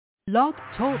Blog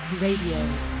Talk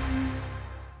Radio.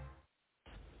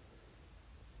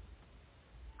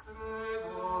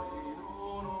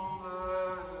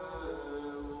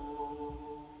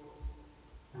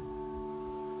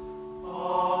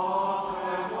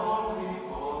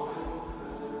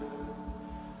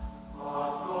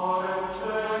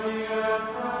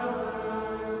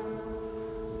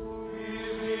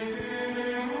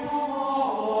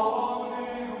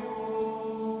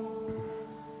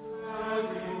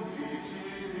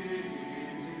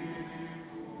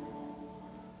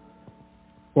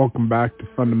 Welcome back to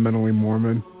Fundamentally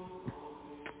Mormon.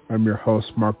 I'm your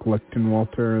host, Mark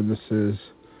Lichtenwalter, and this is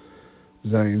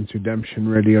Zion's Redemption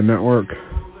Radio Network.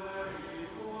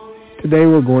 Today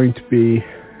we're going to be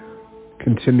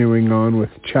continuing on with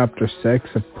Chapter 6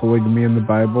 of Polygamy in the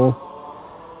Bible,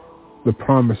 the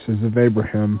Promises of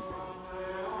Abraham.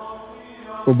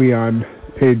 We'll be on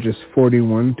pages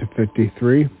 41 to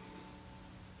 53.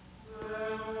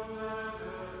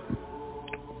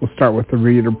 We'll start with the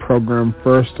reader program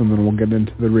first, and then we'll get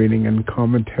into the reading and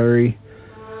commentary.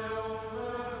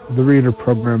 The reader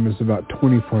program is about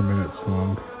 24 minutes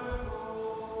long.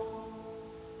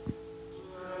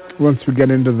 Once we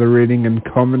get into the reading and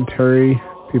commentary,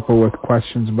 people with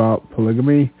questions about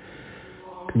polygamy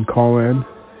can call in.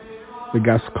 The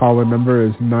guest call-in number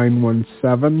is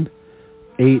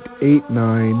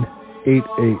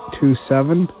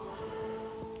 917-889-8827.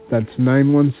 That's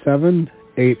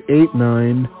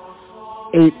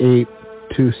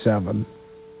 917-889-8827.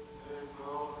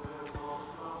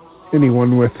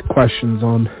 Anyone with questions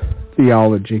on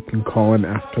theology can call in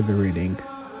after the reading.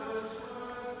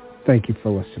 Thank you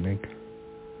for listening.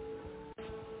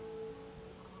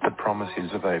 The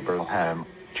Promises of Abraham,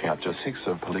 Chapter 6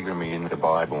 of Polygamy in the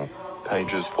Bible,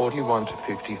 pages 41 to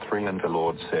 53. And the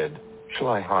Lord said, Shall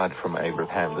I hide from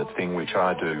Abraham the thing which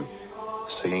I do?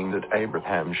 Seeing that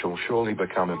Abraham shall surely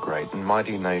become a great and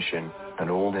mighty nation, and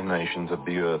all the nations of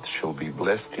the earth shall be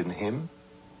blessed in him.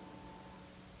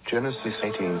 Genesis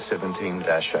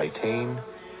 18:17-18.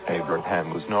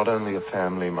 Abraham was not only a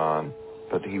family man,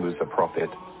 but he was a prophet,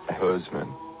 a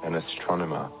herdsman, an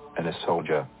astronomer, and a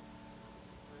soldier.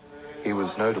 He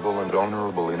was notable and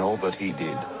honorable in all that he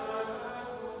did.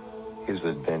 His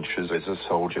adventures as a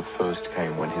soldier first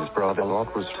came when his brother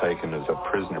Lot was taken as a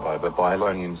prisoner by the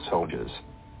Babylonian soldiers.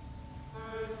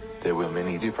 There were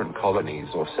many different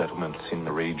colonies or settlements in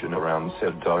the region around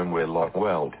Sodom where Lot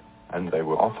dwelled, and they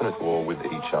were often at war with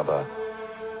each other.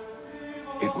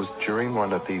 It was during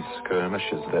one of these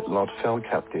skirmishes that Lot fell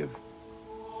captive.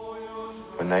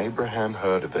 When Abraham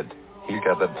heard of it, he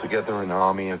gathered together an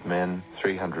army of men,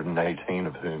 318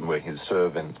 of whom were his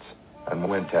servants, and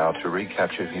went out to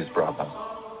recapture his brother.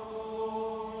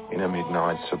 In a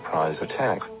midnight surprise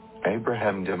attack,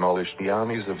 Abraham demolished the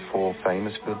armies of 4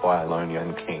 famous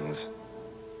Babylonian kings.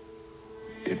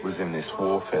 It was in this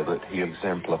warfare that he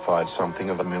exemplified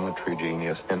something of a military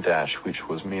genius and dash, which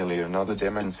was merely another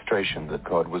demonstration that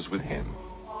God was with him.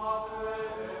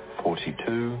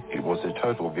 42. It was a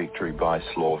total victory by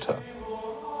slaughter.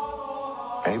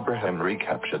 Abraham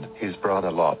recaptured his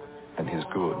brother Lot, and his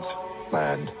goods,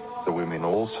 land, the women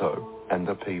also, and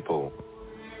the people.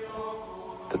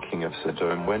 The king of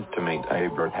Sodom went to meet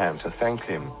Abraham to thank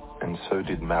him, and so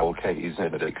did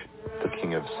Melchizedek, the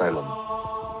king of Salem.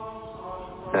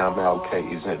 Now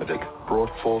Melchizedek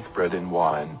brought forth bread and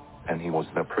wine, and he was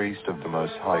the priest of the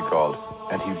Most High God,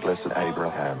 and he blessed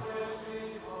Abraham.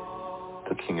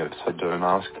 The king of Sodom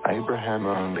asked Abraham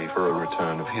only for a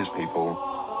return of his people.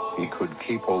 He could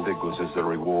keep all their goods as a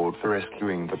reward for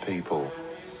rescuing the people.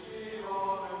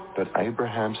 But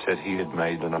Abraham said he had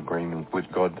made an agreement with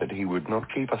God that he would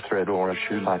not keep a thread or a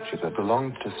shoelace that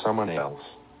belonged to someone else.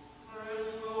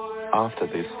 After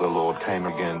this the Lord came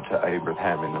again to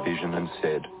Abraham in a vision and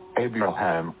said,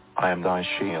 Abraham, I am thy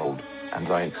shield, and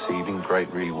thy exceeding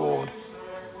great reward.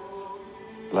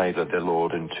 Later the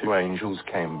Lord and 2 angels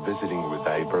came visiting with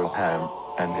Abraham,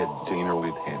 and had dinner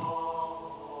with him.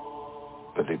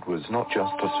 But it was not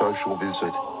just a social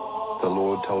visit. The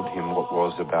Lord told him what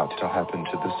was about to happen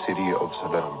to the city of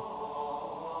Sodom.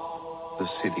 The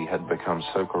city had become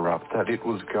so corrupt that it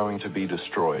was going to be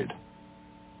destroyed.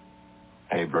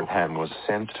 Abraham was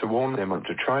sent to warn them and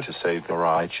to try to save the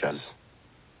righteous.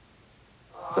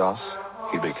 Thus,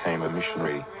 he became a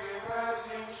missionary.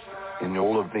 In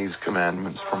all of these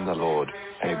commandments from the Lord,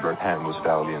 Abraham was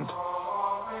valiant.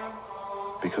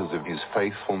 Because of his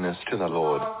faithfulness to the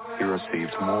Lord, he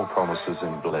received more promises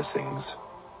and blessings.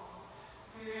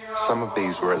 Some of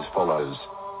these were as follows.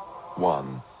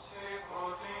 1.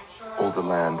 All the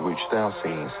land which thou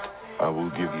seest, I will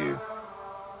give you.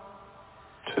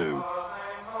 2.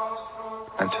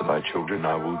 and to thy children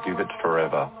I will give it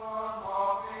forever.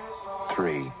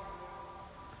 3.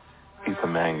 If a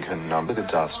man can number the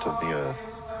dust of the earth,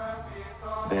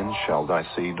 then shall thy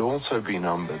seed also be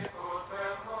numbered.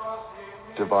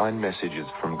 Divine messages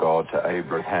from God to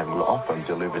Abraham were often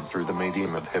delivered through the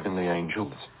medium of heavenly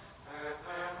angels.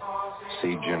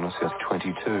 See Genesis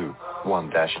 22,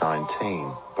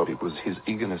 1-19, but it was his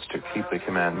eagerness to keep the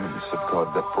commandments of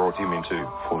God that brought him into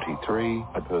 43,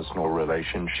 a personal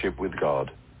relationship with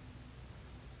God.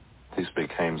 This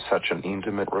became such an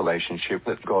intimate relationship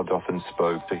that God often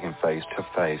spoke to him face to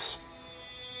face.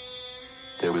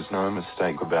 There was no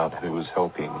mistake about who was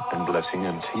helping and blessing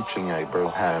and teaching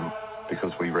Abraham,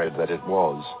 because we read that it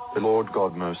was the Lord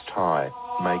God Most High,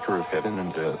 maker of heaven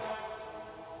and earth.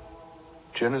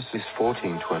 Genesis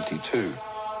 14:22.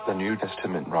 The New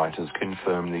Testament writers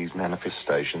confirm these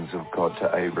manifestations of God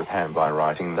to Abraham by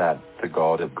writing that the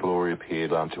God of glory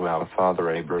appeared unto our father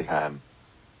Abraham.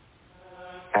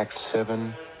 Acts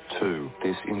 7:2.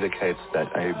 This indicates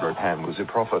that Abraham was a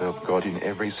prophet of God in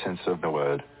every sense of the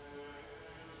word.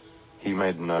 He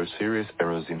made no serious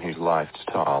errors in his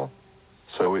lifestyle,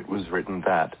 so it was written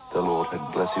that the Lord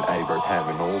had blessed Abraham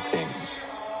in all things.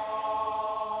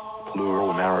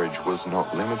 Plural marriage was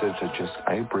not limited to just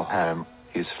Abraham,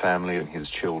 his family and his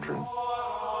children.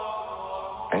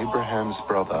 Abraham's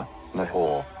brother,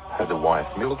 Nahor, had a wife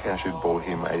Milcah who bore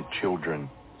him 8 children.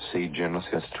 See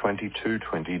Genesis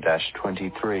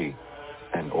 22:20-23,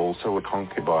 and also a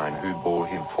concubine who bore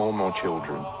him 4 more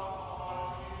children.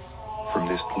 From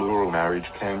this plural marriage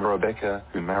came Rebekah,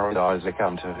 who married Isaac,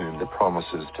 unto whom the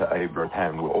promises to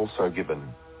Abraham were also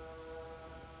given.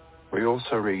 We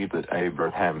also read that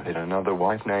Abraham had another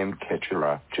wife named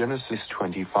Keturah, Genesis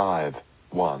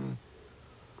 25:1.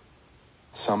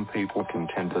 Some people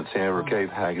contend that Sarah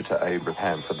gave Hagar to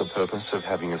Abraham for the purpose of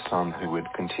having a son who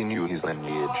would continue his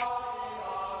lineage.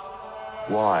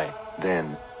 Why,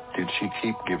 then, did she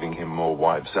keep giving him more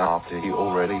wives after he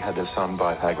already had a son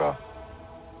by Hagar?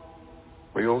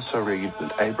 We also read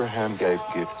that Abraham gave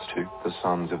gifts to the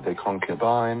sons of their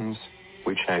concubines,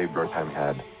 which Abraham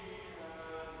had.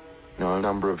 No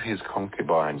number of his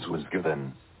concubines was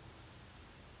given.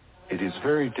 It is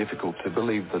very difficult to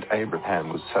believe that Abraham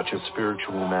was such a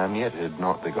spiritual man yet had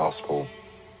not the gospel.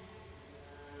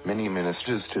 Many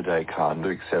ministers today can't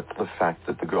accept the fact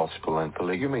that the gospel and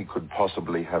polygamy could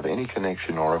possibly have any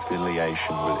connection or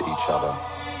affiliation with each other.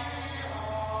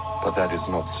 But that is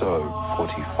not so.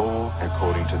 44,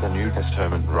 according to the New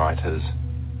Testament writers.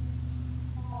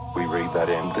 We read that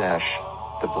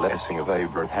the blessing of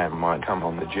Abraham might come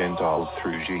on the Gentiles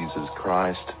through Jesus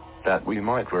Christ, that we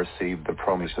might receive the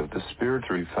promise of the Spirit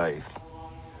through faith.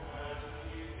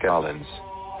 Galatians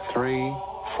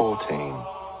 3:14.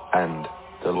 And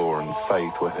the law and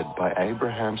faith were had by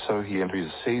Abraham, so he and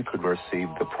his seed could receive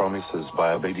the promises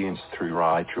by obedience through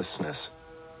righteousness.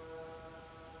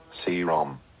 See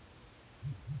Rom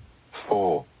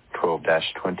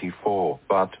 4:12-24,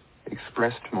 but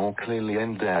expressed more clearly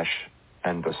and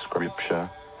the scripture,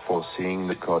 foreseeing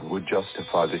that God would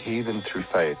justify the heathen through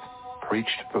faith,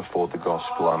 preached before the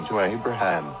gospel unto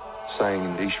Abraham, saying,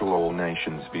 in thee shall all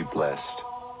nations be blessed.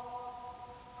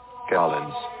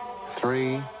 Galatians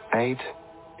 3:8.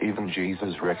 Even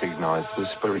Jesus recognized the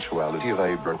spirituality of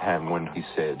Abraham when he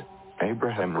said,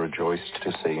 Abraham rejoiced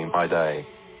to see my day,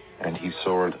 and he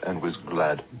saw it and was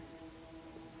glad.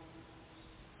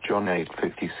 John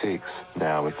 8:56.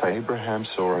 Now if Abraham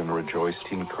saw and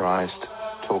rejoiced in Christ,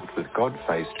 talked with God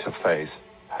face to face,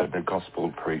 had the gospel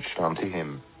preached unto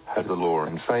him, had the law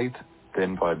and faith,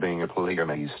 then by being a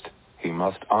polygamist, he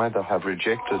must either have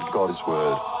rejected God's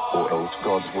word, or else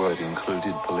God's word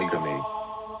included polygamy.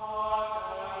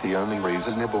 The only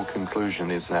reasonable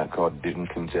conclusion is that God didn't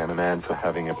condemn a man for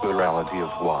having a plurality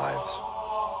of wives.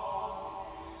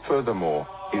 Furthermore,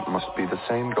 it must be the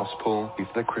same gospel if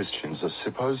the Christians are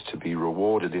supposed to be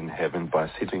rewarded in heaven by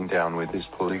sitting down with this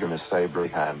polygamist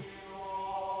Abraham.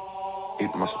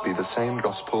 It must be the same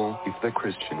gospel if the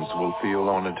Christians will feel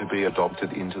honored to be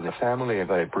adopted into the family of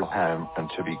Abraham and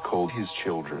to be called his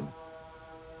children.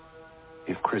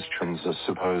 If Christians are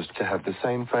supposed to have the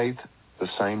same faith, the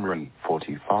same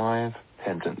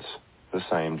repentance, the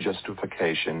same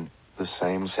justification, the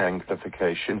same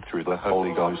sanctification through the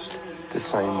Holy Ghost, the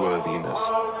same worthiness,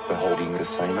 beholding the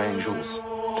same angels,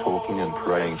 talking and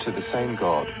praying to the same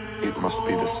God, it must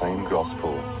be the same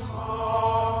gospel.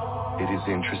 It is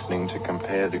interesting to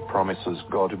compare the promises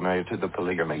God made to the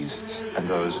polygamists and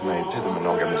those made to the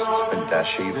monogamists, and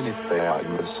even if they are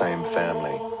in the same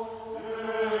family.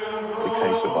 The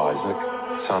case of Isaac,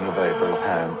 son of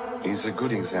Abraham, is a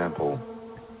good example.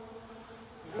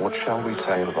 What shall we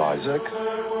say of Isaac?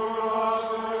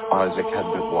 Isaac had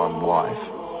but one wife,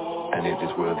 and it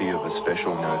is worthy of a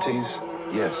special notice,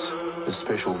 yes, a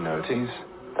special notice,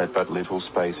 that but little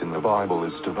space in the Bible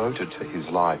is devoted to his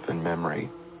life and memory,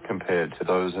 compared to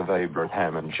those of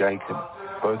Abraham and Jacob,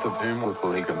 both of whom were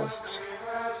polygamists.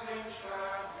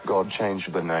 God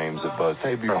changed the names of both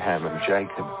Abraham and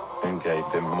Jacob, and gave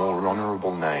them more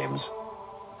honorable names.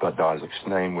 But Isaac's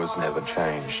name was never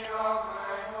changed.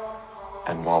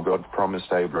 And while God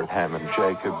promised Abraham and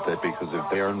Jacob that because of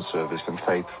their own service and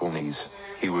faithfulness,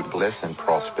 he would bless and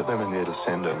prosper them and their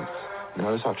descendants,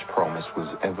 no such promise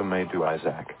was ever made to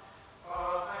Isaac.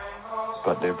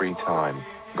 But every time,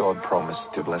 God promised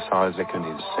to bless Isaac and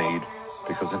his seed,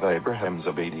 because of Abraham's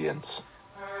obedience.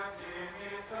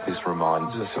 This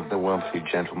reminds us of the wealthy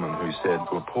gentleman who said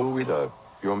to a poor widow,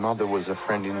 "Your mother was a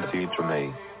friend indeed to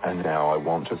me, and now I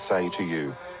want to say to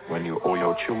you, when you or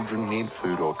your children need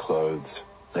food or clothes,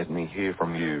 let me hear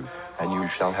from you, and you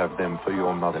shall have them for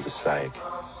your mother's sake."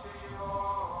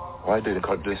 Why did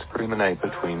God discriminate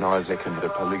between Isaac and the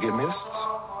polygamists?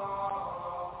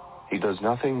 He does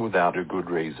nothing without a good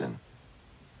reason.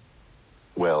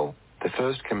 Well, the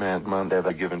first commandment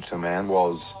ever given to man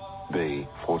was, be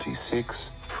 46,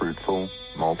 fruitful,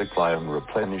 multiply and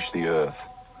replenish the earth.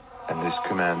 And this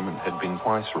commandment had been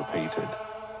twice repeated.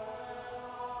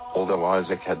 Although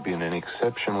Isaac had been an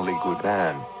exceptionally good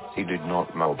man, he did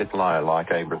not multiply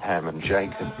like Abraham and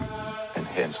Jacob, and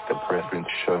hence the preference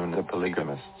shown to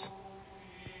polygamists.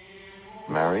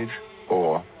 Marriage,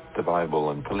 or the Bible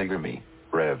and Polygamy,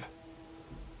 Rev.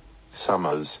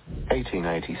 Summers,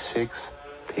 1886,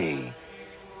 p.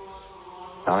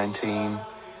 19.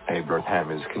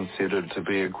 Abraham is considered to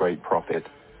be a great prophet,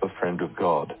 a friend of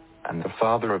God, and the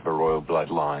father of a royal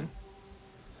bloodline.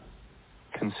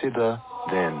 Consider,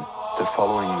 then, the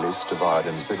following list of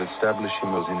items that establish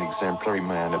him as an exemplary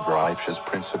man of righteous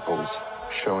principles,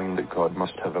 showing that God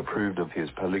must have approved of his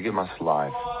polygamous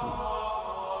life.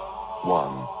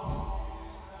 1.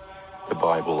 The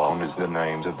Bible honors the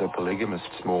names of the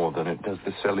polygamists more than it does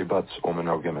the celibates or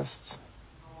monogamists.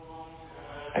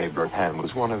 Abraham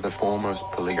was one of the foremost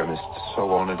polygamists,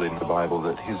 so honored in the Bible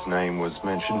that his name was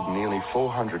mentioned nearly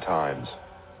 400 times.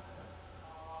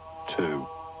 2.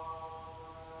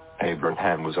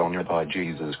 Abraham was honored by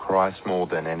Jesus Christ more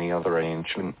than any other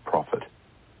ancient prophet.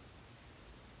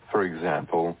 For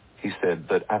example, he said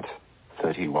that at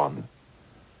 31,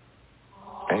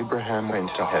 Abraham went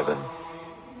to heaven.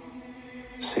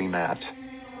 See Matt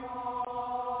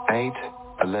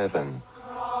 8:11,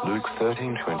 Luke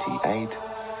 13:28,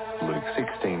 Luke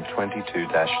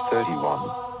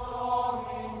 16:22-31.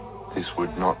 This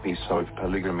would not be so if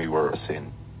polygamy were a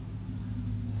sin.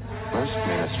 Most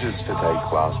ministers today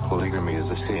class polygamy as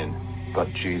a sin,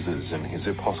 but Jesus and his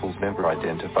apostles never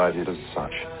identified it as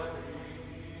such.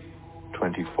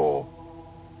 24.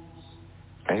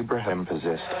 Abraham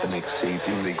possessed an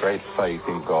exceedingly great faith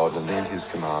in God and in his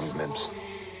commandments.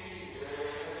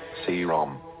 See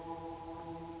Rom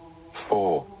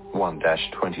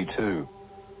 4:1-22,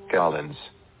 Galatians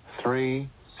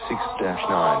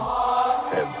 3:6-9,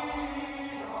 Heb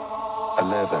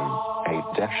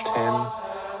 11:8-10,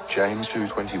 James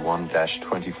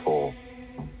 2:21-24.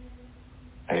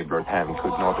 Abraham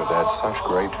could not have had such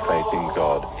great faith in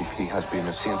God if he has been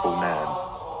a sinful man.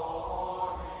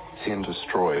 Sin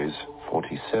destroys.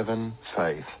 47,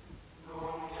 faith.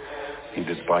 It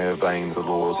is by obeying the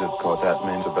laws of God that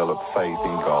men develop faith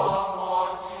in God.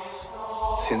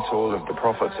 Since all of the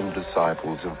prophets and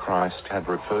disciples of Christ have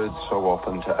referred so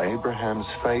often to Abraham's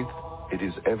faith, it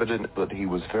is evident that he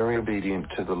was very obedient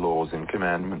to the laws and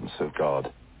commandments of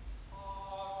God.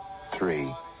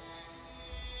 3.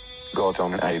 God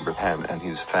honored Abraham and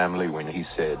his family when he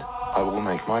said, "I will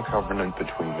make my covenant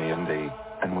between me and thee,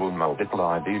 and will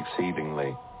multiply thee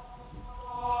exceedingly."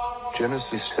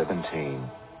 Genesis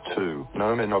 17:2.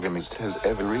 No monogamist has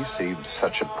ever received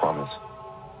such a promise.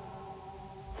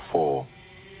 4.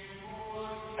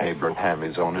 Abraham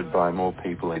is honored by more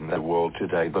people in the world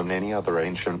today than any other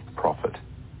ancient prophet.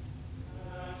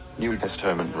 New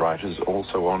Testament writers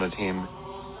also honored him.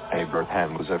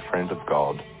 Abraham was a friend of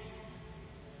God.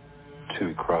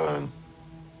 2 Crone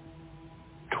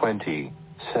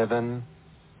 27,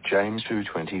 James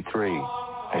 2:23.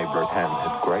 Abraham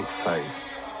had great faith.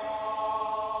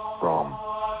 Rom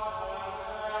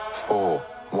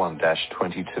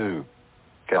 4:1-22,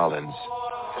 Galatians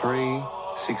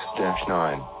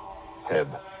 3:6-9, Heb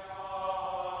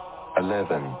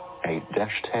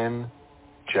 11:8-10,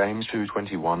 James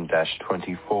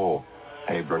 2:21-24.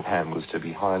 Abraham was to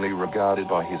be highly regarded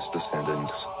by his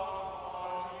descendants.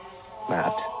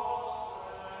 Matt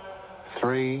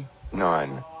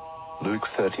 3:9, Luke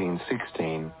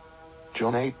 13:16,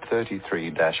 John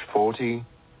 8:33-40,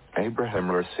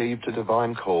 Abraham received a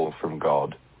divine call from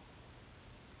God.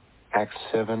 Acts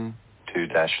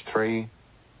 7:2-3,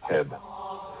 Heb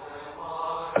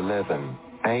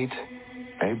 11:8,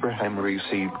 Abraham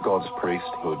received God's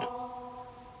priesthood.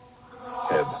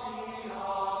 Heb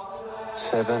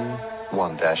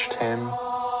 7:1-10,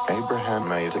 Abraham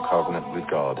made a covenant with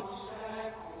God.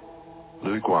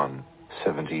 Luke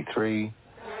 1:73,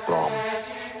 Rom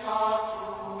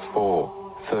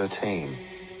 4:13,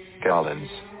 Galatians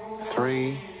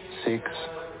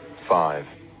 3:6-5.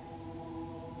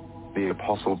 The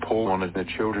Apostle Paul honored the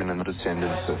children and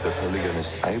descendants of the polygamist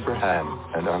Abraham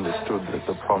and understood that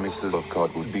the promises of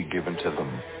God would be given to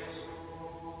them.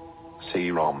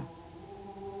 See Rom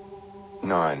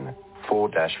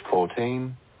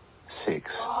 9:4-14,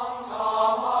 6.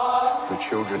 The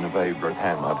children of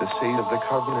Abraham are the seed of the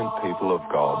covenant people of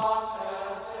God.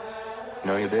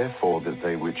 Know ye therefore that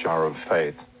they which are of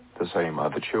faith, the same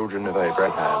are the children of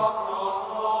Abraham.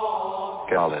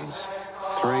 Galatians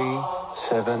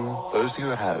 3:7. Those who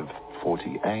have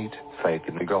 48 faith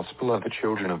in the gospel are the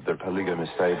children of the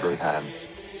polygamist Abraham.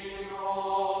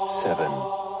 7.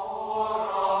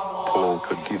 Paul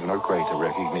could give no greater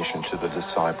recognition to the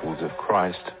disciples of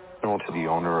Christ, nor to the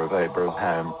honor of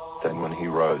Abraham, than when he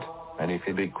wrote, "And if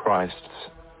ye be Christ's,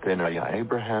 then are ye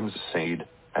Abraham's seed,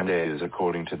 and heirs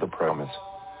according to the promise."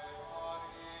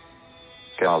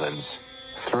 Galatians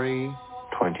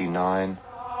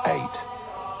 3:29-8.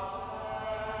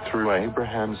 Through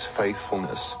Abraham's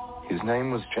faithfulness, his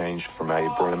name was changed from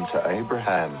Abram to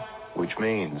Abraham, which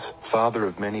means father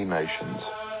of many nations.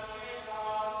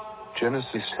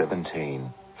 Genesis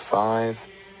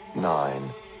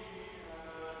 17:5-9.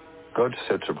 God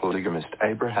said to polygamist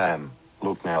Abraham,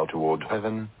 "Look now toward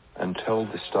heaven, and tell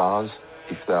the stars,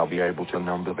 if thou be able to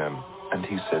number them. And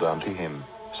he said unto him,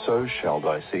 So shall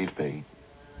thy seed be."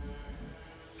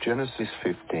 Genesis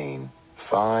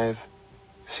 15:5.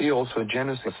 See also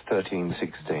Genesis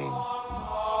 13:16.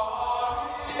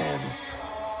 10.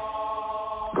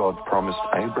 God promised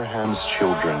Abraham's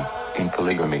children, in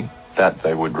polygamy, that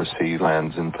they would receive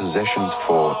lands and possessions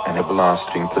for an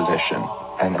everlasting possession,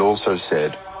 and also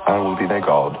said, "I will be their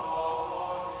God."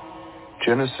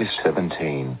 Genesis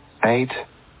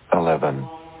 17:8-11.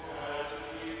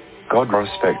 God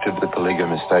respected the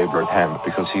polygamist Abraham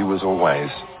because he was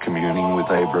always communing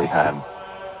with Abraham.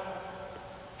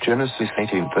 Genesis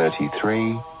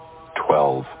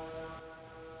 18:33-12.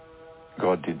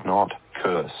 God did not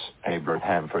curse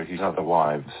Abraham for his other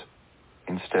wives.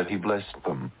 Instead, he blessed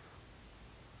them.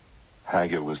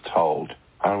 Hagar was told,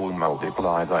 "I will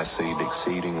multiply thy seed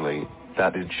exceedingly,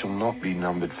 that it shall not be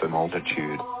numbered for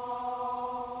multitude."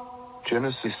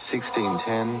 Genesis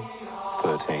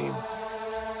 16:10-13.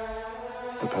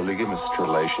 The polygamist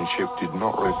relationship did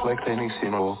not reflect any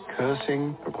sin or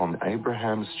cursing upon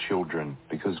Abraham's children,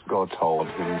 because God told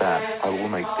him that, "I will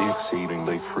make thee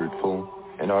exceedingly fruitful,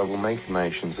 and I will make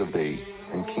nations of thee,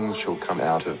 and kings shall come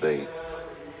out of thee."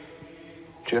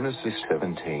 Genesis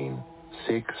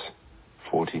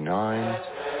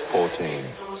 17:6-49-14.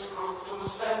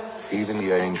 Even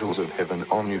the angels of heaven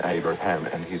honored Abraham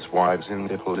and his wives in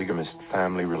their polygamist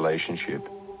family relationship.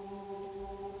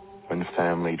 When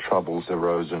family troubles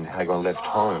arose and Hagar left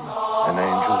home, an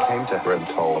angel came to her and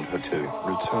told her to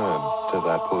return to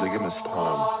that polygamist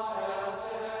home.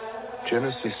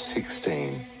 Genesis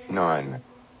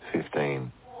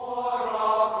 16:9-15.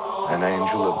 An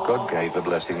angel of God gave a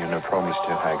blessing and a promise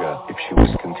to Hagar if she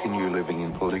would continue living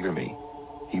in polygamy.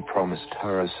 He promised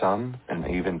her a son and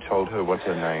even told her what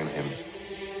to name him.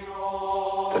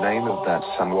 The name of that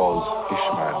son was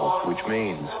Ishmael, which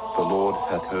means, "The Lord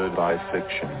hath heard thy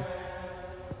affliction."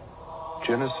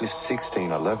 Genesis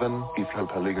 16:11. If her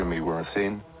polygamy were a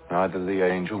sin, neither the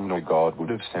angel nor God would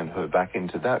have sent her back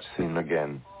into that sin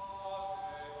again.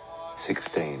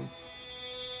 16.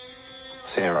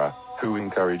 Sarah, who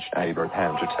encouraged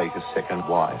Abraham to take a second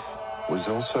wife, was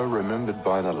also remembered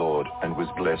by the Lord and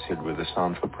was blessed with a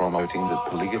son for promoting the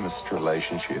polygamist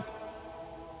relationship.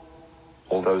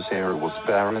 Although Sarah was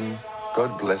barren,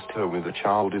 God blessed her with a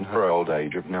child in her old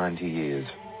age of 90 years.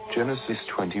 Genesis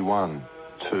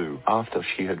 21:2. After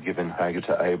she had given Hagar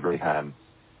to Abraham.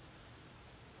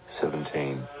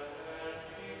 17.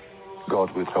 God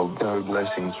withheld no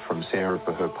blessings from Sarah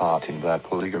for her part in that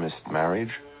polygamist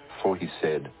marriage, for he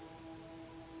said,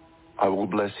 "I will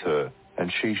bless her,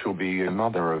 and she shall be a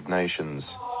mother of nations.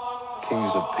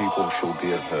 Kings of people shall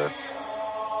be of her."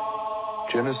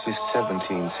 Genesis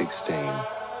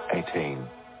 17:16-18.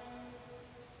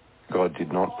 God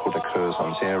did not put a curse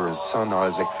on Sarah's son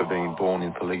Isaac for being born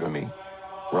in polygamy.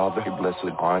 Rather, he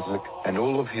blessed Isaac and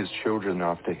all of his children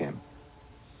after him.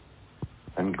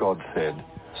 And God said,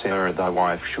 Sarah thy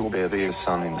wife shall bear thee a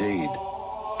son indeed,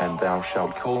 and thou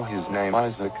shalt call his name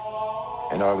Isaac,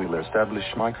 and I will establish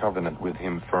my covenant with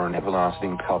him for an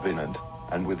everlasting covenant,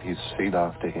 and with his seed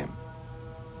after him.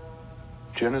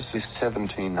 Genesis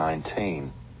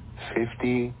 17:19,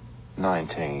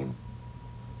 50:19.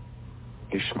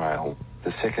 Ishmael,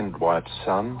 the second wife's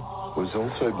son, was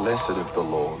also blessed of the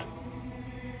Lord.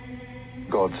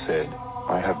 God said,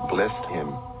 I have blessed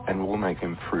him, and will make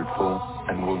him fruitful,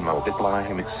 and will multiply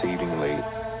him exceedingly.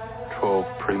 12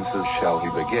 princes shall he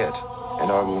beget,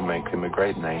 and I will make him a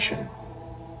great nation.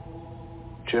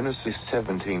 Genesis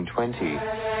 17:20,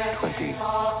 20.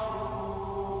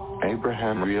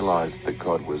 Abraham realized that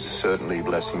God was certainly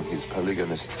blessing his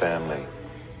polygamist family,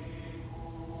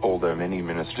 although many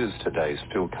ministers today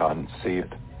still can't see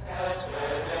it.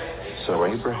 So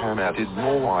Abraham added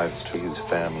more wives to his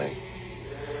family.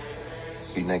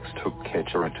 He next took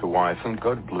Keturah to wife, and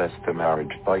God blessed the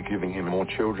marriage by giving him more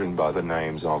children by the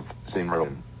names of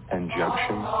Zimran, and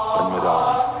Jokshan, and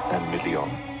Medan, and Midian,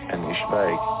 and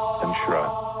Ishbak, and Shua.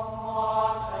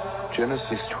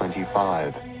 Genesis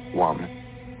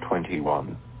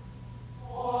 25:1-21.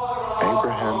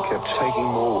 Abraham kept taking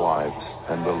more wives,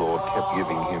 and the Lord kept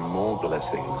giving him more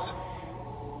blessings.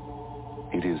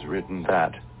 It is written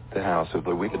that the house of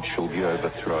the wicked shall be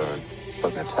overthrown,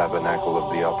 but the tabernacle of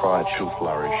the upright shall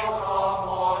flourish.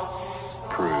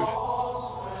 Proof.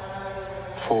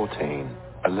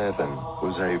 14:11.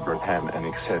 Was Abraham an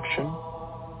exception?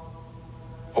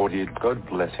 Or did God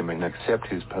bless him and accept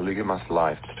his polygamous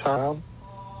lifestyle?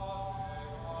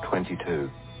 22.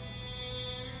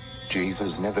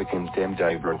 Jesus never condemned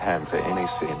Abraham for any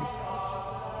sin.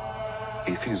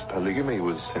 If his polygamy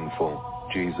was sinful,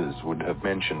 Jesus would have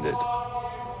mentioned it.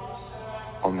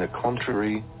 On the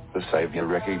contrary, the Savior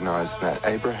recognized that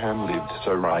Abraham lived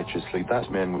so righteously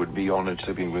that men would be honored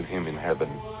to be with him in heaven.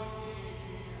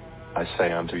 I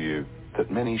say unto you,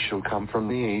 that many shall come from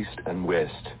the east and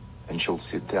west, and shall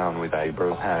sit down with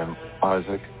Abraham,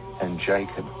 Isaac, and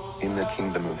Jacob, in the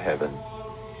kingdom of heaven.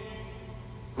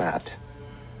 Matt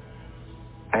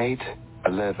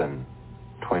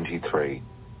 8:11-23.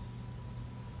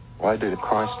 Why did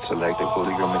Christ select a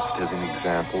polygamist as an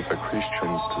example for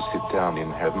Christians to sit down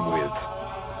in heaven with?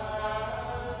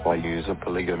 Why use a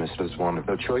polygamist as one of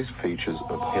the choice features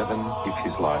of heaven if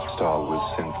his lifestyle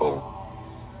was sinful?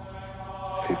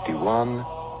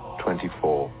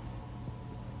 51:24.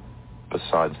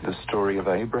 Besides the story of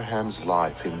Abraham's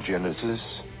life in Genesis,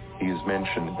 he is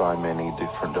mentioned by many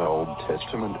different Old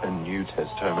Testament and New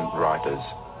Testament writers.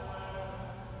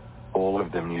 All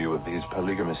of them knew of his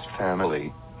polygamist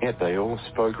family, yet they all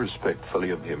spoke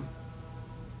respectfully of him.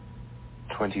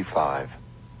 25.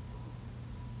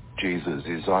 Jesus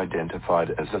is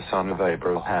identified as the son of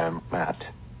Abraham, Matt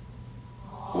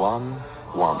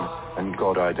 1:1, and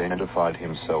God identified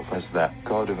himself as that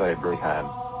God of Abraham.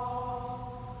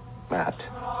 Matt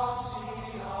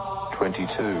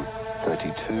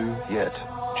 22:32. Yet,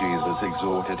 Jesus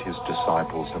exhorted his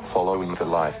disciples to following the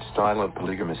lifestyle of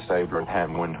polygamist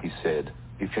Abraham when he said,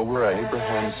 If you were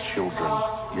Abraham's children,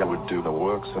 you would do the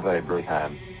works of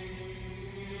Abraham.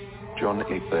 John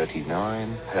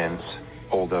 8:39. Hence,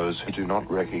 all those who do not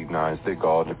recognize the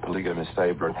God of polygamist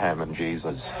Abraham and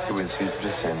Jesus, who is his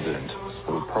descendant,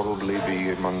 will probably be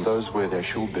among those where there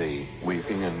shall be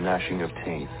weeping and gnashing of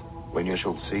teeth, when you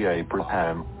shall see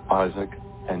Abraham, Isaac,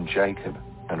 and Jacob,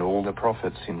 and all the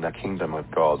prophets in the kingdom of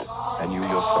God, and you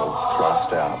yourselves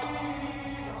thrust out.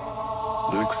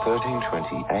 Luke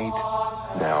 13:28.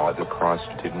 Now either Christ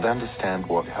didn't understand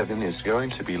what heaven is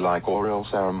going to be like, or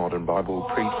else our modern Bible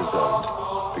preachers don't,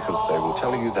 because they will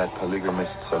tell you that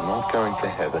polygamists are not going to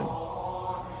heaven.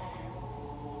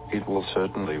 It will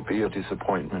certainly be a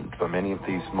disappointment for many of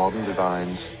these modern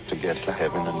divines to get to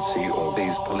heaven and see all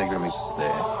these polygamists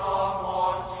there.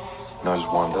 No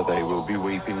wonder they will be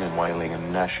weeping and wailing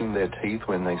and gnashing their teeth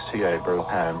when they see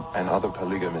Abraham and other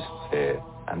polygamists there,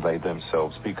 and they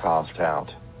themselves be cast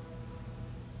out.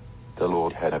 The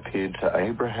Lord had appeared to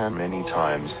Abraham many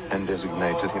times and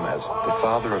designated him as the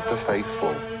father of the faithful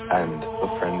and a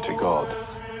friend to God,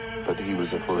 but he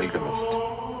was a polygamist.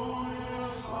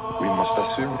 We must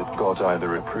assume that God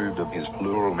either approved of his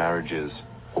plural marriages,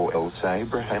 or else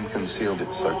Abraham concealed it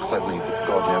so cleverly that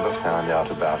God never found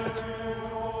out about it.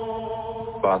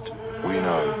 But we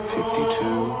know,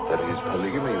 52, that his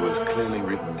polygamy was clearly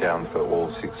written down for all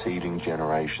succeeding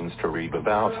generations to read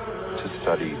about, to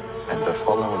study, and to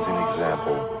follow as an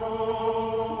example.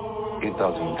 It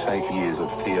doesn't take years of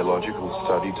theological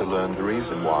study to learn the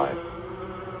reason why.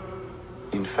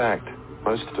 In fact,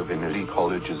 most divinity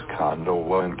colleges can't or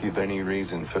won't give any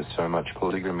reason for so much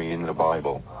polygamy in the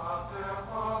Bible.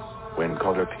 When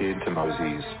God appeared to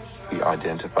Moses, he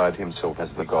identified himself as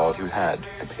the God who had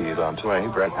appeared unto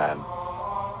Abraham.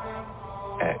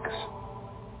 Acts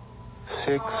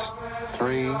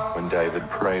 6:3. When David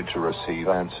prayed to receive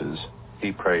answers,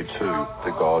 he prayed to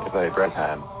the God of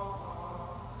Abraham.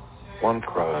 1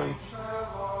 Chron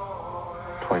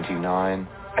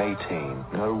 29:18.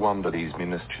 No wonder these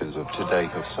ministers of today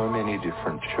have so many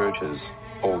different churches,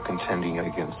 all contending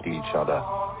against each other,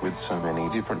 with so many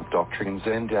different doctrines,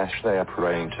 and they are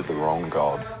praying to the wrong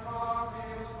God.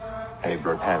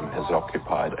 Abraham has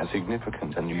occupied a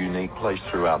significant and unique place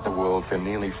throughout the world for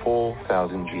nearly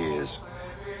 4,000 years.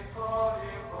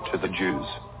 To the Jews,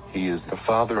 he is the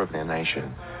father of their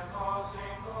nation.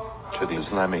 To the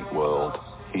Islamic world,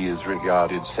 he is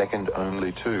regarded second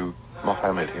only to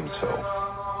Muhammad himself.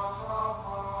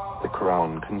 The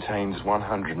Quran contains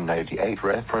 188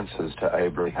 references to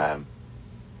Abraham.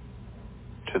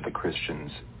 To the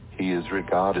Christians, he is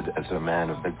regarded as a man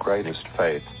of the greatest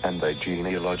faith, and they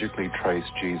genealogically trace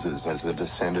Jesus as the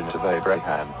descendant of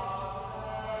Abraham.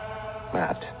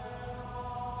 Matt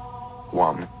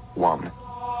 1:1.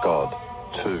 God,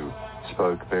 too,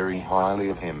 spoke very highly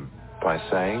of him, by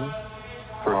saying,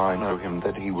 "For I know him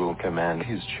that he will command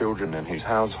his children and his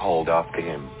household after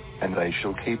him, and they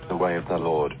shall keep the way of the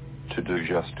Lord, to do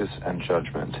justice and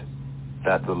judgment,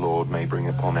 that the Lord may bring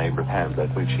upon Abraham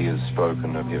that which he has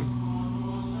spoken of him."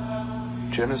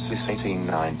 Genesis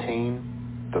 18:19.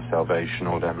 The salvation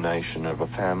or damnation of a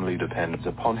family depends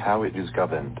upon how it is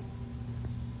governed.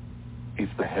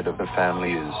 If the head of the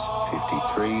family is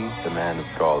 53, the man of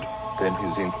God, then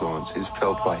his influence is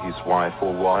felt by his wife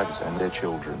or wives and their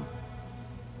children.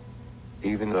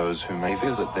 Even those who may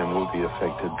visit them will be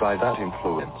affected by that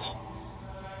influence.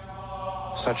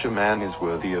 Such a man is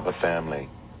worthy of a family.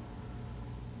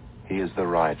 He has the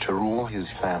right to rule his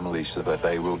family so that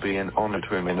they will be an honor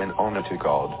to him and an honor to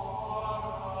God.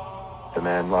 A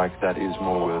man like that is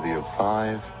more worthy of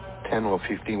 5, 10 or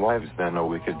 50 wives than a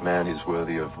wicked man is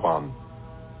worthy of one.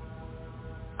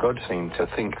 God seemed to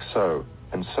think so,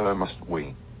 and so must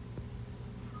we.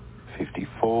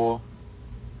 54.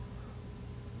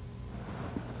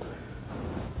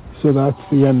 So that's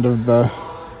the end of the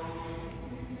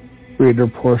reader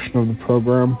portion of the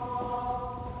program.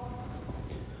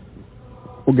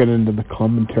 We'll get into the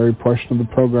commentary portion of the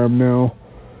program now.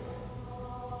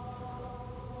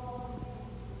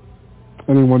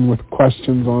 Anyone with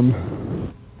questions on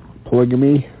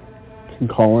polygamy can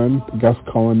call in. The guest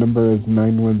call-in number is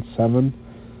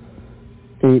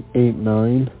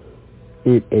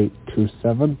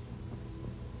 917-889-8827.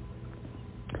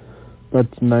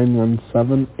 That's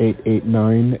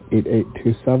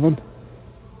 917-889-8827.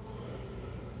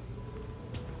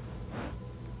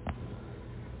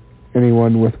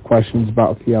 Anyone with questions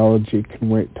about theology can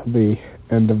wait till the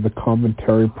end of the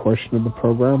commentary portion of the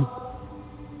program.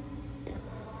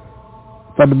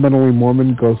 Fundamentally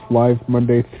Mormon goes live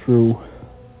Monday through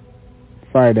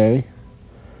Friday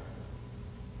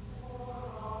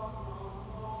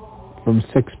from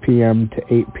 6 p.m. to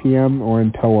 8 p.m. or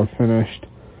until we're finished.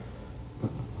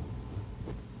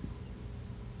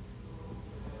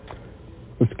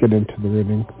 Let's get into the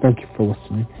reading. Thank you for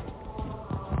listening.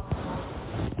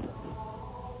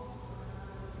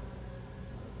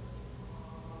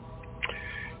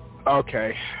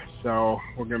 Okay, so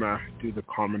we're going to do the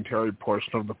commentary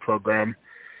portion of the program.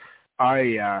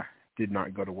 I did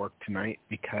not go to work tonight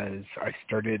because I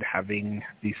started having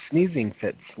these sneezing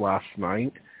fits last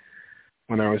night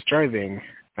when I was driving.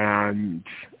 And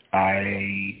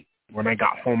when I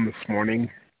got home this morning,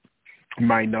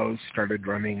 my nose started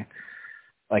running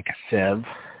like a sieve,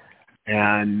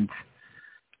 and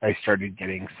I started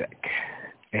getting sick.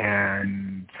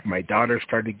 And my daughter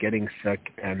started getting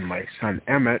sick, and my son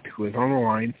Emmett, who is on the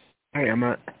line. Hi,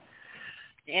 Emmett.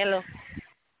 Hello.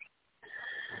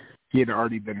 He had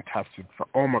already been tested for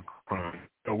Omicron,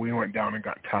 so we went down and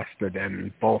got tested,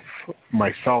 and both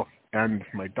myself and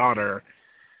my daughter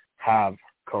have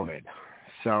COVID.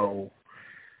 So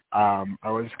I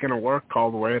was going to work all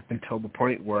the way up until the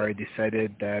point where I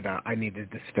decided that I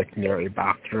needed to stick near a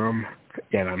bathroom.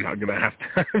 And I'm not going to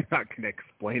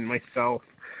explain myself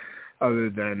other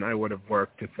than I would have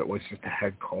worked if it was just a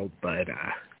head cold, but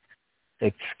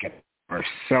it's getting worse.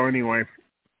 So anyway,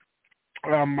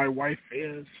 my wife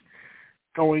is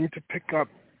going to pick up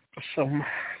some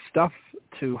stuff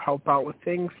to help out with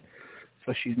things,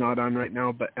 so she's not on right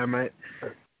now, but Emmett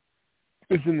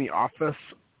is in the office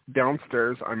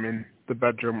downstairs. I'm in the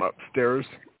bedroom upstairs,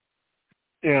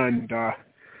 and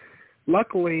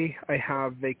luckily I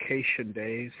have vacation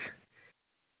days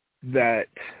that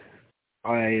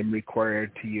I am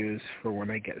required to use for when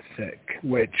I get sick,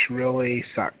 which really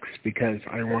sucks because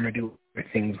I want to do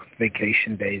things with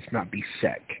vacation days, not be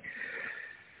sick.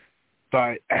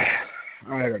 But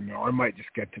I don't know. I might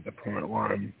just get to the point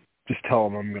where I'm just tell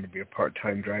them I'm going to be a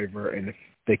part-time driver, and if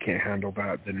they can't handle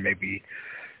that, then maybe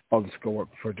I'll just go work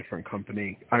for a different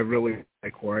company. I really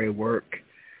like where I work,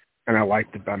 and I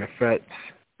like the benefits,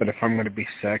 but if I'm going to be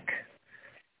sick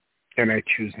and I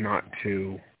choose not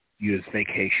to use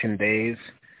vacation days,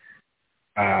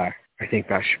 I think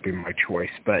that should be my choice.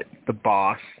 But the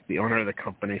boss, the owner of the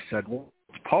company, said, well,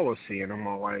 it's policy. And I'm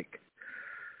all like,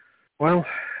 well,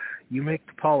 you make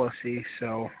the policy.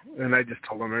 So, and I just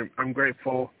told him I'm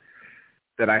grateful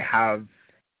that I have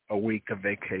a week of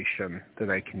vacation that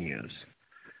I can use.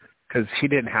 Because he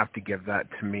didn't have to give that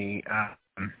to me.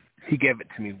 He gave it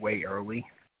to me way early.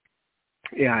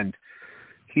 And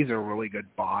he's a really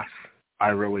good boss. I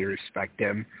really respect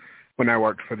him. When I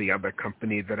worked for the other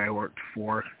company that I worked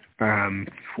for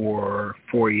 4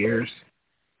 years,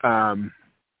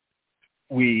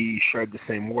 we shared the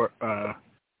same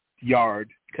yard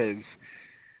because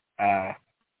my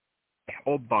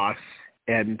old boss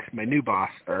and my new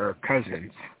boss are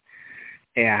cousins.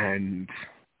 And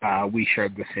we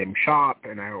shared the same shop,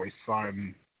 and I always saw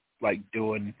him, like,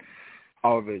 doing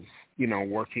all of his,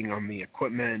 working on the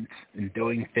equipment and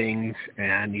doing things,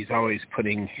 and he's always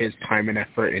putting his time and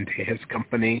effort into his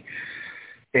company.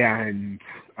 And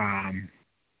I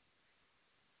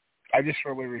just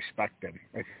really respect him.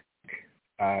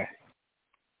 I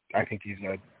think he's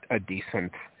a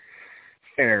decent,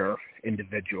 fair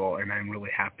individual, and I'm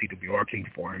really happy to be working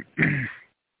for him.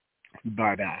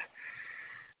 But I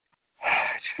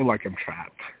just feel like I'm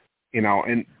trapped,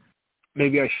 and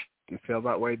maybe I shouldn't feel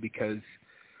that way because,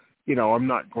 I'm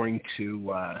not going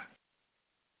to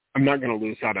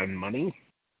lose out on money,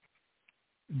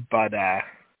 but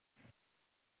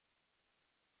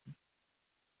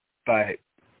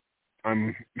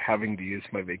I'm having to use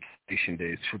my vacation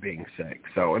days for being sick.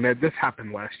 So, and this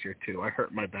happened last year too. I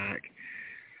hurt my back,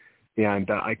 and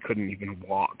I couldn't even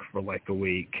walk for like a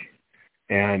week.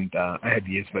 And I had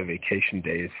to use my vacation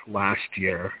days last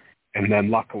year. And then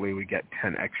luckily we get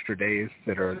 10 extra days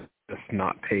that are just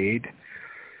not paid.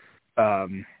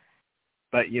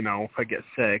 But, if I get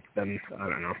sick, then I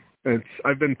don't know.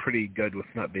 I've been pretty good with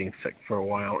not being sick for a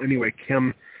while. Anyway,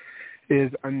 Kim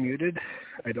is unmuted.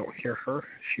 I don't hear her.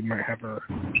 She might have her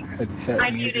headset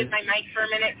I muted. muted my mic for a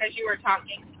minute because you were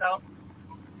talking, so.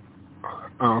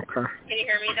 Oh, okay. Can you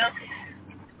hear me though?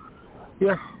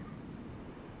 Yeah.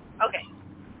 Okay.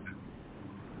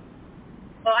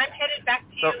 Well, I'm headed back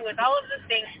to you with all of the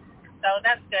things, so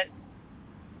that's good.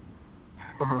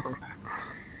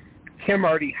 Kim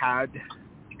already had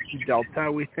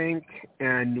Delta, we think,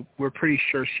 and we're pretty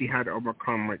sure she had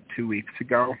Omicron like 2 weeks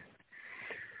ago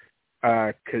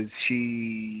because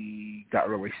she got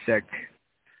really sick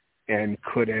and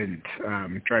couldn't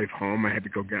drive home. I had to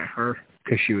go get her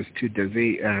because she was too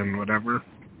dizzy and whatever.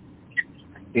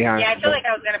 Yeah, I feel like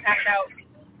I was going to pass out.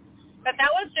 But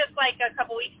that was just like a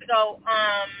couple weeks ago,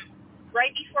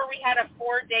 right before we had a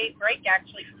 4-day break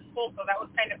actually from school, so that was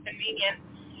kind of convenient.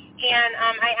 And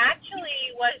I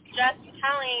actually was just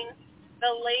telling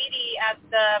the lady at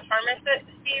the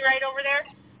pharmacy right over there,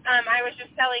 I was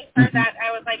just telling her that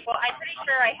I was like, well, I'm pretty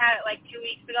sure I had it like 2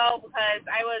 weeks ago because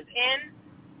I was in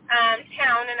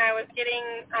town and I was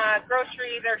getting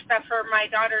groceries or stuff for my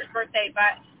daughter's birthday,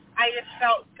 but I just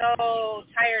felt so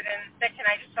tired and sick and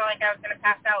I just felt like I was going to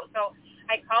pass out. So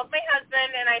I called my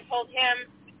husband and I told him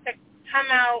to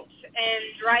come out and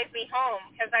drive me home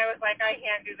because I was like, I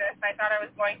can't do this. I thought I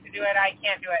was going to do it. I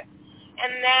can't do it.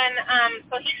 And then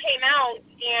so he came out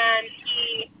and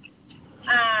he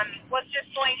was just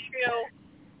going to,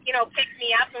 pick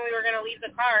me up and we were going to leave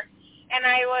the car. And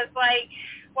I was like,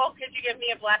 well, could you give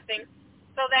me a blessing?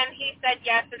 So then he said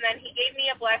yes, and then he gave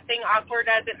me a blessing, awkward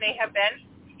as it may have been.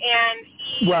 And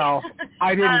he... Well,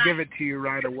 I didn't give it to you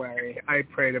right away. I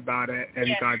prayed about it, and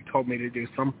God told me to do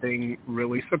something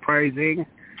really surprising.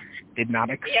 Did not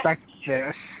expect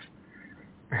this.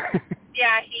 He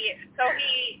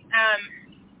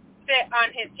sit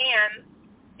on his hands,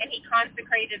 and he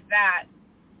consecrated that.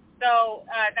 So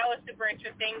that was super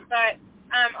interesting. But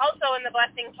also in the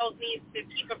blessing told me to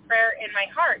keep a prayer in my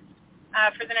heart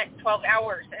for the next 12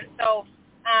 hours. And so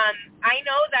I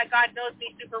know that God knows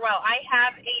me super well. I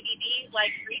have ADD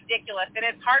like ridiculous, and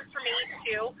it's hard for me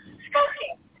to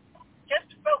focus, just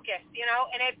focus,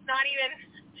 and it's not even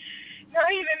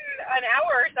an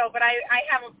hour or so, but I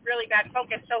have a really bad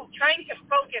focus. So trying to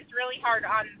focus really hard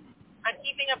on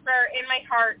keeping a prayer in my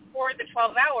heart for the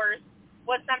 12 hours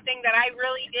was something that I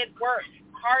really did work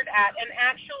hard at, and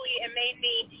actually it made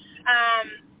me,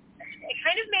 it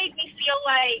kind of made me feel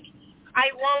like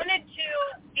I wanted to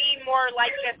be more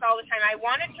like this all the time. I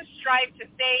wanted to strive to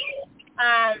stay,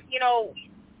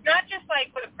 not just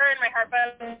like with a prayer in my heart,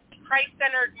 but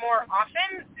Christ-centered more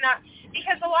often. Not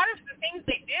because a lot of the things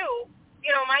they do,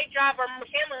 my job or my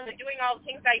family and doing all the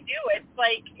things I do, it's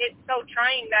like it's so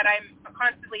trying that I'm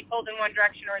constantly pulled in one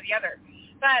direction or the other.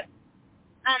 But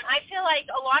I feel like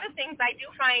a lot of things I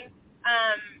do find,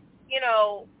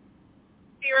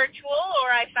 spiritual,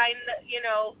 or I find that,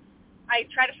 I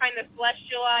try to find the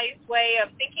celestialized way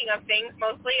of thinking of things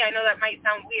mostly. I know that might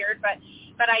sound weird, but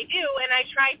I do, and I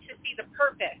try to see the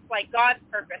purpose, like God's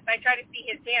purpose. I try to see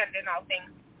his hand in all things.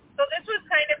 So this was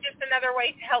kind of just another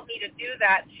way to help me to do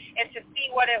that and to see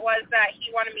what it was that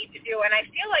he wanted me to do. And I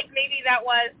feel like maybe that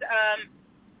was,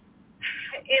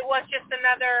 it was just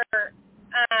another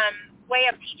way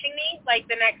of teaching me, like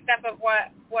the next step of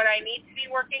what I need to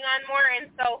be working on more. And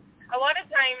so a lot of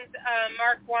times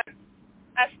Mark wants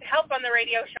us to help on the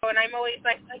radio show, and I'm always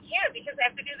like, I can't because I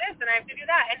have to do this and I have to do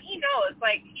that. And he knows,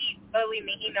 believe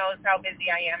me, he knows how busy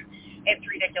I am. It's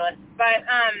ridiculous. But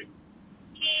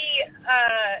he,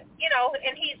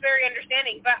 and he's very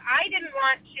understanding. But I didn't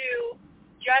want to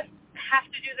just have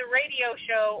to do the radio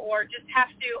show or just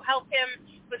have to help him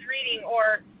with reading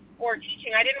or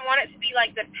teaching. I didn't want it to be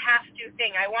like this have-to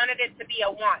thing. I wanted it to be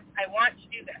a want. I want to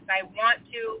do this. I want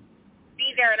to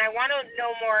be there, and I want to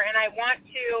know more, and I want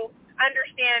to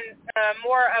understand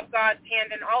more of God's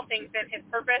hand in all things and his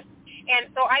purpose.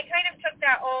 And so I kind of took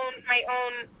my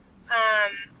own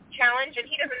challenge, and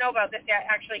he doesn't know about this yet.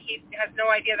 Actually, he has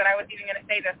no idea that I was even going to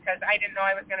say this because I didn't know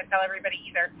I was going to tell everybody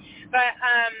either. But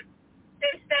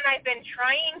since then, I've been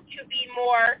trying to be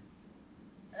more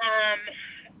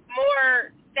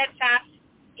steadfast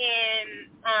in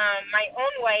my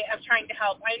own way of trying to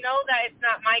help. I know that it's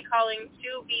not my calling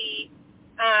to be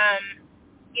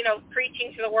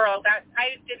preaching to the world. That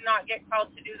I did not get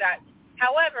called to do that.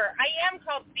 However, I am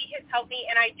called to be his helpmate,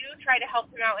 and I do try to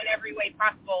help him out in every way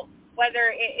possible,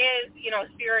 whether it is,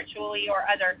 spiritually or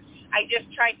other. I just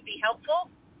try to be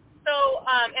helpful. So,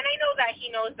 and I know that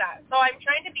he knows that. So I'm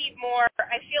trying to be more,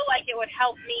 I feel like it would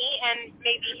help me and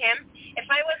maybe him if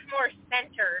I was more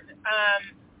centered,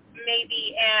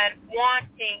 maybe, and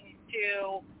wanting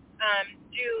to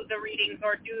do the readings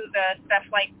or do the stuff,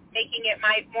 like making it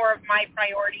more of my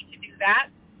priority to do that.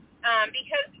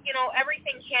 Because,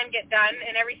 everything can get done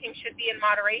and everything should be in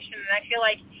moderation. And I feel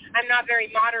like I'm not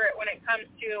very moderate when it comes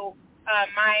to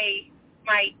my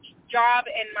job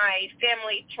and my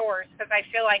family chores, because I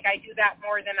feel like I do that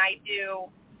more than I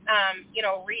do,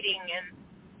 reading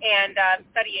and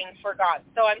studying for God.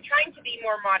 So I'm trying to be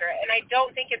more moderate, and I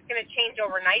don't think it's going to change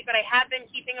overnight, but I have been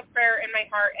keeping a prayer in my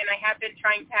heart, and I have been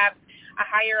trying to have a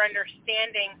higher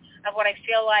understanding of what I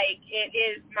feel like it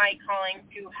is my calling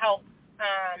to help,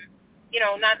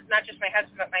 not just my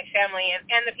husband, but my family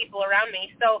and the people around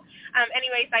me. So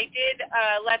anyways, I did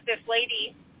let this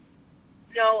lady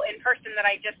know in person that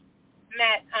I just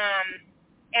met,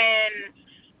 and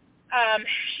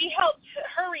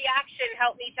her reaction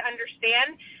helped me to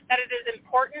understand that it is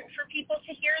important for people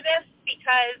to hear this,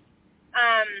 because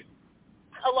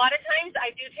a lot of times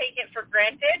I do take it for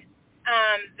granted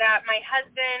that my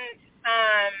husband,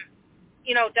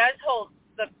 does hold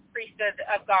the priesthood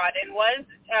of God and was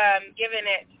given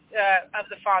it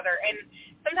of the Father. And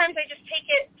sometimes I just take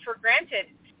it for granted.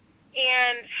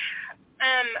 And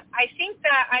I think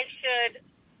that I should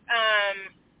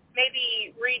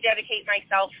maybe rededicate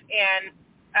myself and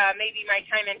maybe my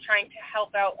time in trying to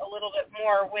help out a little bit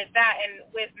more with that and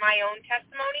with my own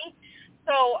testimony.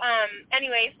 So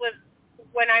anyways,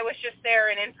 when I was just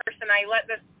there and in person, I let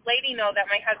this lady know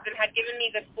that my husband had given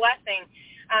me this blessing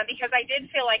because I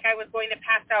did feel like I was going to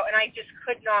pass out, and I just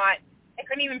couldn't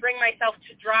even bring myself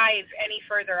to drive any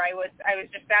further. I was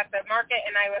just at the market,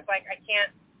 and I was like, I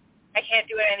can't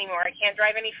do it anymore. I can't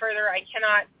drive any further. I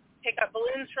cannot pick up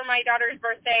balloons for my daughter's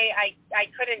birthday.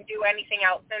 I couldn't do anything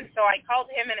else. And so I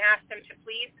called him and asked him to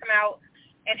please come out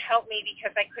and help me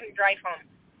because I couldn't drive home.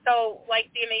 So like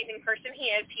the amazing person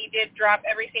he is, he did drop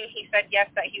everything. He said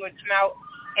yes, that he would come out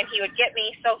and he would get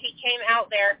me. So he came out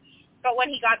there. But when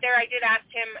he got there, I did ask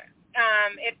him,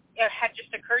 it had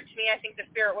just occurred to me, I think the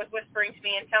Spirit was whispering to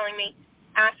me and telling me,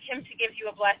 ask him to give you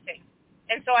a blessing.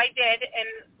 And so I did, and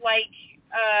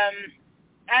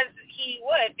as he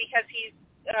would, because he's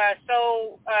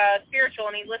so spiritual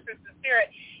and he listens to the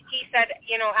Spirit, he said,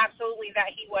 absolutely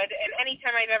that he would. And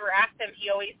anytime I've ever asked him,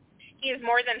 he is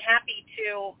more than happy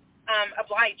to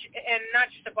oblige, and not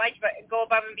just oblige, but go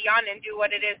above and beyond and do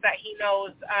what it is that he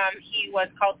knows he was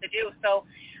called to do. So,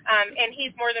 and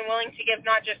he's more than willing to give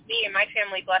not just me and my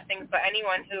family blessings, but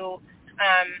anyone who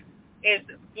is,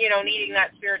 needing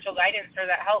that spiritual guidance or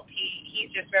that help. He's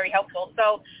just very helpful.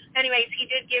 So anyways, he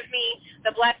did give me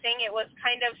the blessing. It was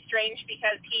kind of strange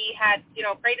because he had,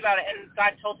 prayed about it, and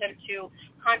God told him to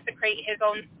consecrate his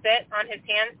own spit on his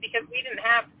hands because we didn't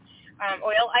have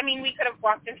oil. I mean, we could have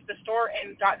walked into the store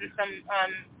and gotten some,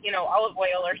 olive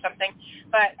oil or something.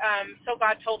 But so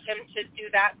God told him to do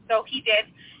that. So he did.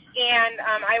 And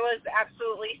I was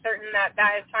absolutely certain that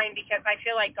is fine because I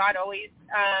feel like God always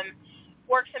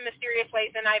works in mysterious ways,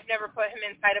 and I've never put him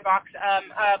inside a box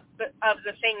of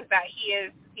the things that he is,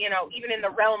 even in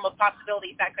the realm of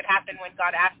possibilities that could happen when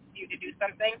God asks you to do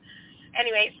something.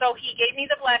 Anyway, so he gave me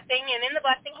the blessing, and in the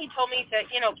blessing he told me to,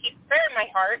 keep prayer in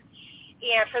my heart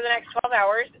and for the next 12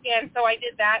 hours, and so I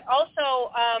did that.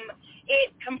 Also,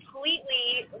 it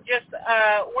completely just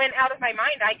went out of my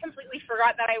mind. I completely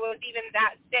forgot that I was even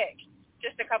that sick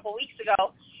just a couple weeks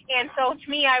ago. And so to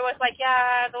me, I was like,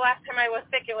 yeah, the last time I was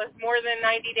sick, it was more than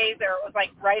 90 days, or it was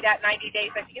like right at 90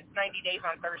 days. I think it's 90 days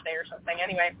on Thursday or something.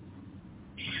 Anyway.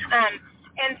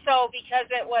 And so because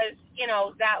it was,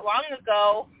 that long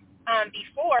ago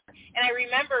before, and I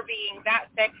remember being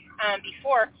that sick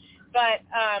before, but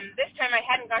this time I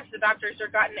hadn't gone to the doctors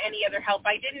or gotten any other help.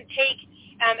 I didn't take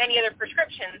any other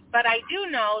prescriptions, but I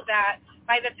do know that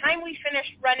by the time we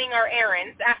finished running our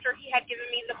errands, after he had given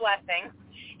me the blessing,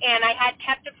 and I had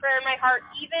kept a prayer in my heart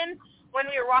even when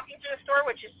we were walking through the store,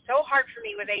 which is so hard for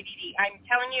me with ADD. I'm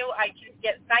telling you, I can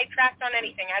get sidetracked on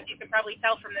anything, as you can probably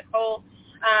tell from this whole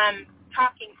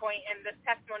talking point and this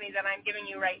testimony that I'm giving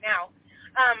you right now.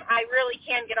 I really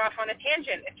can get off on a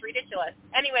tangent. It's ridiculous.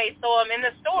 Anyway, so I'm in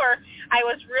the store. I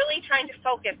was really trying to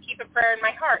focus, keep a prayer in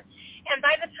my heart. And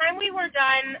by the time we were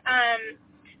done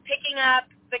picking up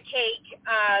the cake,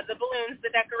 the balloons,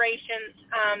 the decorations,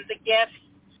 the gifts,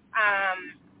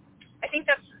 I think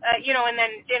that's, and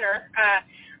then dinner,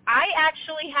 I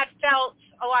actually had felt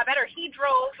a lot better. He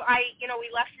drove, we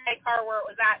left my car where it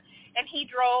was at, and he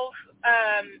drove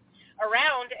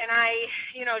around, and I,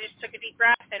 just took a deep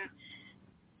breath and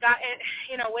got,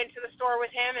 went to the store with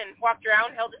him and walked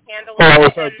around, held his hand a little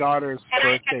bit. It was our daughter's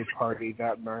birthday party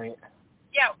that night.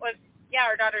 Yeah, it was,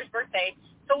 our daughter's birthday.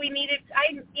 So we needed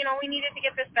to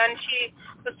get this done. She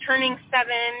was turning 7,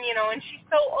 and she's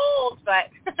so old, but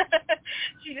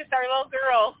she's just our little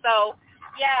girl. So,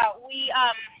 yeah,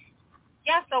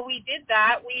 so we did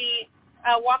that. We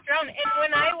walked around, and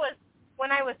when I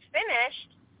was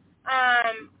finished,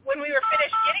 when we were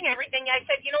finished getting everything, I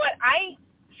said, you know what, I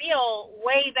feel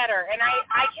way better, and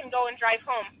I can go and drive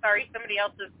home. Sorry, somebody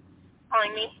else is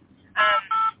calling me.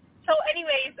 So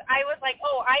anyways, I was like,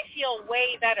 oh, I feel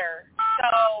way better.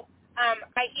 So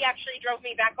he actually drove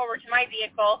me back over to my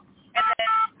vehicle, and then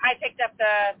I picked up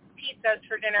the pizzas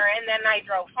for dinner, and then I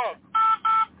drove home.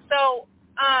 So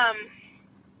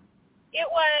it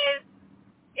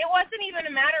wasn't even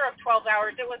a matter of 12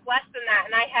 hours. It was less than that,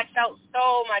 and I had felt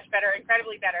so much better,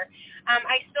 incredibly better.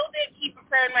 I still did keep a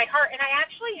prayer in my heart, and I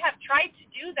actually have tried to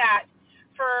do that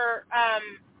for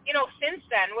since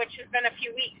then, which has been a few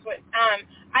weeks.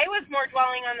 I was more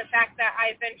dwelling on the fact that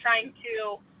I've been trying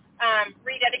to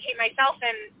rededicate myself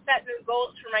and set new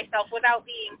goals for myself without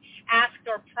being asked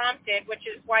or prompted, which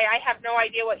is why I have no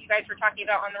idea what you guys were talking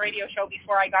about on the radio show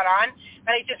before I got on.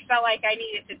 But I just felt like I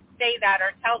needed to say that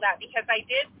or tell that because I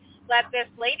did let this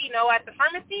lady know at the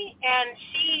pharmacy, and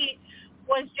she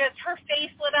was just, her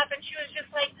face lit up, and she was just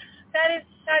like, that is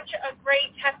such a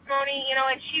great testimony,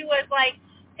 and she was like,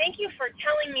 thank you for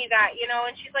telling me that,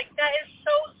 and she's like, that is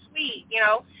so sweet,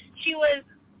 She was,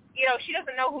 she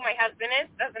doesn't know who my husband is,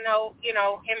 doesn't know,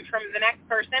 him from the next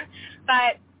person,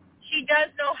 but she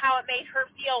does know how it made her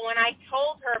feel when I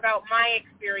told her about my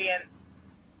experience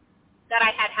that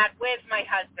I had with my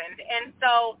husband. And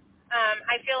so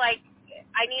I feel like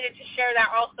I needed to share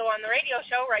that also on the radio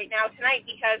show right now tonight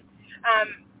because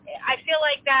I feel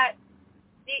like that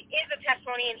it is a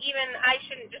testimony, and even I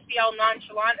shouldn't just be all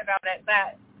nonchalant about it,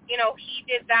 that, he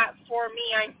did that for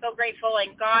me. I'm so grateful,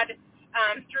 and God,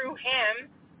 through him,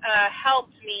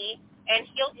 helped me and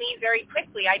healed me very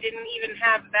quickly. I didn't even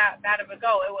have that bad of a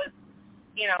go. It was,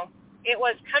 it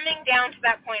was coming down to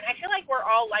that point. I feel like we're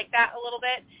all like that a little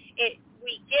bit.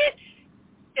 We get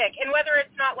sick, and whether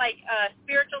it's not like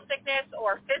spiritual sickness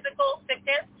or physical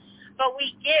sickness, but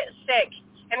we get sick,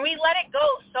 and we let it go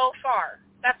so far.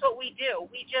 That's what we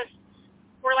do.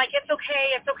 We're like, it's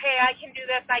okay, I can do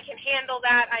this, I can handle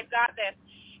that, I've got this.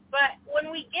 But when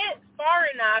we get far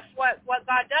enough, what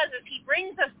God does is he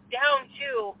brings us down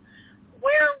to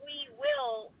where we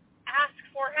will ask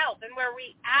for help and where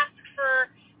we ask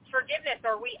for forgiveness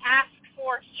or we ask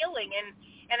for healing.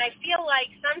 And I feel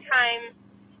like sometimes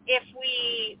if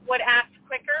we would ask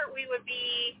quicker, we wouldn't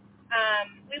be,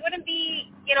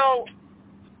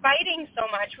 fighting so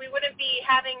much. We wouldn't be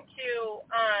having to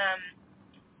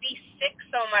be sick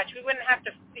so much. We wouldn't have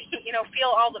to,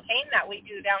 feel all the pain that we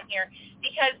do down here,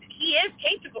 because he is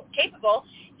capable.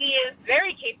 He is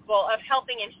very capable of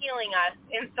helping and healing us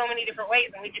in so many different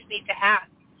ways, and we just need to ask.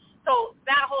 So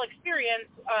that whole experience,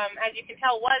 as you can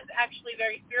tell, was actually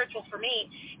very spiritual for me,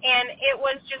 and it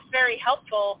was just very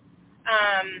helpful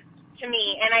to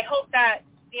me. And I hope that,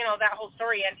 that whole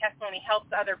story and testimony helps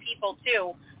other people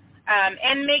too,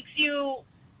 and makes you,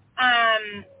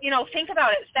 think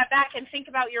about it, step back and think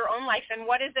about your own life and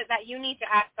what is it that you need to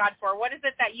ask God for? What is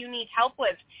it that you need help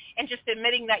with? And just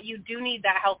admitting that you do need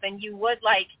that help and you would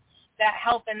like that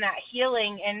help and that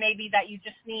healing, and maybe that you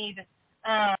just need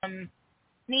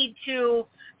to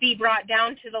be brought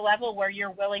down to the level where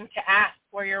you're willing to ask,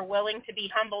 where you're willing to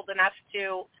be humbled enough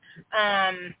to,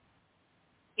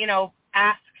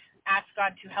 ask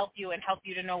God to help you and help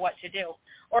you to know what to do,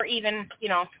 or even,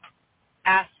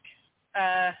 ask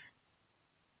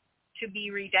to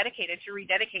be rededicated, to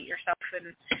rededicate yourself,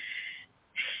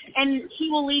 and he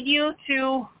will lead you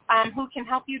to who can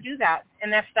help you do that.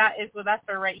 And if that is with us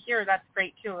or right here, that's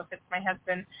great too. If it's my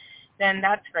husband, then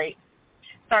that's great.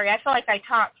 Sorry, I feel like I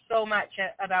talk so much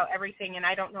about everything, and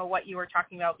I don't know what you were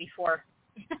talking about before.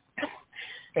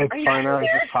 It's fine. I was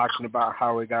just talking about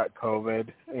how we got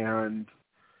COVID, and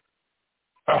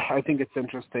I think it's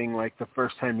interesting, like the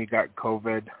first time you got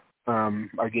COVID,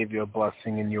 I gave you a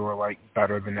blessing and you were like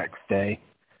better the next day.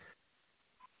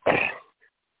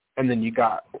 And then you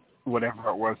got whatever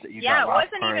it was that you got last time. Yeah,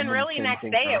 it wasn't even really next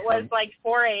day. It was like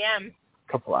 4 a.m.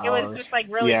 A couple hours. It was just like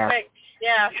really quick.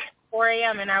 Yeah, 4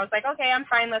 a.m. And I was like, okay, I'm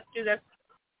fine. Let's do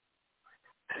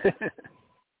this.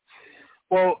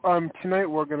 Well, tonight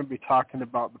we're going to be talking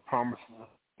about the promises of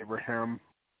Abraham.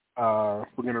 We're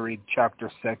going to read chapter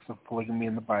 6 of Polygamy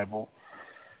in the Bible.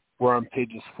 We're on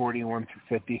pages 41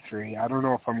 through 53. I don't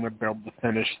know if I'm going to be able to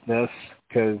finish this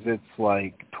because it's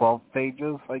like 12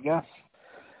 pages, I guess.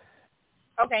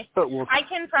 Okay. I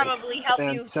can probably help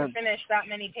you to finish that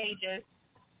many pages.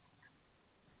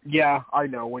 Yeah, I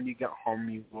know. When you get home,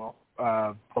 you will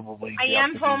probably. I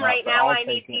am home right now. I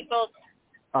need people.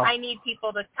 I need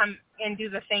people to come and do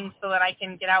the things so that I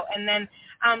can get out. And then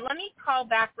let me call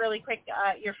back really quick.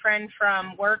 Your friend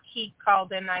from work, he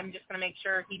called in. I'm just going to make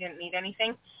sure he didn't need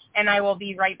anything. And I will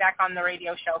be right back on the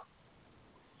radio show.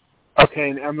 Okay,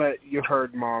 and Emma, you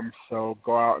heard Mom, so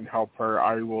go out and help her.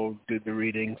 I will do the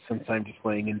reading since I'm just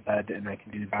laying in bed, and I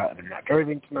can do that, and I'm not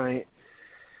driving tonight.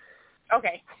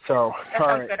 Okay. So, that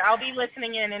sounds good. I'll be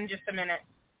listening in just a minute.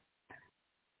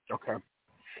 Okay.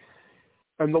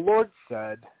 And the Lord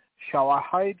said, shall I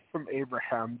hide from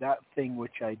Abraham that thing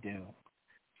which I do,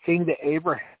 seeing that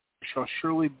Abraham shall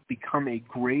surely become a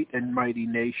great and mighty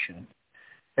nation,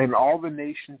 and all the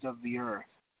nations of the earth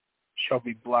shall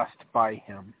be blessed by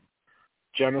him.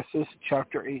 Genesis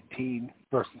chapter 18,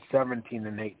 verses 17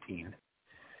 and 18.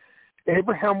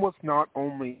 Abraham was not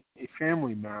only a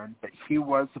family man, but he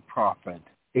was a prophet,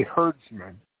 a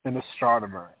herdsman, an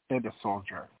astronomer, and a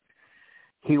soldier.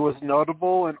 He was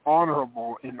notable and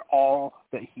honorable in all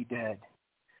that he did.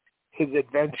 His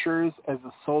adventures as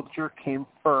a soldier came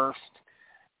first,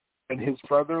 and his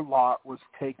brother Lot was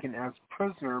taken as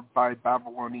prisoner by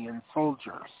Babylonian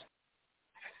soldiers.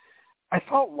 I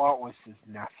thought Lot was his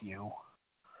nephew.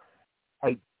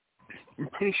 I'm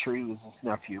pretty sure he was his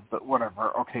nephew, but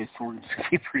whatever. Okay, so we're just going to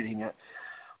keep reading it.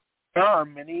 There are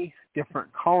many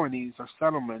different colonies or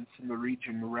settlements in the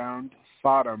region around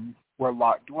Sodom where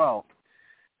Lot dwelt,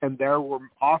 and they were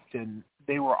often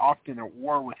at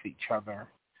war with each other.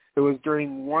 It was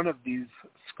during one of these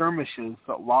skirmishes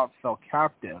that Lot fell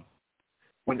captive.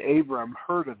 When Abram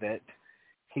heard of it,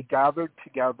 he gathered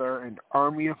together an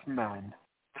army of men,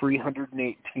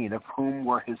 318 of whom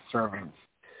were his servants,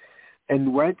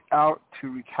 and went out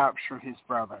to recapture his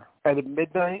brother. At a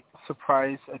midnight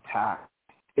surprise attack,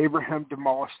 Abraham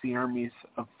demolished the armies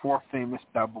of 4 famous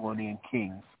Babylonian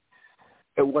kings.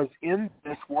 It was in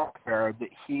this warfare that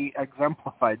he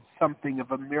exemplified something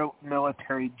of a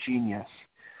military genius,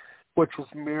 which was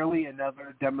merely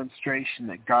another demonstration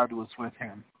that God was with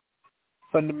him.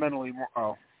 Fundamentally,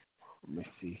 let me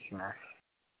see here.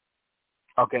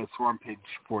 Okay, so we're on page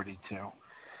 42.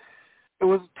 It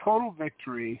was a total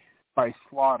victory by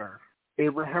slaughter.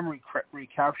 Abraham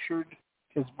recaptured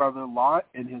his brother Lot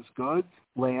and his goods,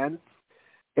 lands,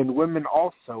 and women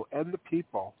also, and the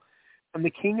people. And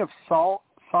the king of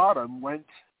Sodom went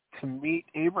to meet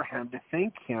Abraham to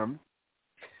thank him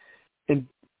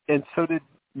And so did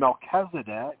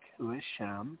Melchizedek, who is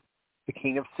Shem, the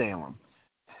king of Salem.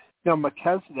 Now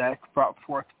Melchizedek brought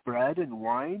forth bread and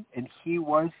wine, and he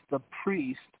was the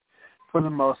priest for the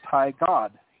Most High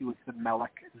God. He was the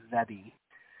Melech Zedek,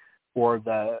 or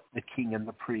the king and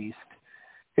the priest.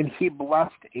 And he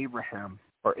blessed Abraham,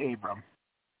 or Abram.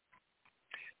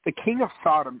 The king of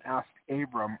Sodom asked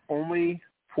Abram only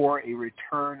for a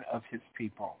return of his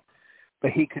people,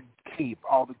 but he could keep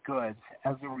all the goods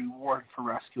as a reward for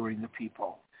rescuing the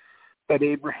people. But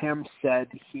Abraham said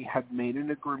he had made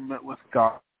an agreement with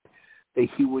God that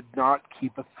he would not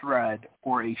keep a thread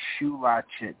or a shoe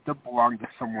latchet that belonged to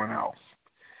someone else.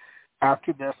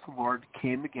 After this, the Lord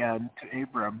came again to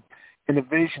Abram in a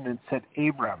vision and said,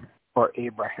 Abram, or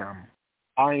Abraham,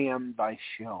 I am thy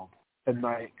shield and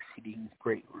thy exceeding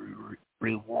great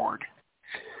reward.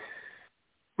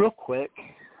 Real quick,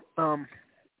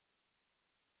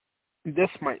 this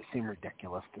might seem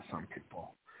ridiculous to some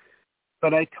people,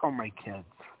 but I tell my kids,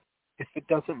 if it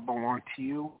doesn't belong to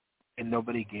you and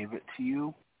nobody gave it to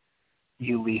you,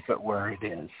 you leave it where it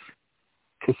is,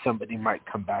 because somebody might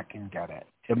come back and get it.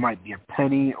 It might be a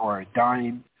penny or a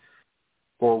dime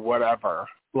or whatever.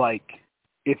 Like,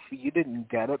 if you didn't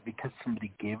get it because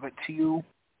somebody gave it to you,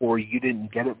 or you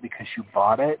didn't get it because you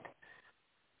bought it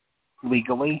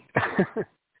legally,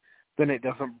 then it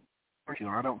doesn't belong to you.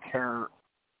 I don't care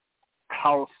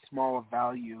how small a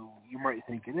value you might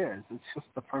think it is. It's just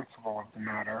the principle of the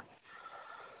matter.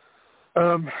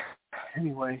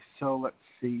 Anyway, so let's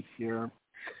see here.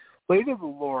 Later the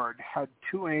Lord had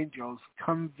two angels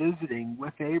come visiting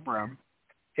with Abraham,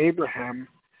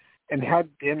 and had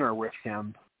dinner with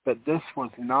him, but this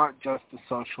was not just a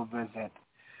social visit.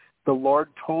 The Lord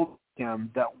told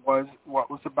him that was what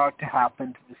was about to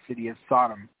happen to the city of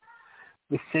Sodom.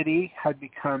 The city had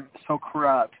become so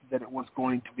corrupt that it was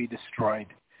going to be destroyed.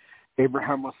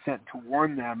 Abraham was sent to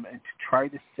warn them and to try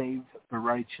to save the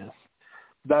righteous.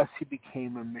 Thus he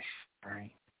became a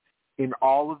missionary. In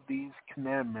all of these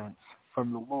commandments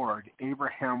from the Lord,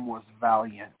 Abraham was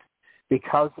valiant.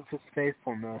 Because of his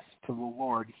faithfulness to the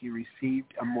Lord, he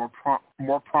received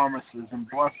more promises and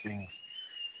blessings,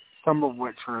 some of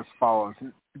which are as follows.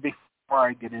 And before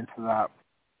I get into that,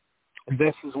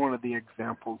 this is one of the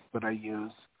examples that I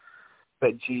use,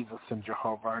 that Jesus and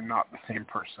Jehovah are not the same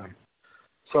person.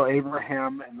 So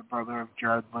Abraham and the brother of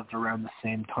Jared lived around the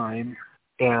same time,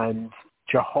 and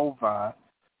Jehovah,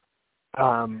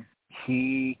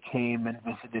 he came and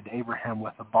visited Abraham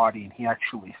with a body, and he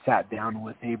actually sat down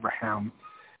with Abraham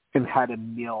and had a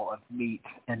meal of meat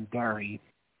and dairy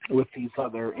with these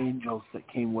other angels that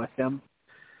came with him.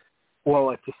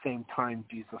 Well, at the same time,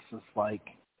 Jesus is like,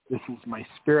 this is my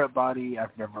spirit body.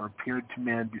 I've never appeared to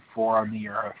man before on the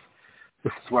earth.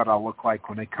 This is what I'll look like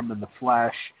when I come in the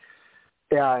flesh.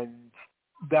 And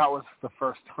that was the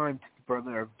first time to the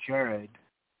brother of Jared,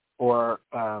 or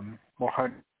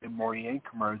Mohammed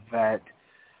Moriankamer, that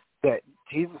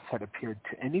Jesus had appeared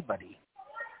to anybody.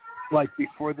 Like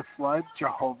before the flood,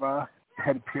 Jehovah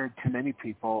had appeared to many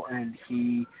people, and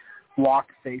he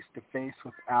walked face to face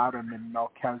with Adam and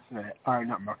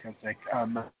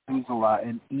Methuselah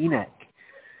and Enoch.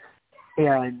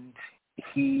 And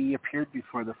he appeared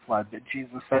before the flood. But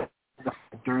Jesus said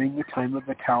during the time of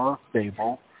the Tower of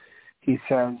Babel, he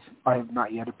says, I have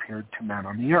not yet appeared to man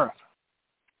on the earth.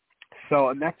 So,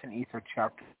 and that's in Ether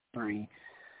chapter 3.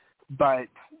 But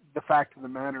the fact of the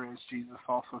matter is, Jesus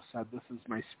also said, this is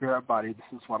my spirit body.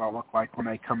 This is what I'll look like when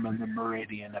I come in the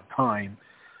meridian of time.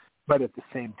 But at the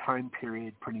same time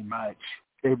period, pretty much,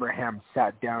 Abraham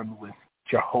sat down with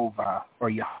Jehovah, or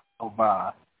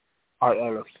Yehovah, or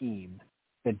Elohim,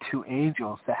 and two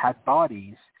angels that had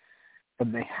bodies,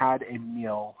 and they had a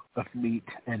meal of meat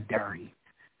and dairy.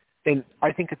 And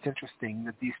I think it's interesting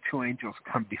that these two angels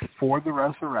come before the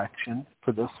resurrection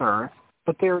for this earth,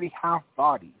 but they already have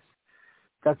bodies.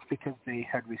 That's because they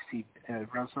had received a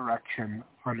resurrection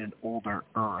on an older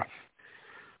earth.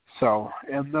 So,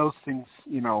 and those things,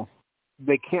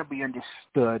 they can't be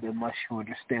understood unless you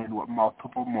understand what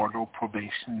multiple mortal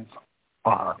probations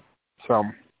are. So,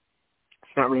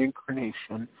 it's not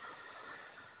reincarnation.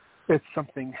 It's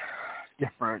something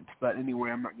different. But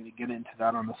anyway, I'm not going to get into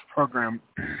that on this program.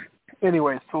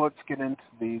 Anyway, so let's get into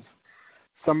these.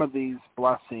 Some of these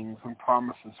blessings and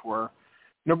promises were,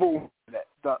 number one,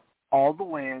 all the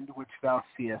land which thou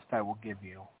seest I will give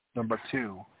you. Number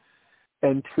two,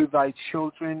 and to thy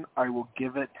children I will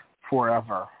give it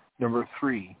forever. Number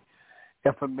three,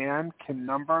 if a man can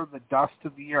number the dust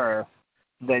of the earth,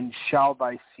 then shall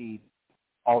thy seed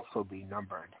also be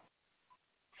numbered.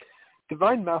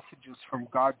 Divine messages from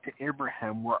God to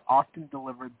Abraham were often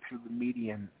delivered through the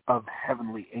medium of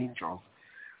heavenly angels.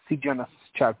 See Genesis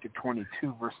chapter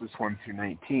 22, verses 1 through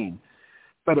 19.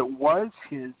 But it was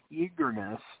his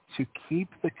eagerness to keep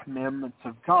the commandments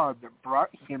of God that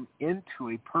brought him into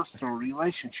a personal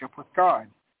relationship with God.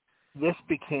 This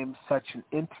became such an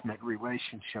intimate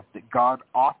relationship that God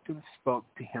often spoke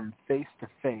to him face to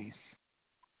face.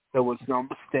 There was no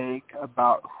mistake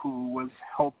about who was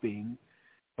helping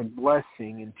and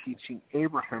blessing and teaching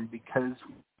Abraham, because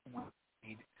we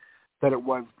read that it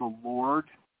was the Lord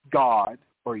God,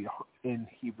 or in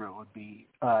Hebrew it would be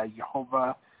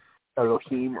Jehovah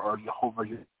Elohim, or Jehovah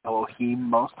Elohim,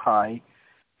 Most High,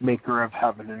 maker of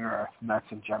heaven and earth. And that's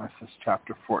in Genesis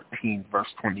chapter 14, verse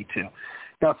 22.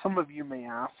 Now, some of you may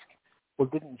ask, well,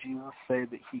 didn't Jesus say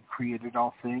that he created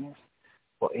all things?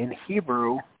 Well, in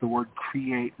Hebrew, the word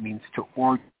create means to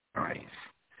organize.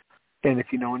 And if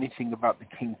you know anything about the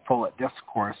King Follett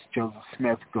Discourse, Joseph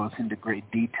Smith goes into great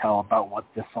detail about what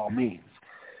this all means.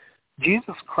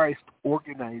 Jesus Christ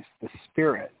organized the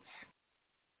spirits.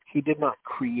 He did not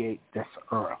create this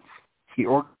earth. He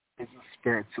organized the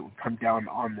spirits that would come down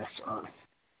on this earth.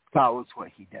 That was what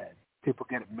he did. People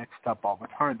get it mixed up all the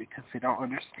time because they don't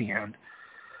understand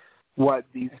what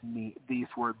these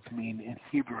words mean in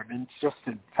Hebrew. And it's just,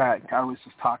 in fact, I was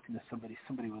just talking to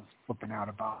somebody was flipping out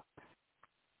about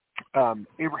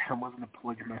Abraham wasn't a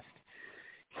polygamist.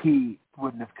 He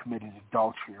wouldn't have committed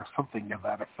adultery or something to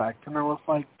that effect. And I was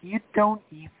like, you don't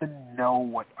even know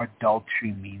what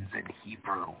adultery means in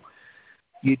Hebrew.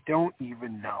 You don't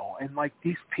even know. And like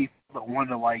these people that want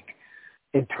to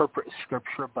interpret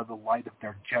Scripture by the light of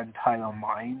their Gentile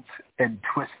minds and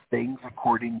twist things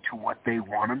according to what they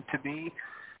want them to be,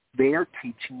 they are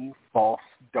teaching you false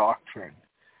doctrine.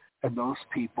 And those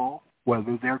people,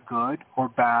 whether they're good or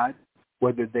bad,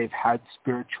 whether they've had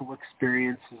spiritual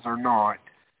experiences or not,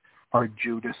 are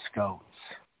Judas goats.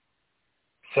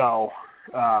 So,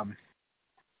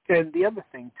 and the other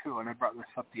thing too, and I brought this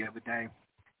up the other day.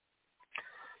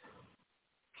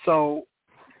 So,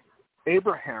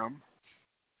 Abraham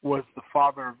was the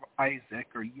father of Isaac,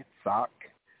 or Yitzhak,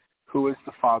 who is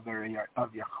the father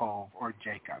of Yaakov, or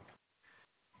Jacob.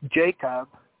 Jacob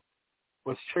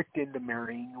was tricked into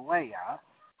marrying Leah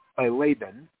by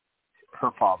Laban,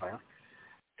 her father,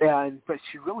 but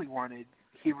he really wanted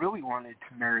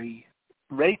to marry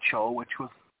Rachel, which was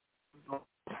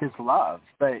his love,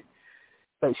 but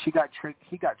he got tricked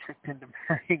into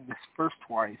marrying this first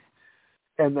wife,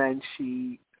 and then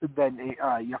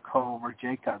Yaakov, or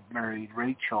Jacob, married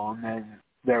Rachel, and then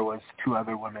there was two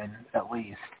other women at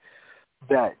least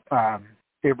that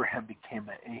Abraham became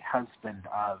a husband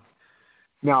of.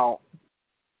 Now,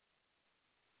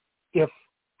 if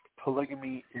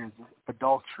polygamy is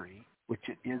adultery, which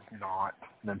it is not,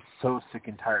 and I'm so sick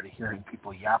and tired of hearing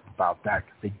people yap about that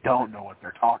because they don't know what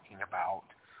they're talking about,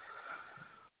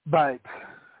 but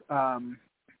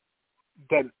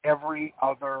then every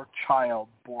other child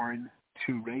born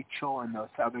to Rachel and those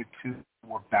other two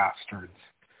were bastards.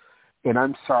 And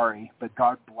I'm sorry, but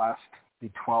God blessed the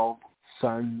 12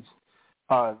 sons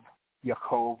of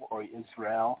Yaakov, or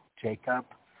Israel, Jacob,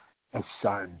 as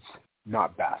sons,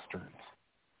 not bastards.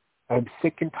 I'm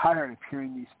sick and tired of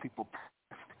hearing these people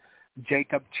twist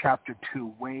Jacob chapter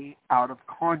 2 way out of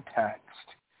context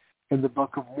in the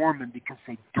Book of Mormon because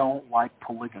they don't like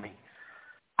polygamy.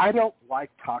 I don't like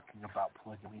talking about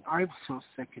polygamy. I'm so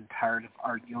sick and tired of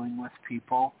arguing with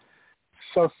people.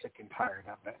 So sick and tired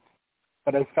of it.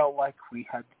 But I felt like we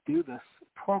had to do this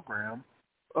program,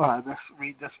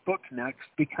 read this book next,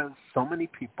 because so many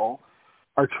people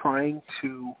are trying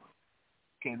to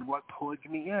in what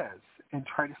polygamy is and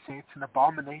try to say it's an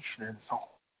abomination and it's a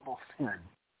horrible sin.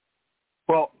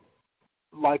 Well,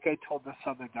 like I told this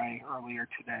other guy earlier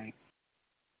today,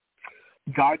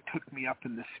 God took me up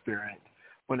in the spirit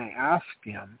when I asked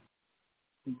him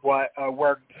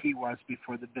where he was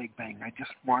before the Big Bang. I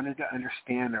just wanted to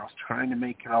understand. I was trying to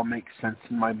make it all make sense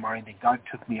in my mind, and God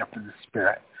took me up in the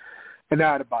spirit, an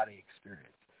out-of-body experience.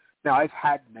 Now, I've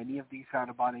had many of these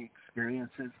out-of-body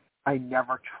experiences. I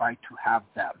never try to have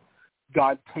them.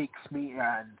 God takes me,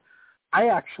 and I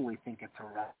actually think it's a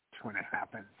rush when it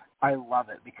happens. I love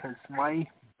it because my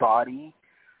body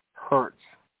hurts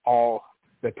all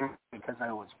the time because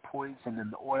I was poisoned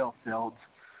in the oil fields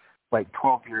like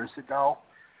 12 years ago.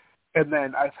 And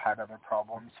then I've had other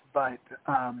problems. But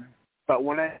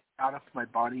when I'm out of my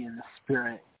body in the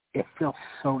spirit, it feels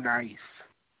so nice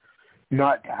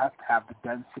not to have the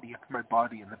density of my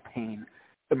body and the pain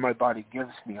that my body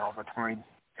gives me all the time.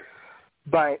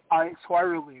 But I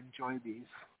really enjoy these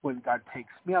when God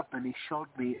takes me up, and he showed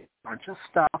me a bunch of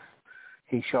stuff.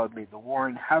 He showed me the war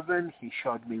in heaven. He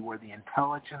showed me where the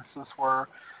intelligences were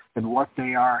and what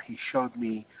they are. He showed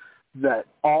me that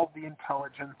all the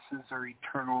intelligences are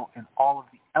eternal and all of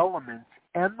the elements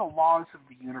and the laws of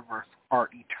the universe are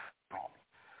eternal.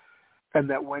 And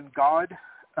that when God,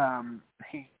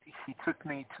 he took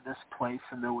me to this place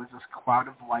and there was this cloud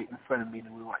of light in front of me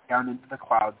and we went down into the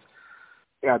clouds,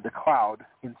 the cloud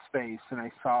in space, and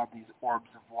I saw these orbs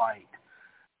of light.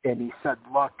 And he said,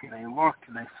 look, and I looked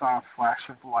and I saw a flash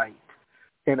of light.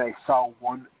 And I saw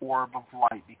one orb of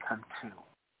light become two.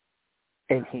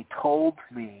 And he told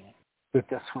me that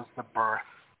this was the birth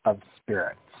of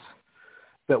spirits.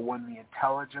 That when the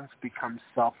intelligence becomes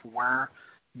self-aware,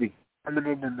 the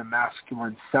feminine and the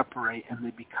masculine separate and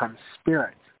they become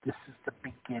spirits. This is the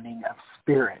beginning of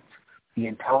spirits. The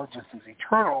intelligence is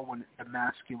eternal when the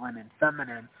masculine and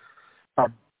feminine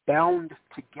are bound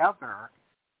together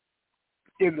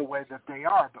in the way that they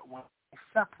are, but when they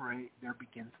separate, there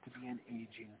begins to be an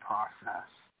aging process.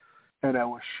 And I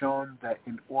was shown that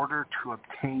in order to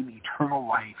obtain eternal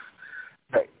life,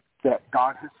 that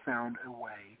God has found a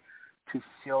way to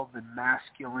seal the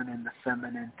masculine and the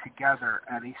feminine together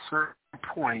at a certain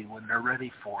point when they're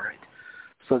ready for it,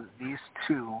 so that these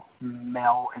two,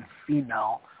 male and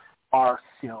female, are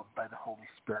sealed by the Holy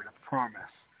Spirit of promise,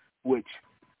 which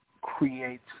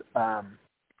creates,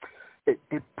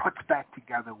 it puts back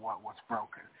together what was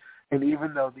broken. And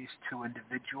even though these two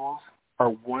individuals are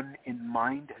one in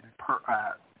mind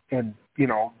and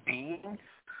being,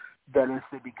 that as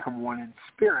they become one in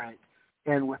spirit,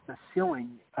 and with the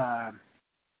sealing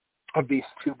of these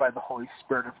two by the Holy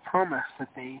Spirit of promise, that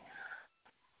they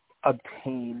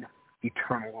obtain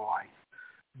eternal life.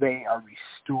 They are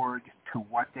restored to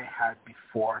what they had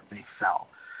before they fell.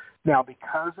 Now,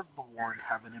 because of the war in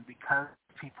heaven and because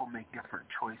people make different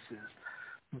choices,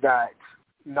 that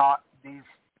not these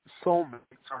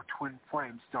soulmates or twin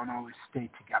flames don't always stay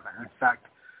together. In fact,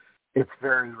 it's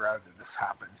very rare that this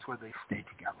happens where they stay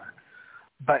together.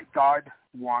 But God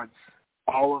wants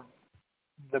all of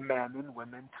the men and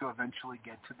women to eventually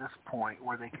get to this point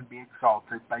where they can be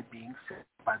exalted by being saved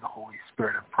by the Holy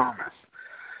Spirit of promise.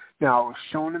 Now, it was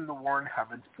shown in the war in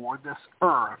heaven for this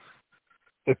earth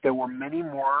that there were many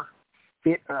more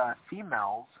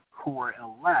females who were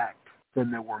elect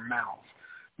than there were males.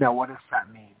 Now, what does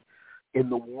that mean? In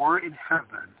the war in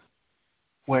heaven,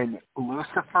 when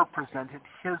Lucifer presented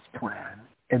his plan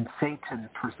and Satan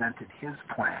presented his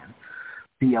plan,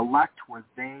 the elect were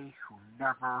they who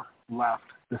never left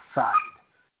the side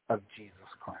of Jesus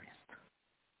Christ.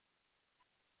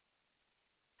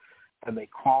 And they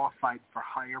qualified for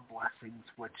higher blessings,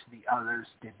 which the others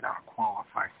did not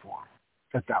qualify for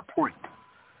at that point.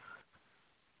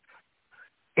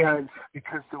 And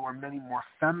because there were many more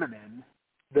feminine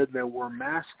than there were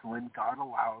masculine, God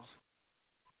allows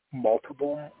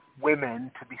multiple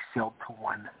women to be sealed to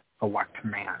one elect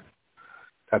man.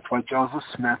 That's why Joseph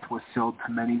Smith was sealed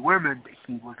to many women, but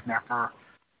he was never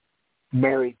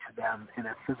married to them in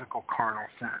a physical, carnal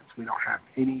sense. We don't have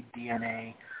any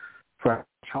DNA for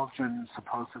children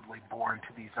supposedly born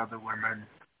to these other women.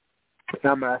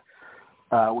 Emma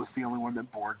was the only one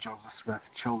that bore Joseph Smith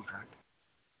children.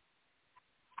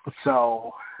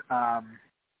 So I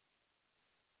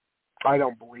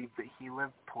don't believe that he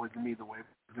lived polygamy the way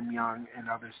Brigham Young and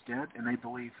others did, and I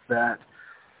believe that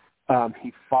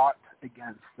he fought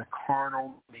against the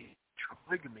carnal nature of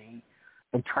polygamy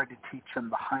and tried to teach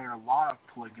them the higher law of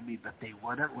polygamy, but they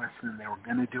wouldn't listen, and they were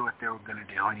going to do what they were going to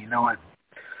do. And you know what?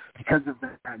 Because of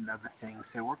that and other things,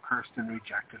 they were cursed and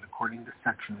rejected according to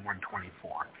Section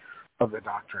 124 of the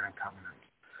Doctrine and Covenants.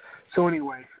 So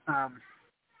anyway,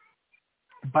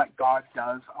 but God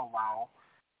does allow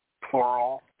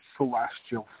plural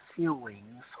celestial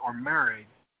sealings or marriage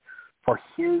for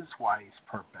his wise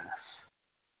purpose.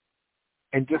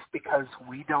 And just because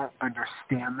we don't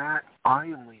understand that, I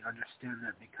only understand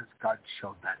that because God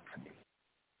showed that to me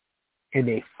in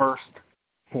a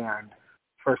first-hand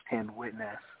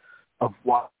witness of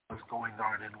what was going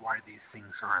on and why these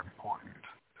things are important.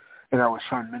 And I was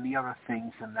shown many other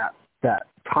things in that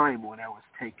time when I was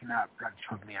taken up. God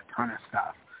showed me a ton of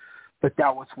stuff. But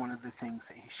that was one of the things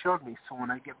that he showed me. So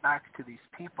when I get back to these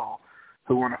people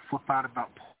who want to flip out about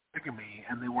polygamy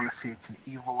and they want to say it's an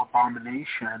evil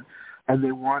abomination and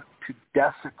they want to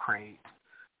desecrate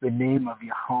the name of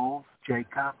Yahovah,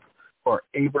 Jacob, or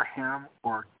Abraham,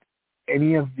 or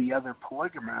any of the other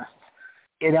polygamists,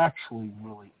 it actually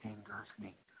really angers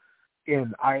me.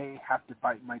 And I have to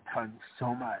bite my tongue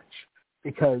so much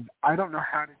because I don't know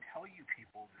how to tell you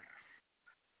people this.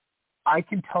 I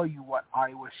can tell you what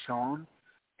I was shown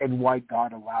and why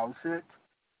God allows it,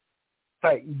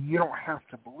 but you don't have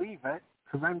to believe it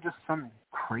because I'm just some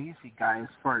crazy guy as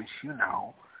far as you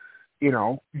know,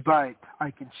 but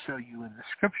I can show you in the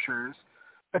scriptures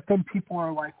But then people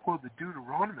are like, well, the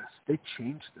Deuteronomists, they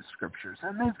changed the scriptures,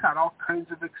 and they've got all kinds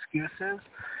of excuses.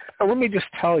 And let me just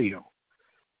tell you,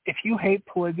 if you hate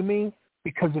polygamy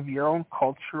because of your own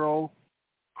cultural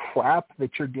crap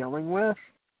that you're dealing with,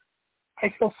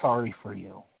 I feel sorry for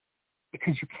you,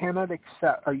 because you cannot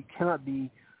accept, or you cannot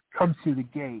come through the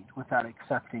gate without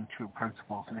accepting true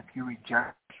principles. And if you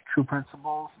reject true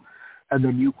principles, and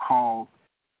then you call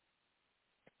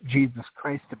Jesus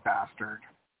Christ a bastard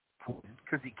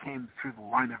because he came through the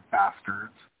line of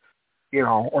bastards,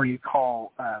 or you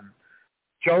call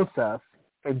Joseph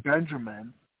and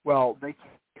Benjamin, well, they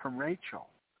came from Rachel.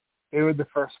 They were the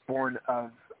firstborn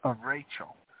of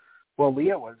Rachel. Well,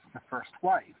 Leah was the first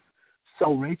wife.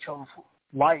 So Rachel's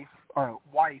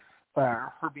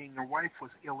her being a wife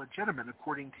was illegitimate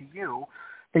according to you,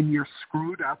 and your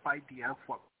screwed up idea of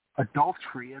what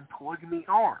adultery and polygamy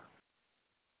are.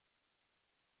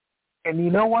 And you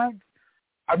know what?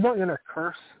 I'm not going to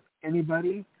curse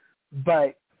anybody,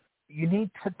 but you need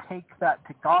to take that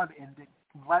to God and to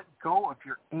let go of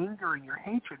your anger and your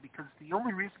hatred, because the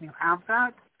only reason you have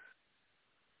that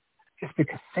is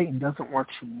because Satan doesn't want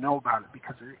you to know about it,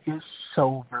 because it is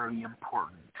so very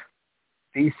important.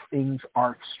 These things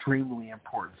are extremely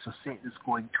important, so Satan is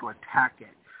going to attack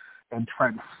it and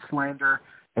try to slander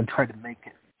and try to make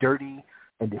it dirty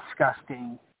and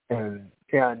disgusting.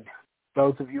 And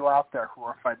those of you out there who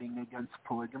are fighting against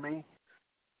polygamy,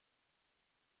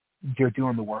 you're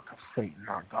doing the work of Satan,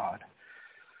 not God.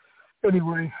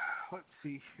 Anyway, let's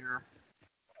see here.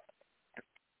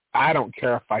 I don't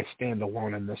care if I stand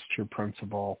alone in this true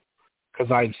principle,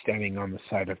 because I'm standing on the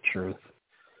side of truth.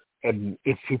 And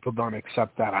if people don't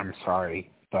accept that, I'm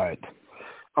sorry, but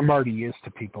I'm already used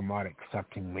to people not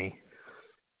accepting me.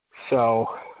 So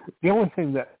the only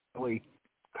thing that really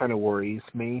kind of worries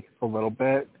me a little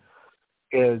bit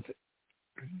is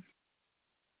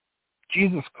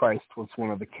Jesus Christ was one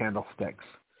of the candlesticks.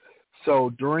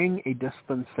 So during a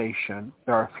dispensation,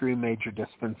 there are three major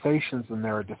dispensations, and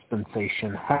there are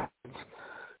dispensation heads,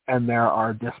 and there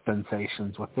are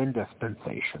dispensations within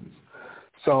dispensations.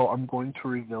 So I'm going to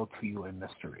reveal to you a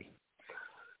mystery.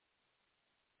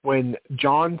 When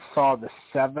John saw the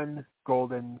 7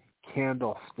 golden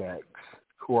candlesticks,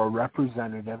 who are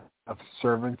representative of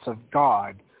servants of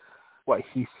God, what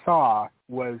he saw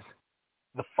was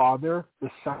the Father,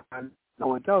 the Son, and the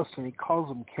Holy Ghost, and he calls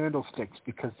them candlesticks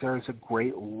because there is a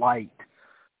great light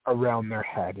around their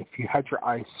head. If you had your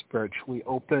eyes spiritually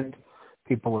opened,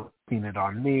 people have seen it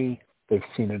on me. They've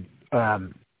seen it.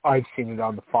 I've seen it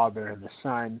on the Father and the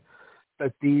Son.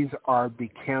 But these are the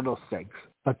candlesticks.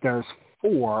 But there's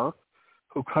 4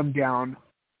 who come down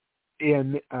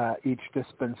in each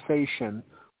dispensation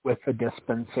with a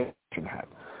dispensation head.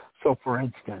 So, for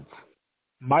instance,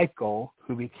 Michael,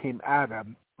 who became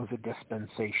Adam, was a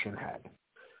dispensation head.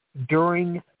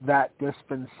 During that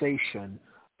dispensation,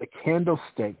 the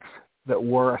candlesticks that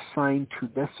were assigned to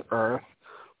this earth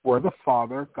were the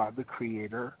Father, God the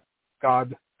Creator,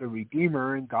 God the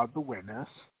Redeemer, and God the Witness.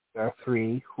 There are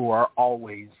 3 who are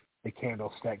always the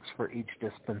candlesticks for each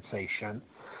dispensation.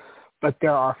 But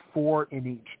there are 4 in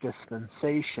each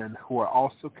dispensation who are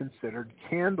also considered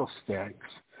candlesticks.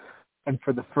 And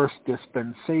for the first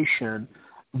dispensation,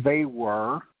 they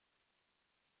were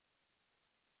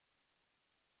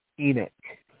Enoch,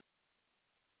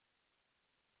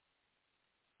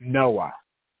 Noah,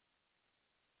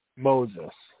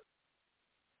 Moses,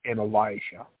 and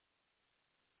Elijah.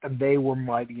 And they were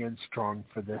mighty and strong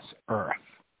for this earth.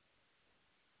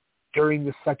 During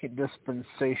the second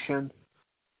dispensation,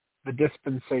 the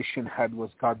dispensation head was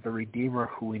God the Redeemer,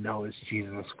 who we know as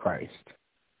Jesus Christ.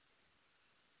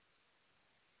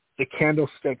 The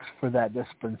candlesticks for that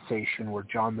dispensation were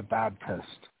John the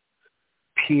Baptist,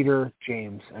 Peter,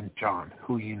 James, and John,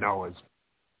 who you know as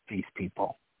these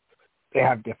people. They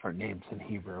have different names in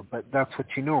Hebrew, but that's what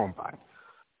you know them by.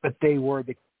 But they were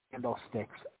the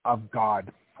candlesticks of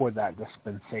God for that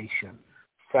dispensation,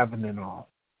 7 in all.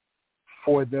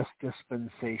 For this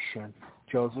dispensation,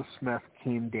 Joseph Smith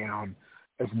came down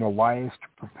as an Elias to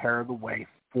prepare the way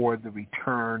for the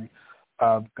return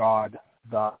of God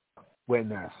the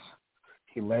Witness.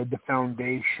 He laid the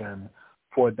foundation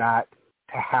for that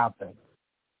to happen.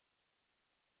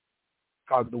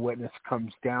 God the Witness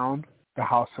comes down, the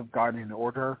house of God in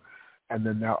order, and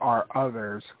then there are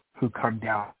others who come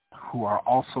down who are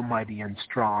also mighty and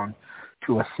strong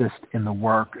to assist in the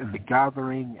work and the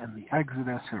gathering and the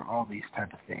exodus and all these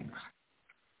type of things.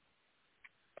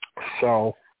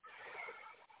 So,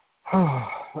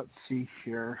 let's see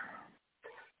here.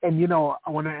 And,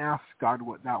 when I asked God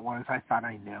what that was, I thought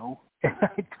I knew. And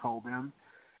I told him.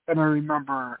 And I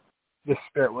remember the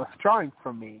Spirit withdrawing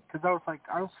from me. Because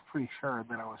I was pretty sure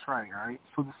that I was right?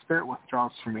 So the Spirit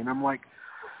withdraws from me. And I'm like,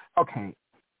 okay,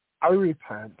 I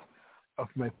repent of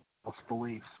my false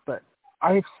beliefs, but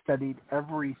I've studied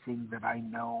everything that I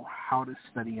know how to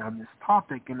study on this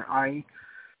topic, and I've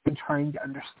been trying to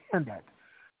understand it.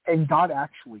 And God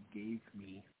actually gave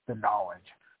me the knowledge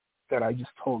that I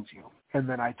just told you. And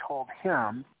then I told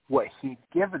him what he'd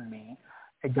given me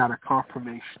and got a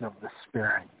confirmation of the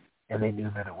Spirit, and they knew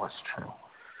that it was true.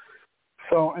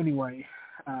 So anyway,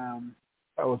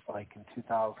 that was like in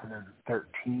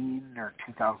 2013 or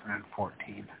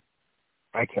 2014.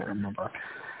 I can't remember.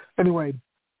 Anyway,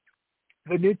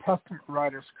 the New Testament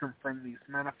writers confirm these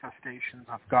manifestations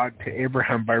of God to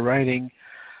Abraham by writing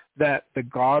that the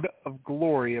God of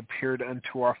glory appeared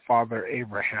unto our father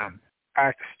Abraham.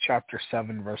 Acts chapter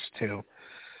 7, verse 2.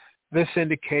 This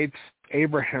indicates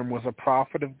Abraham was a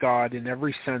prophet of God in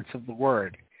every sense of the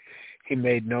word. He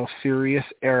made no serious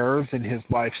errors in his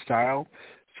lifestyle,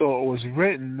 so it was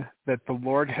written that the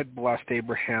Lord had blessed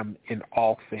Abraham in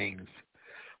all things.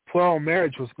 Plural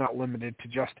marriage was not limited to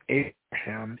just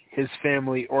Abraham, his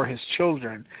family, or his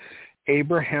children.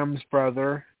 Abraham's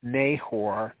brother,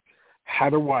 Nahor,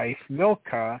 had a wife,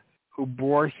 Milcah, who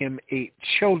bore him 8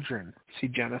 children. See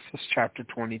Genesis chapter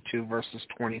 22, verses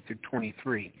 20 through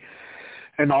 23.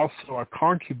 And also a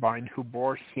concubine who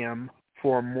bore him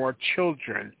 4 more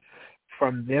children.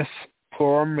 From this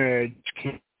plural marriage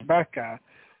came Rebekah,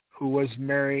 who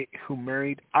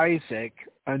married Isaac,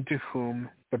 unto whom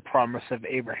the promise of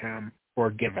Abraham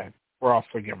were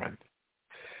also given.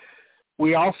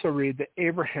 We also read that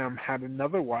Abraham had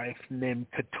another wife named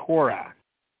Keturah.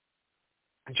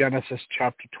 Genesis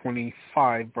chapter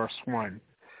 25, verse 1.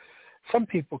 Some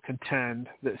people contend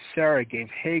that Sarah gave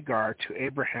Hagar to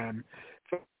Abraham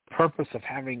for the purpose of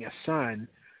having a son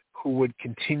who would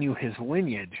continue his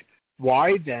lineage.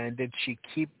 Why then did she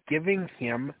keep giving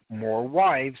him more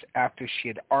wives after he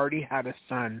had already had a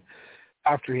son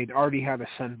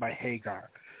by Hagar?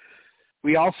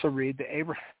 We also read that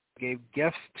Abraham gave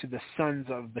gifts to the sons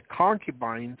of the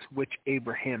concubines which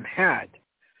Abraham had.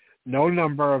 No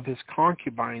number of his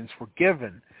concubines were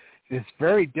given. It is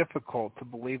very difficult to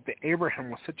believe that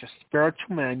Abraham was such a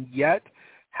spiritual man, yet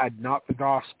had not the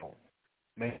gospel.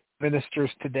 Many ministers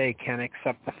today can't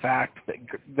accept the fact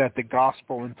that the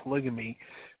gospel and polygamy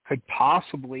could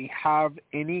possibly have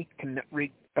any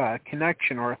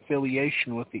connection or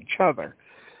affiliation with each other.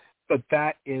 But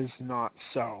that is not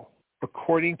so.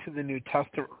 According to the New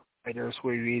Testament writers,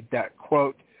 we read that,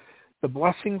 quote, the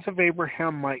blessings of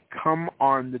Abraham might come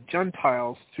on the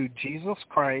Gentiles through Jesus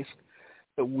Christ,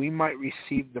 that we might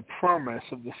receive the promise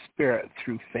of the Spirit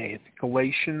through faith.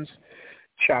 Galatians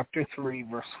chapter 3,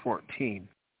 verse 14.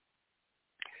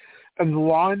 And the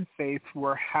law and faith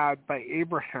were had by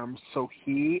Abraham, so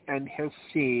he and his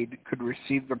seed could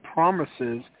receive the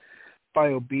promises by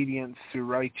obedience through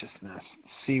righteousness.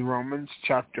 See Romans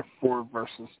chapter 4,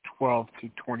 verses 12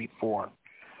 through 24.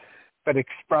 But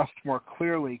expressed more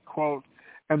clearly, quote,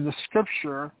 and the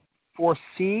scripture,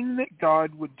 foreseeing that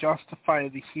God would justify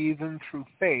the heathen through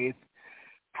faith,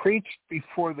 preached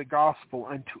before the gospel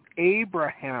unto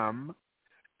Abraham,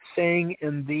 saying,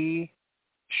 in thee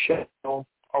shall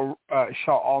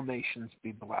all nations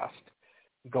be blessed.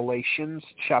 Galatians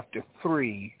chapter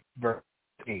 3, verse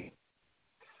 8.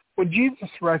 When Jesus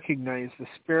recognized the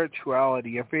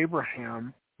spirituality of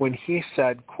Abraham, when he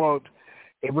said, quote,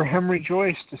 Abraham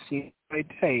rejoiced to see my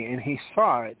day, and he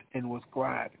saw it and was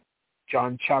glad.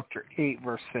 John chapter 8,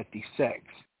 verse 56.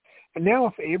 And now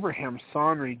if Abraham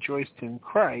saw and rejoiced in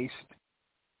Christ,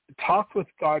 talked with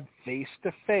God face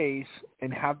to face,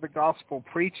 and had the gospel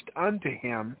preached unto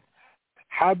him,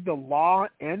 had the law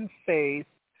and faith,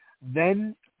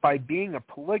 then by being a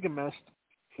polygamist,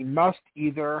 he must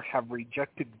either have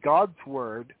rejected God's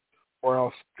word or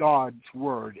else God's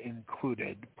word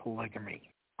included polygamy.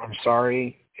 I'm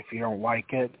sorry if you don't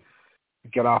like it.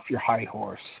 Get off your high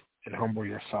horse and humble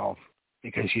yourself,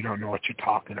 because you don't know what you're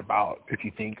talking about if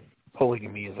you think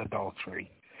polygamy is adultery.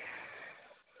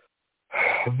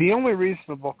 The only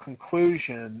reasonable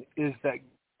conclusion is that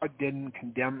God didn't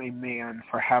condemn a man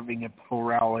for having a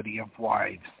plurality of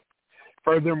wives.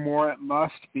 Furthermore, it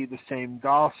must be the same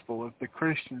gospel if the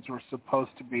Christians were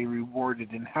supposed to be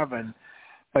rewarded in heaven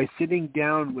by sitting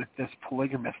down with this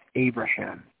polygamist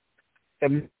Abraham.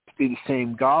 It must be the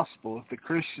same gospel if the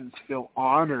Christians feel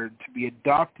honored to be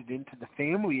adopted into the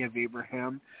family of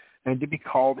Abraham and to be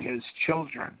called his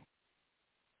children.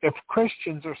 If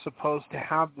Christians are supposed to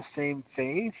have the same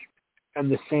faith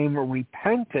and the same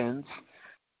repentance,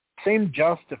 same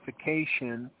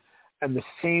justification, and the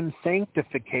same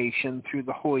sanctification through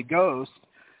the Holy Ghost,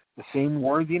 the same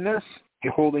worthiness,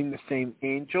 beholding the same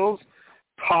angels,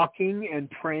 talking and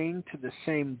praying to the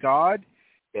same God,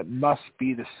 it must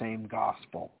be the same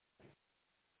gospel.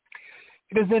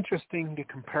 It is interesting to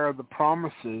compare the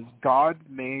promises God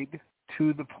made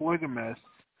to the polygamists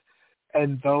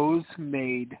and those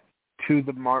made to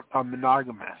the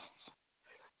monogamists,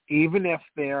 even if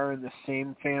they are in the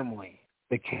same family.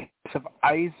 The case of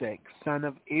Isaac, son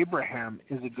of Abraham,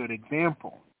 is a good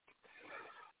example.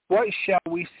 What shall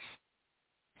we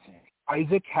say?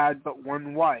 Isaac had but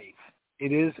one wife.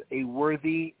 It is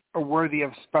worthy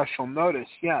of special notice,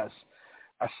 yes,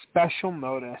 a special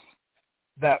notice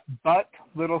that but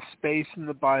little space in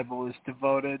the Bible is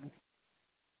devoted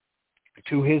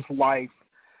to his life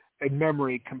and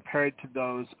memory compared to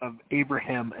those of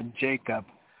Abraham and Jacob,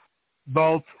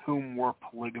 both whom were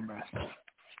polygamists.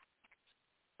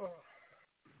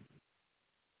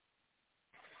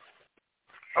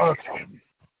 Okay.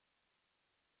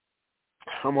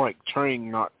 I'm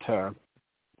trying not to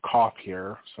cough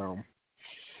here, so.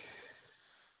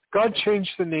 God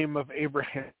changed the name of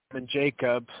Abraham and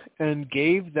Jacob and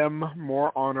gave them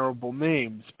more honorable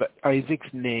names, but Isaac's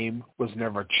name was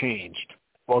never changed.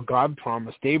 While God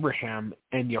promised Abraham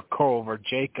and Yaakov, or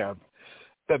Jacob,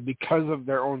 that because of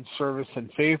their own service and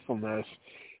faithfulness,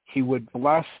 he would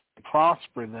bless and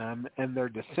prosper them and their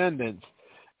descendants,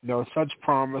 no such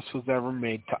promise was ever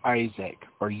made to Isaac,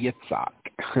 or Yitzhak.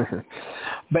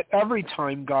 But every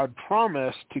time God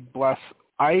promised to bless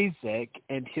Isaac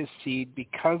and his seed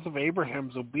because of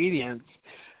Abraham's obedience,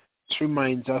 this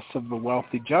reminds us of the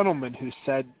wealthy gentleman who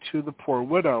said to the poor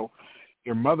widow,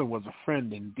 "Your mother was a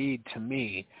friend indeed to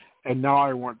me, and now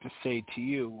I want to say to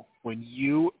you, when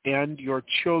you and your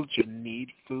children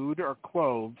need food or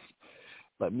clothes,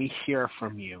 let me hear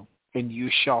from you, and you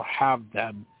shall have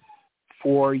them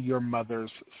for your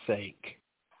mother's sake."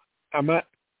 Emma,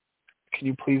 can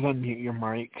you please unmute your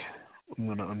mic? I'm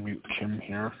going to unmute Kim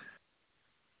here.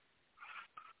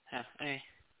 Hey.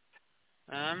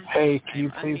 Hey, can you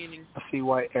please unmuting. see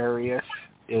why Arius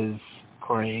is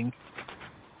crying?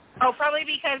 Oh, probably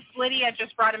because Lydia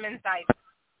just brought him inside.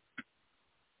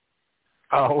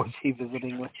 Oh, was he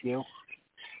visiting with you?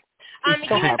 He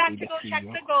went back to go check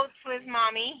the goats with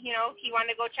Mommy. You know, he wanted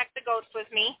to go check the goats with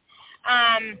me.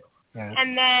 Yes.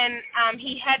 And then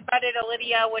he headbutted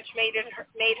Lydia, which made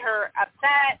her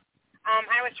upset.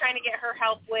 I was trying to get her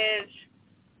help with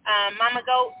Mama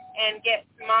Goat and get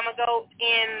Mama Goat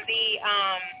in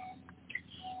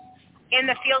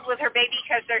the field with her baby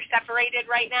because they're separated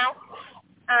right now.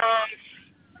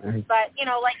 But, you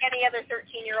know, like any other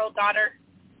 13-year-old daughter,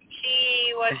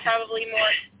 she was probably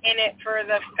more in it for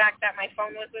the fact that my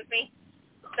phone was with me.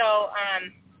 So,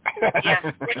 yeah,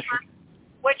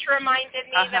 which reminded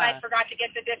me that I forgot to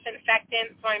get the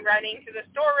disinfectant, so I'm running to the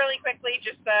store really quickly,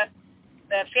 just the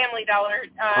Family Dollar,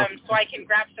 so I can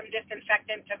grab some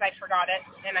disinfectant because I forgot it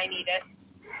and I need it.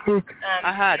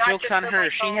 Joke's on her.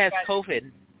 She has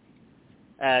COVID.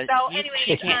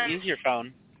 She can't use your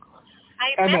phone.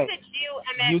 I messaged you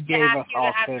and you to gave ask us you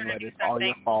all to ask her to COVID. do It's all your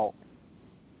something. fault.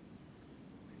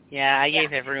 Yeah, I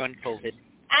gave everyone COVID.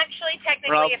 Actually,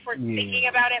 technically, if we're speaking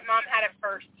about it, Mom had it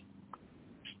first.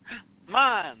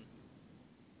 Mom!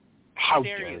 How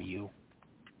dare you?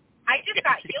 I just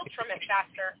got healed from it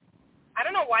faster. I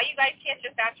don't know why you guys can't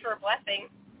just ask for a blessing.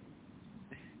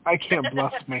 I can't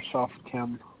bless myself,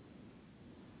 Kim.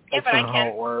 Yeah, That's but I not can.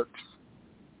 how it works.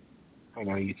 I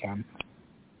know you can.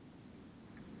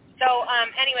 So,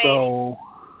 anyway.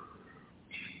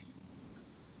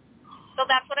 So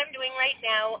that's what I'm doing right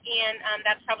now, and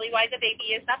that's probably why the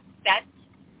baby is upset.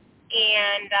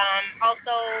 And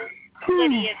also,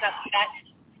 Liddy is upset.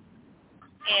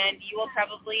 And you will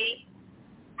probably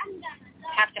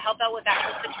have to help out with that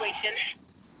whole situation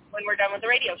when we're done with the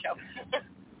radio show.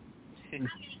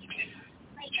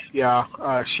 Yeah,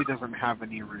 she doesn't have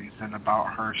any reason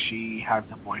about her. She has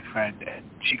a boyfriend, and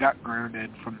she got grounded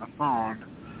from the phone,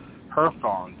 her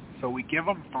phone. So we give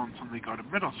them phones when they go to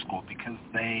middle school because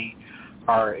they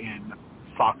are in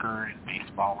soccer and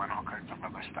baseball and all kinds of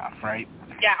other stuff, right?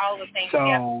 Yeah, all the things.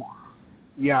 So,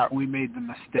 yeah, we made the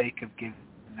mistake of giving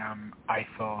them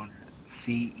iPhone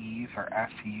CEs or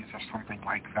SEs or something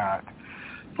like that.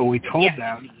 But we told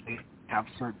them they have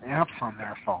certain apps on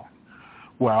their phone.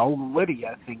 Well,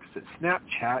 Lydia thinks that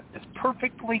Snapchat is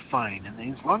perfectly fine,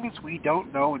 and as long as we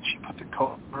don't know and she puts a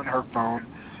code on her phone,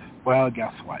 well,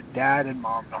 guess what? Dad and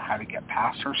Mom know how to get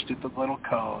past her stupid little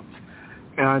codes,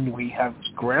 and we have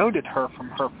grounded her from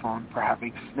her phone for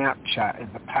having Snapchat in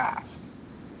the past.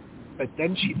 But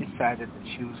then she decided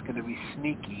that she was going to be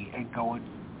sneaky and go and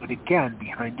do it again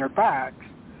behind our backs,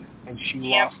 and she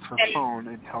lost her phone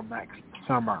until next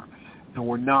summer. and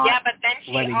we're not. Yeah, but then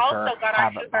she also got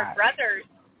onto her back. brothers.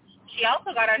 She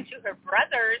also got onto her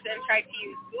brothers and tried to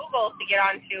use Google to get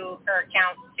onto her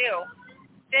accounts too.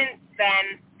 Since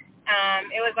then,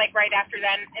 it was like right after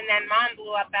then, and then Mom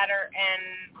blew up at her, and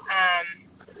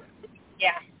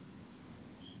yeah.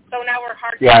 So now we're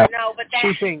hard to know, but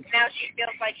then now she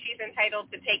feels like she's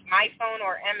entitled to take my phone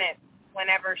or Emmett's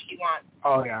whenever she wants.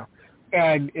 Oh yeah,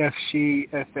 and if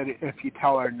you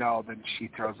tell her no, then she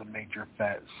throws a major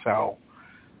fit. So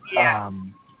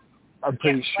I'm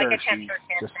pretty sure like a she's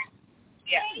just.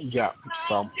 Yeah,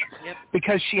 so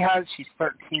because she's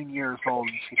 13 years old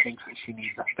and she thinks that she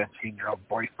needs a 15-year-old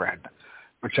boyfriend,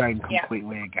 which I'm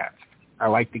completely against. I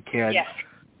like the kid,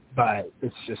 but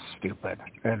it's just stupid,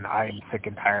 and I'm sick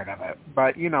and tired of it.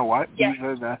 But you know what? These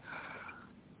are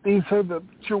the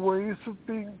joys of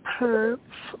being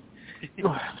parents,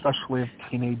 especially of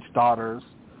teenage daughters.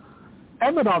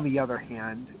 Emmett, on the other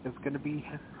hand, is going to be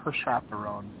her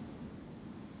chaperone.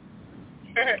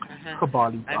 Her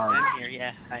bodyguard. I'm here,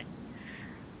 yeah. Hi.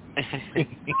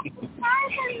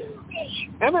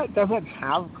 Emmett doesn't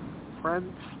have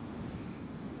friends.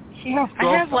 He has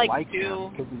girls that like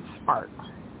him because he's smart.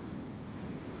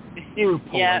 You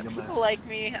polygamist. People like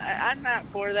me. I'm not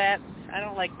for that. I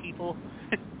don't like people.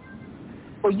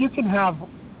 Well, you can have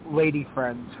lady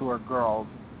friends who are girls,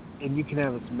 and you can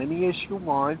have as many as you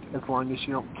want as long as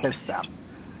you don't kiss them.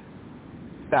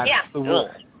 That's the rule.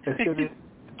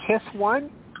 Kiss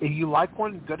one, if you like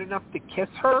one good enough to kiss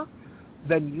her,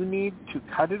 then you need to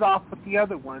cut it off with the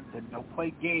other ones and don't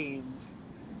play games,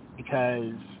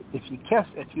 because if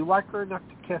you like her enough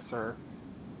to kiss her,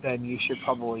 then you should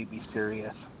probably be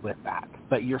serious with that.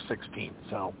 But you're 16,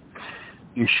 so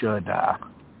you should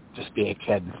just be a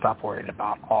kid and stop worrying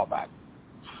about all that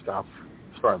stuff.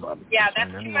 As far as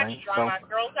that's too much drama. So.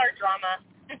 Girls are drama.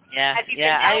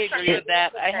 I agree with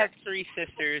that. I have 3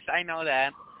 sisters. I know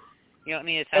that. You don't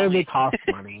need to tell me. And they cost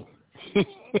money.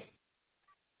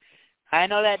 I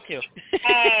know that too.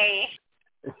 Hey.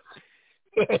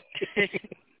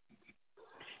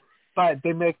 But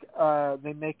they make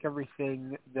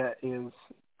everything that is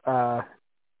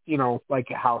like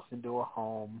a house into a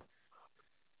home,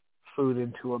 food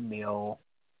into a meal.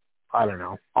 I don't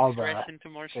know, all stress that. Into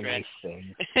more stress. Nice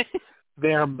things.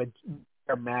 They're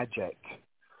magic.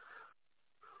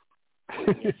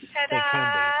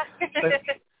 Ta-da! They can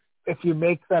be. If you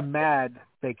make them mad,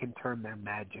 they can turn their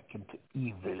magic into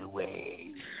evil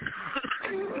ways.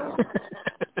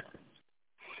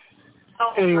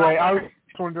 Anyway, I was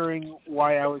wondering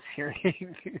why I was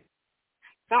hearing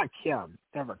not Kim,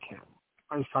 never Kim.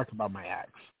 I was talking about my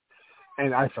ex,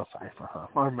 and I feel sorry for her.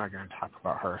 Well, I'm not going to talk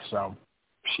about her, so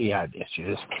she had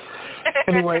issues.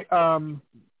 Anyway,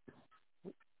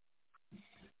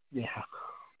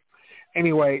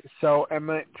 Anyway, so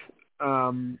Emmett,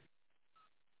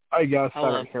 I guess I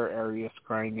don't hear Arius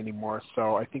crying anymore,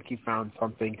 so I think he found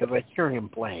something, because I hear him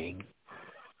playing.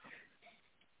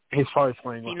 He's probably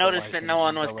playing with He noticed that no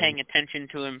one was paying attention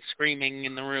to him screaming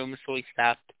in the room, so he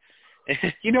stopped.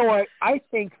 You know what? I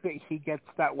think that he gets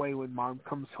that way when Mom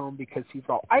comes home, because he's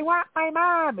all, I want my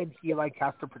mom, and he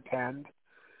has to pretend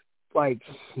like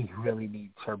he really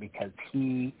needs her, because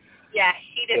he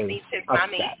just needs his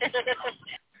mommy.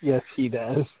 Yes, he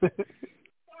does.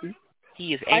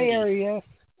 He is angry. Hi, Arius.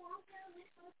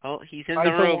 Oh, he's in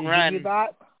the room. Run. Give you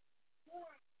that.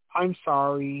 I'm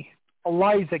sorry.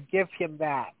 Eliza, give him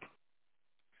that.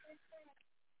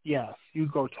 Yes, you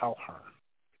go tell her.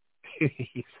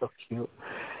 He's so cute.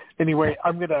 Anyway,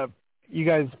 you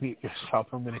guys mute yourself.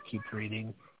 I'm going to keep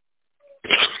reading.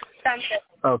 Sounds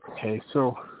good. Okay,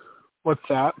 so what's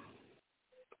that?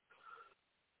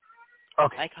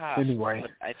 Okay, anyway.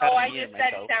 I just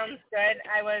said sounds good.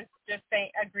 I was just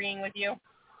agreeing with you.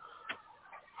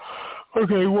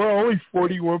 Okay, we're only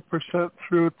 41%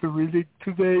 through with the reading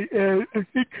today, and I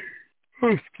think,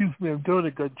 excuse me, I'm doing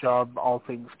a good job, all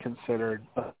things considered,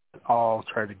 but I'll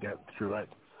try to get through it.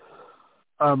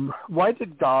 Why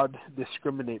did God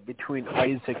discriminate between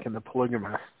Isaac and the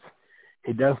polygamists?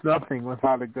 He does nothing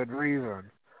without a good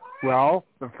reason. Well,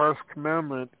 the first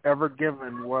commandment ever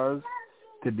given was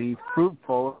to be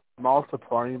fruitful,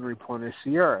 multiply, and replenish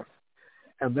the earth.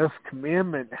 And this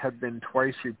commandment had been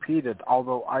twice repeated.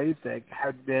 Although Isaac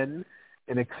had been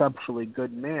an exceptionally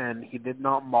good man, he did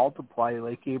not multiply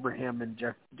like Abraham and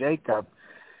Jacob,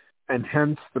 and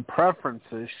hence the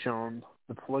preferences shown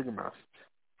the polygamists.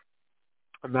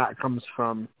 And that comes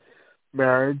from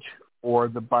Marriage or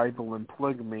the Bible and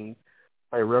Polygamy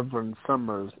by Reverend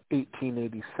Summers,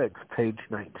 1886, page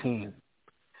 19.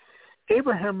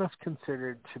 Abraham is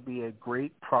considered to be a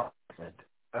great prophet,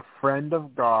 a friend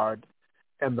of God,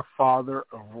 and the father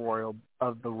of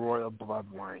the royal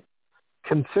bloodline.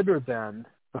 Consider then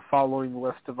the following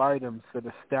list of items that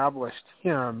established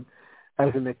him as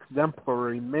an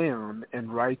exemplary man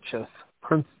and righteous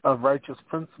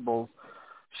principles,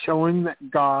 showing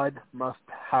that God must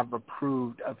have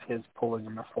approved of his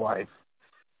polygamous life.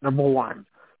 Number 1,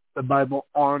 the Bible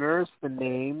honors the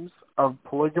names of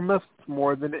polygamists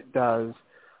more than it does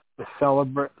the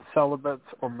celibates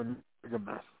or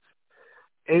monogamists.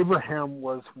 Abraham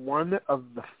was one of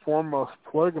the foremost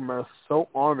polygamists, so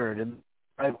honored in the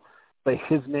Bible that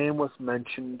his name was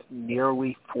mentioned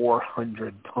nearly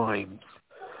 400 times.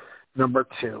 Number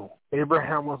 2,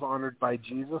 Abraham was honored by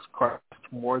Jesus Christ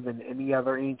more than any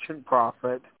other ancient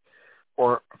prophet.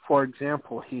 Or, for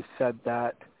example, he said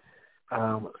that,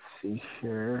 let's see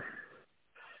here,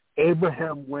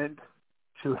 Abraham went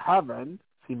to heaven,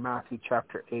 see Matthew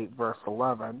chapter 8, verse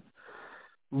 11,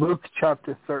 Luke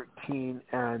chapter 13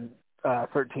 and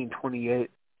 13:28,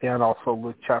 and also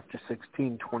Luke chapter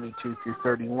 16, 22 through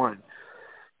 31.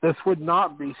 This would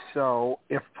not be so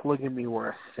if polygamy were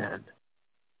a sin.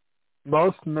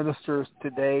 Most ministers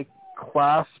today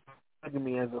class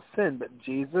polygamy as a sin, but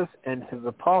Jesus and his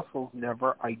apostles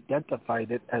never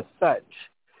identified it as such.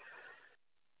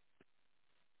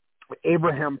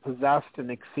 Abraham possessed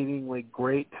an exceedingly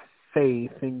great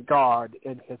faith in God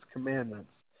and his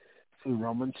commandments. See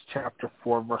Romans chapter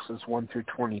 4, verses 1 through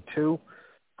 22,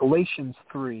 Galatians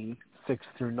 3, 6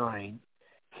 through 9,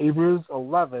 Hebrews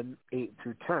 11, 8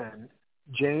 through 10,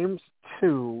 James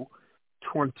 2,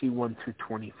 21 through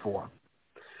 24.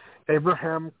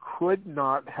 Abraham could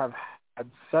not have had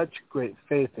such great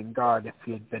faith in God if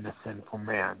he had been a sinful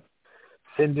man.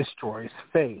 Sin destroys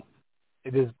faith.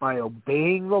 It is by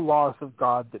obeying the laws of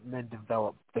God that men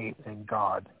develop faith in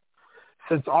God.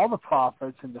 Since all the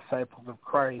prophets and disciples of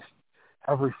Christ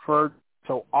have referred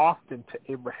so often to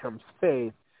Abraham's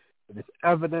faith, it is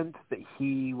evident that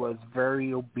he was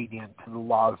very obedient to the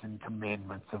laws and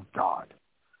commandments of God.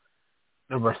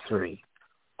 Number 3,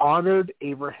 honored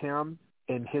Abraham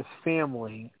and his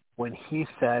family when he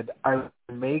said, I will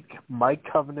make my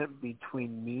covenant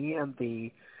between me and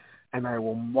thee, and I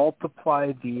will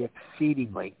multiply thee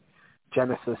exceedingly.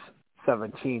 Genesis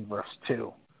 17, verse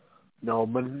 2. No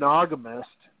monogamist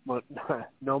has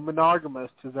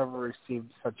ever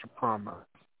received such a promise.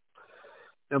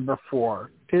 Number 4,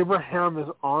 Abraham is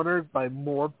honored by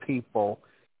more people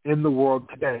in the world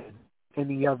today than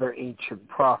any other ancient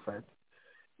prophet.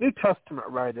 New Testament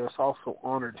writers also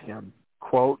honored him.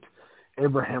 Quote,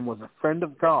 Abraham was a friend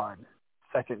of God,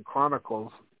 2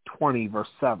 Chronicles 20, verse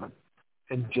 7,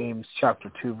 and James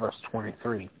chapter 2, verse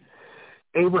 23.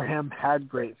 Abraham had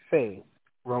great faith.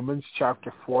 Romans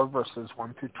chapter 4, verses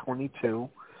 1 through 22,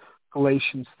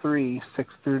 Galatians 3,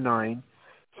 6 through 9,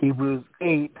 Hebrews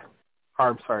 11,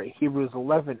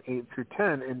 8 through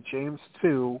 10, and James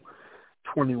 2,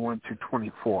 21 through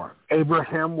 24.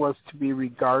 Abraham was to be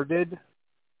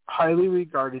highly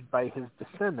regarded by his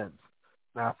descendants.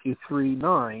 Matthew 3,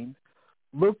 9,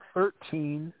 Luke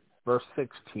 13, verse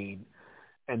 16,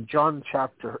 and John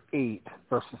chapter 8,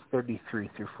 verses 33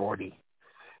 through 40.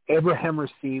 Abraham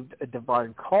received a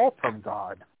divine call from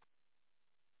God.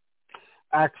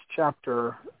 Acts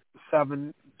chapter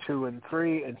 7, 2 and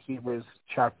 3, and Hebrews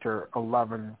chapter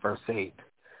 11, verse 8.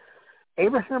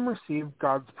 Abraham received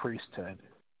God's priesthood.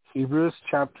 Hebrews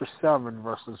chapter 7,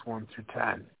 verses 1 through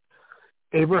 10.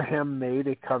 Abraham made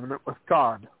a covenant with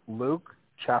God. Luke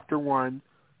chapter 1,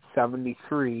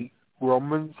 73,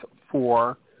 Romans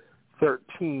 4,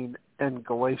 13, and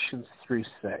Galatians 3,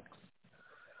 6.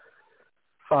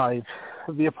 5.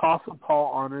 The Apostle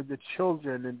Paul honored the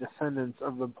children and descendants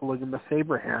of the polygamous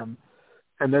Abraham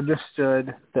and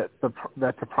understood that the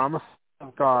promise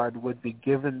of God would be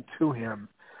given to him.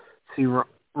 See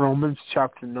Romans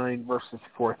chapter 9, verses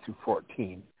 4 through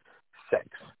 14. 6.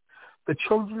 The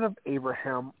children of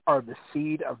Abraham are the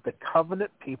seed of the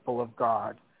covenant people of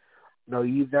God. Know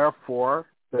ye therefore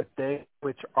that they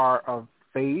which are of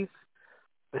faith,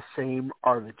 the same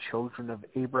are the children of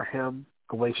Abraham.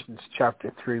 Galatians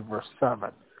chapter 3, verse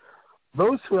 7.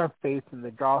 Those who have faith in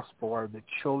the gospel are the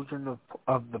children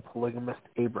of the polygamist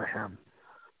Abraham.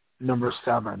 Number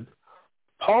 7.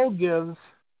 Paul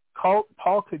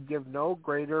could give no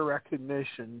greater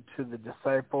recognition to the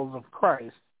disciples of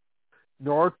Christ,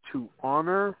 nor to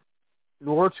honor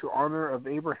of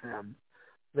Abraham,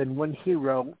 than when he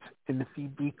wrote, and if ye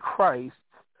be Christ,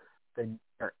 then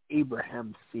ye are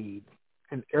Abraham's seed,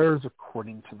 and heirs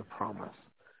according to the promise.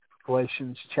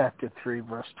 Galatians chapter 3,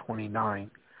 verse 29.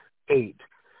 8.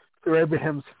 Through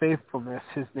Abraham's faithfulness,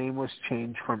 his name was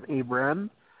changed from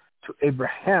Abram to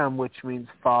Abraham, which means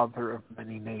father of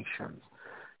many nations.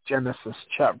 Genesis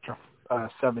chapter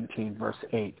 17, verse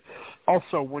 8.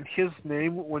 Also, when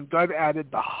God added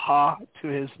the Ha to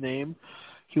his name,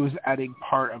 he was adding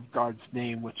part of God's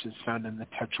name, which is found in the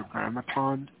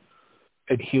Tetragrammaton,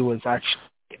 and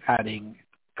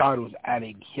God was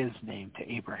adding his name to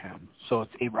Abraham. So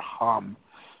it's Abraham,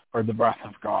 or the breath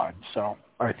of God. So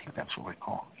I think that's really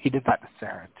cool. He did that to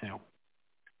Sarah, too.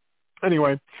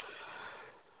 Anyway,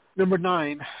 number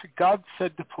 9, God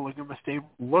said to polygamist Abram,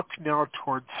 look now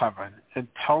towards heaven and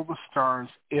tell the stars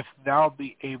if thou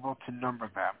be able to number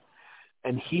them.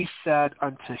 And he said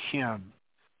unto him,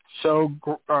 so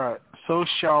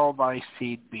shall thy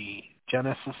seed be.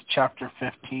 Genesis chapter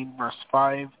 15, verse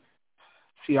 5.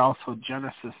 See also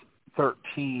Genesis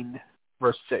 13,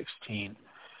 verse 16.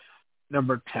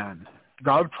 Number 10,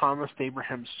 God promised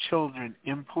Abraham's children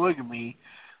in polygamy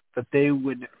that they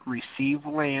would receive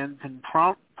lands and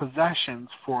prompt possessions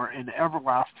for an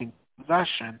everlasting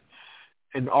possession,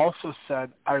 and also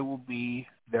said, I will be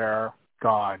their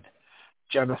God.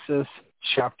 Genesis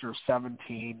chapter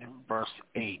 17, verse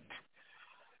 8.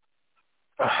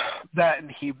 That in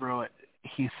Hebrew,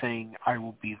 he's saying, I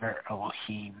will be their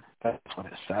Elohim. That's what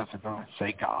it says. It doesn't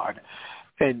say God.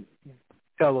 And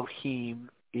Elohim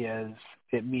in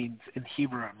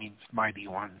Hebrew, it means mighty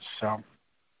ones. So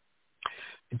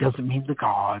it doesn't mean the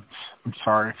gods. I'm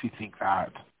sorry if you think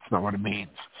that. That's not what it means.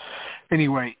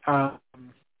 Anyway,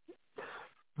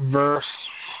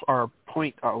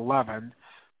 point 11,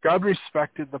 God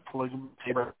respected the polygamy of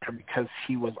Abraham because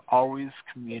he was always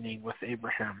communing with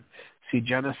Abraham. See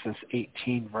Genesis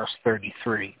 18, verse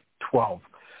 33. 12.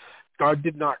 God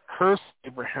did not curse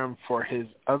Abraham for his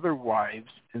other wives.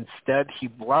 Instead, he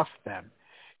blessed them.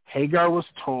 Hagar was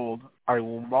told, I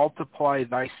will multiply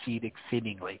thy seed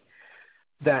exceedingly,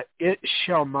 that it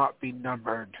shall not be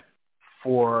numbered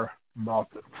for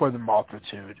the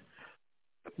multitude,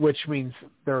 which means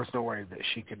there's no way that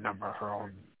she could number her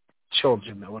own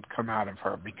children that would come out of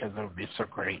her because it would be so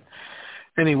great.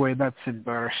 Anyway, that's in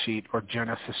Bereshit, or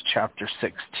Genesis chapter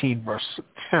 16, verse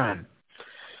 10.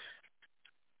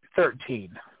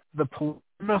 13. The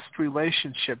polygamous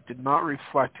relationship did not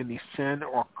reflect any sin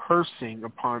or cursing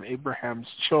upon Abraham's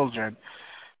children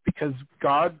because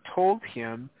God told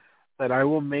him that I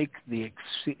will make thee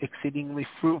exceedingly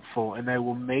fruitful, and I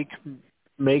will make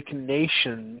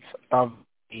nations of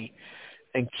thee,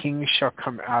 and kings shall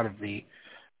come out of thee.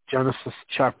 Genesis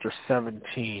chapter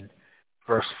 17,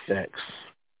 verse 6.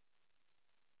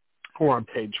 Or on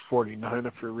page 49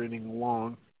 if you're reading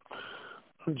along.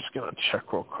 I'm just going to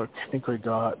check real quick. I think we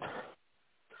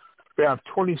have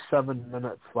 27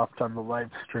 minutes left on the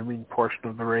live streaming portion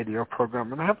of the radio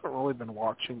program, and I haven't really been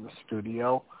watching the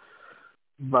studio,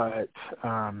 but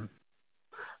I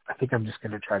think I'm just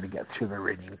going to try to get through the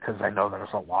reading because I know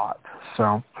there's a lot.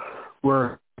 So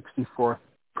we're 64%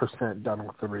 done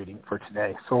with the reading for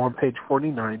today. So on page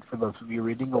 49, for those of you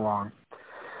reading along,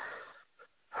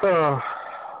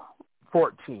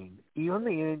 14. Even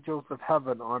the angels of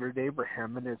heaven honored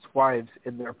Abraham and his wives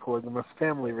in their polygamous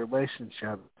family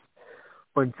relationships.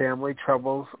 When family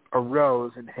troubles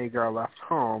arose and Hagar left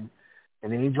home,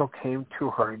 an angel came to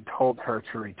her and told her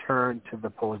to return to the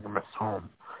polygamous home.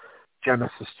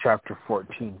 Genesis chapter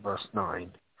 14, verse 9.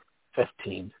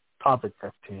 15. Topic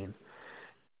 15.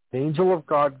 The angel of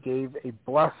God gave a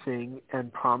blessing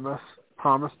and promised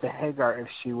to Hagar if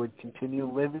she would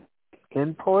continue living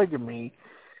in polygamy.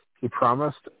 He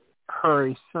promised her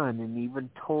a son and even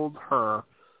told her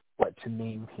what to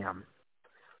name him.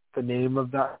 The name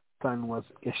of that son was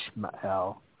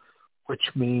Ishmael, which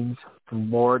means the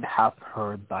Lord hath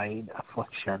heard thine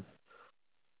affliction.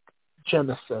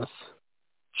 Genesis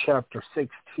chapter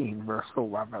 16, verse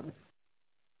 11.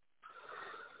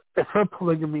 If her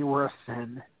polygamy were a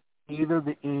sin, neither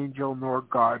the angel nor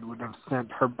God would have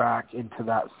sent her back into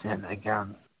that sin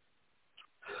again.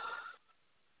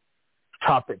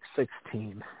 Topic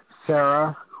 16.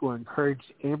 Sarah, who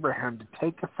encouraged Abraham to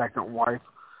take a second wife,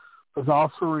 was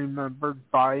also remembered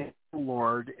by the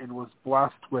Lord and was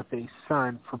blessed with a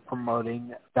son for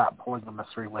promoting that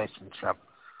polygamous relationship.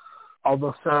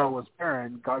 Although Sarah was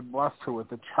barren, God blessed her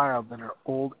with a child in her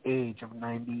old age of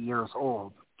 90 years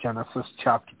old. Genesis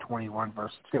chapter 21,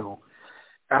 verse 2.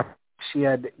 After she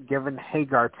had given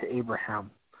Hagar to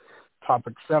Abraham.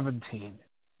 Topic 17.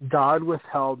 God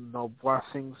withheld no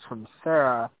blessings from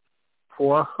Sarah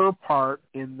for her part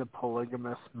in the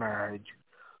polygamous marriage,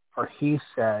 for he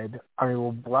said, I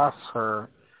will bless her,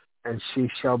 and she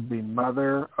shall be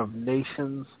mother of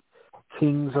nations,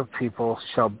 kings of people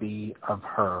shall be of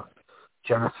her.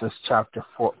 Genesis chapter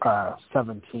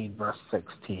 17, verse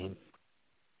 16.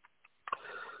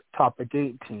 Topic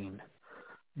 18.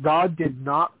 God did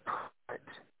not put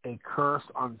a curse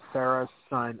on Sarah's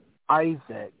son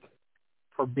Isaac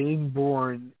for being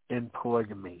born in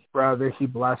polygamy. Rather, he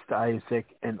blessed Isaac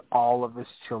and all of his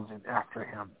children after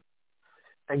him.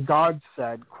 And God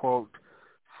said, quote,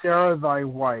 Sarah thy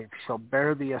wife shall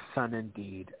bear thee a son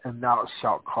indeed, and thou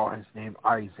shalt call his name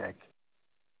Isaac.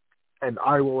 And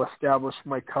I will establish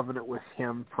my covenant with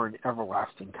him for an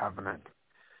everlasting covenant,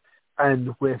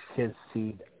 and with his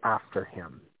seed after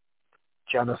him.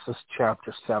 Genesis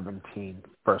chapter 17,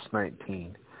 verse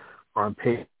 19. We're on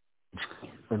page,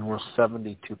 and we're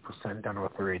 72% done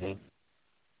with the reading.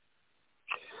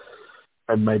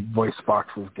 And my voice box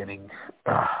is getting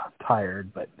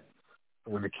tired, but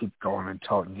I'm going to keep going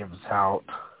until it gives out.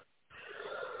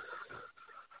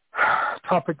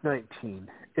 Topic 19.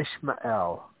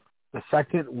 Ishmael, the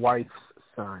second wife's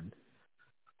son,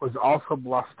 was also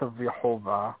blessed of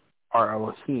Jehovah, our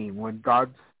Elohim, when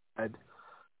God said,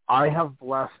 I have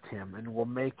blessed him and will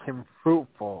make him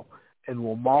fruitful and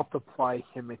will multiply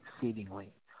him exceedingly.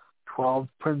 12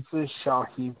 princes shall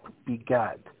he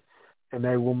beget, and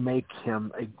I will make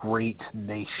him a great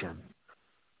nation.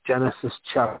 Genesis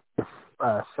chapter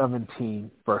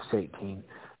 17, verse 18.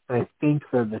 And I think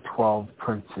they're the 12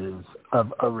 princes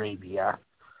of Arabia.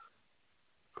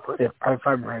 If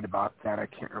I'm right about that, I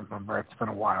can't remember. It's been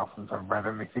a while since I've read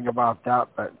anything about that.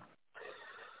 But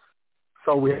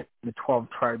so we have the 12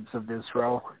 tribes of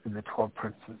Israel and the 12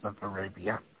 princes of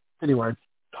Arabia. Anyway,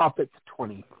 topic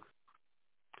 20.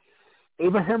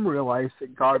 Abraham realized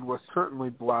that God was certainly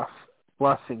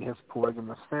blessing his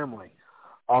polygamous family,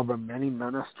 although many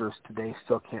ministers today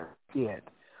still can't see it.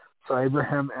 So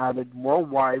Abraham added more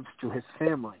wives to his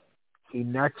family. He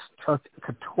next took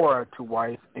Keturah to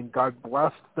wife, and God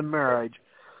blessed the marriage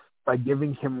by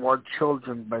giving him more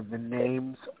children by the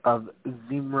names of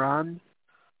Zimran,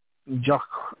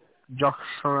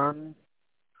 Jokshan,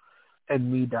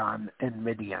 and Medan and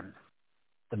Midian,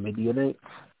 the Midianites,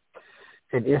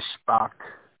 and Ishbak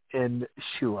and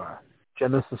Shua.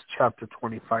 Genesis chapter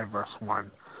 25, verse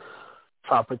 1.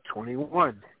 Topic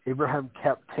 21. Abraham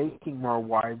kept taking more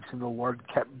wives, and the Lord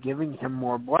kept giving him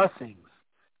more blessings.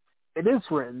 It is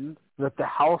written that the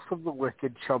house of the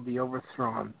wicked shall be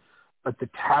overthrown, but the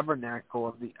tabernacle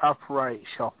of the upright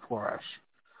shall flourish.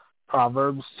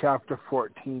 Proverbs chapter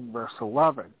 14, verse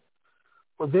 11.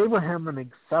 Was Abraham an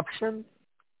exception,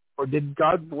 or did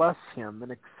God bless him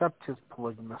and accept his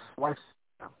polygamous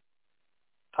lifestyle?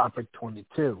 Topic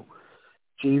 22.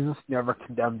 Jesus never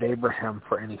condemned Abraham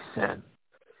for any sin.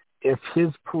 If his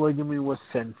polygamy was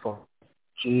sinful,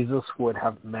 Jesus would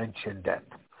have mentioned it.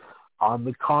 On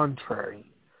the contrary,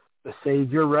 the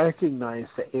Savior recognized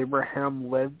that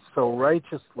Abraham lived so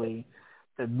righteously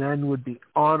that men would be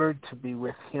honored to be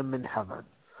with him in heaven.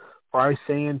 For I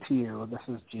say unto you,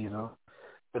 this is Jesus,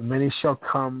 that many shall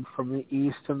come from the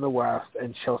east and the west,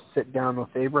 and shall sit down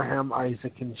with Abraham,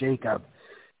 Isaac, and Jacob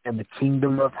in the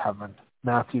kingdom of heaven.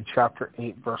 Matthew chapter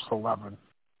 8, verse 11.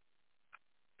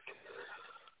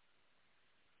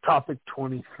 Topic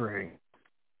 23.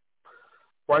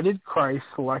 Why did Christ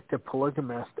select a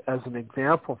polygamist as an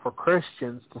example for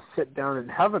Christians to sit down in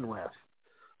heaven with?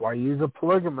 Why use a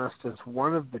polygamist as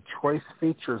one of the choice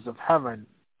features of heaven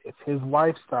if his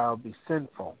lifestyle be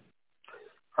sinful,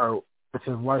 or if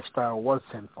his lifestyle was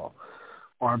sinful?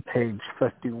 On page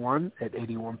 51 at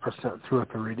 81% through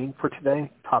with the reading for today,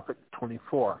 topic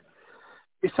 24.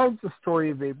 Besides the story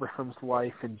of Abraham's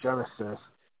life in Genesis,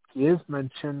 he is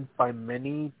mentioned by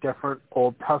many different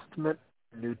Old Testament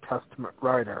and New Testament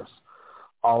writers.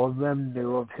 All of them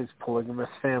knew of his polygamous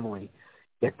family,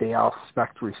 yet they all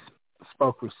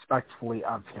spoke respectfully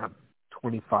of him.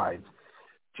 25.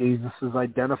 Jesus is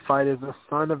identified as a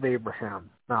son of Abraham,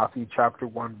 Matthew chapter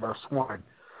 1, verse 1.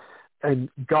 And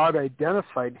God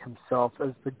identified himself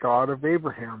as the God of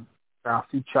Abraham,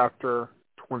 Matthew chapter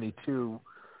 22,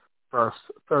 verse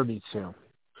 32.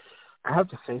 I have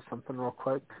to say something real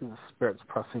quick because the Spirit's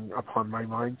pressing upon my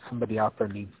mind. Somebody out there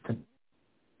needs to.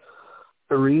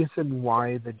 The reason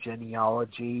why the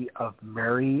genealogy of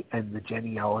Mary and the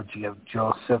genealogy of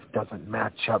Joseph doesn't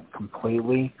match up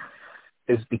completely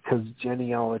is because the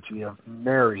genealogy of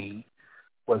Mary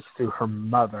was through her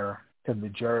mother, and the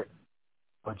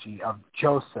genealogy of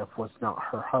Joseph was not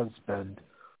her husband,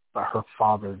 but her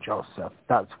father Joseph.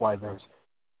 That's why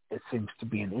it seems to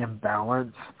be an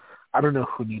imbalance. I don't know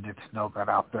who needed to know that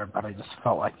out there, but I just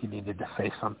felt like you needed to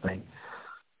say something.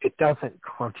 It doesn't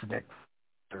contradict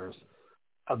scriptures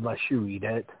unless you read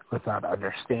it without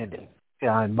understanding.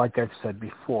 And like I've said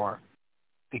before,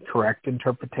 the correct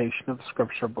interpretation of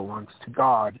Scripture belongs to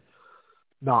God,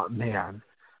 not man.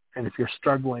 And if you're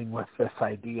struggling with this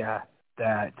idea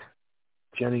that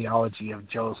genealogy of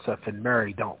Joseph and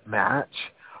Mary don't match,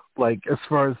 like as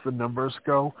far as the numbers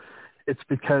go, it's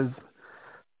because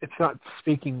it's not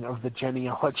speaking of the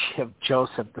genealogy of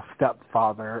Joseph, the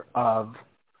stepfather of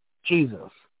Jesus,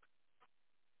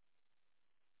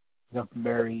 of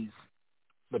Mary's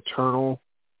maternal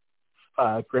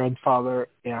grandfather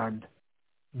and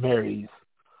Mary's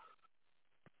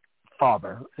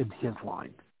father in his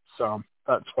line. So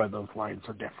that's why those lines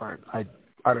are different.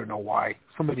 I don't know why.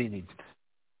 Somebody needs to.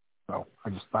 So I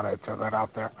just thought I'd throw that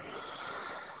out there.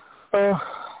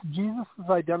 Jesus is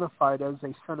identified as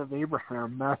a son of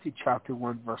Abraham, Matthew chapter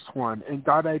 1, verse 1. And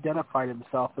God identified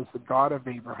himself as the God of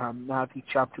Abraham, Matthew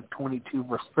chapter 22,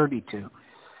 verse 32.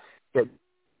 Yet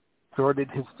exhorted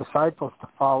his disciples to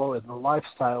follow in the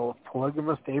lifestyle of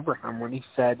polygamous Abraham when he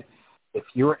said, if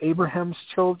you are Abraham's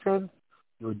children,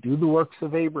 you would do the works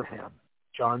of Abraham.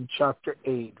 John chapter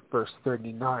 8, verse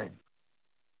 39.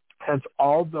 Hence,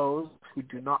 all those who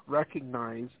do not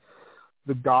recognize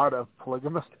the God of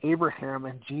polygamous Abraham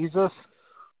and Jesus,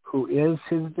 who is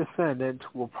his descendant,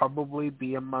 will probably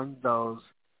be among those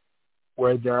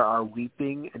where there are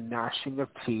weeping and gnashing of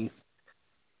teeth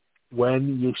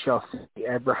when you shall see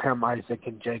Abraham, Isaac,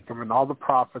 and Jacob, and all the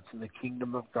prophets in the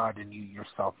kingdom of God, and you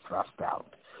yourself thrust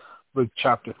out. Luke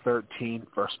chapter 13,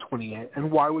 verse 28.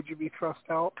 And why would you be thrust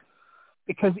out?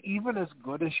 Because even as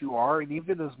good as you are, and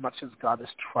even as much as God has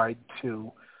tried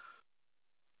to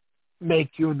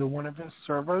make you into one of his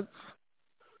servants,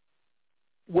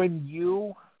 when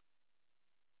you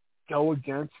go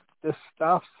against this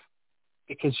stuff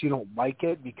because you don't like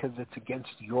it, because it's against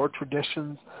your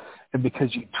traditions, and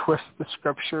because you twist the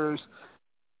scriptures,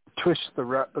 twist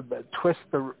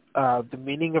the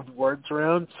meaning of words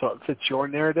around so it fits your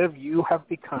narrative, you have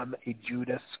become a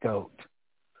Judas goat.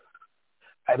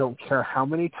 I don't care how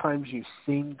many times you've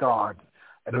seen God.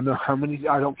 I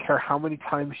don't care how many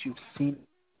times you've seen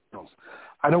angels.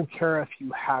 I don't care if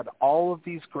you had all of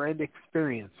these grand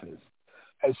experiences.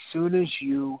 As soon as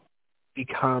you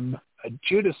become a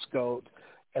Judas goat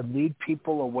and lead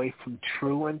people away from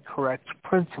true and correct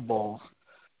principles,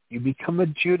 you become a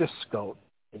Judas goat.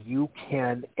 You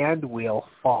can and will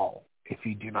fall if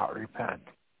you do not repent.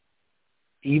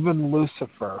 Even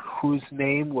Lucifer, whose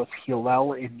name was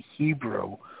Hillel in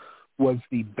Hebrew, was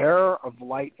the bearer of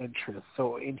light and truth.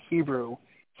 So in Hebrew,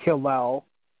 Hillel,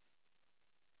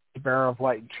 the bearer of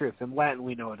light and truth. In Latin,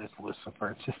 we know it as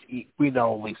Lucifer. It's just we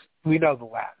know the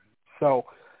Latin. So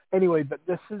anyway, but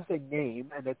this is a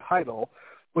name and a title,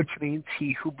 which means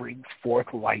he who brings forth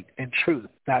light and truth.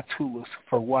 That's who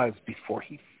Lucifer was before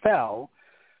he fell.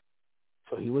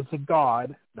 So he was a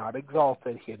god, not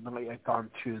exalted. He had not yet gone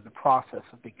through the process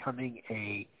of becoming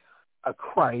a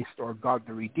Christ or God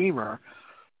the Redeemer,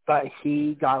 but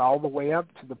he got all the way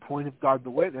up to the point of God the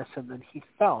Witness, and then he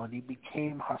fell, and he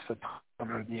became Hasatan,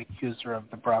 or the accuser of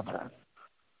the brethren.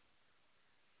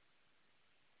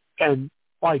 And,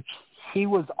 he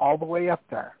was all the way up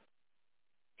there,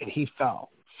 and he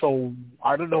fell. So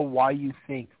I don't know why you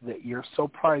think that you're so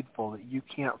prideful that you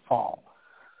can't fall.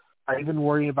 I even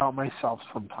worry about myself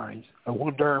sometimes. I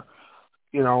wonder,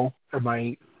 am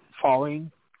I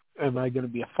falling? Am I going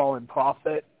to be a fallen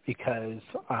prophet because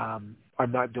I'm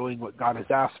not doing what God has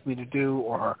asked me to do,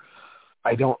 or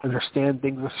I don't understand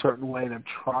things a certain way, and I'm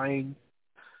trying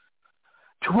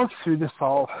to work through this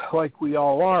all like we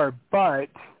all are. But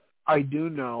I do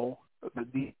know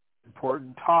that these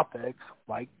important topics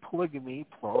like polygamy,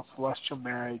 plural celestial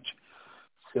marriage,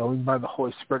 sealing by the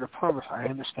Holy Spirit of promise, I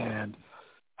understand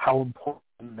how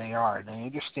important they are, and I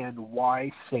understand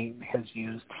why Satan has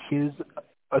used his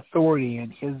authority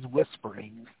and his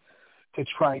whisperings to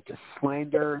try to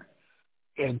slander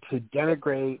and to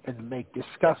denigrate and make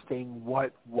disgusting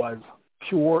what was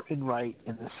pure and right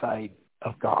in the sight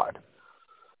of God.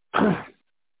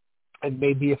 And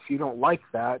maybe if you don't like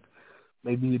that,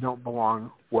 maybe you don't belong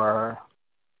where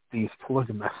these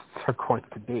polygamists are going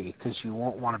to be, because you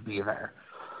won't want to be there.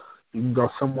 You can go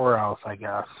somewhere else, I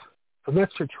guess. And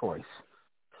that's your choice.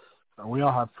 We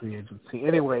all have free agency.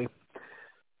 Anyway,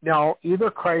 now either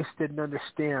Christ didn't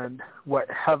understand what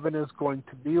heaven is going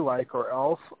to be like, or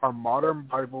else our modern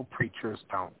Bible preachers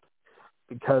don't.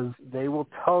 Because they will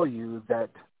tell you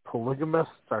that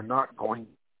polygamists are not going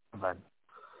to heaven.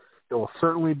 It will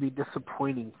certainly be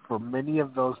disappointing for many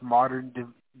of those modern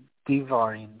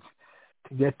divines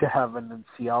to get to heaven and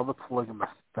see all the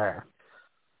polygamists there.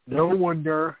 No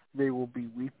wonder they will be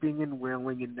weeping and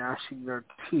wailing and gnashing their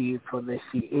teeth when they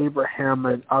see Abraham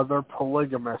and other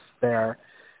polygamists there,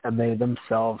 and they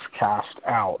themselves cast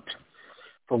out.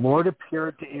 The Lord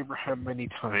appeared to Abraham many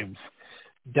times,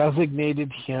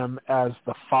 designated him as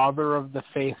the father of the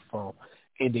faithful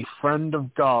and a friend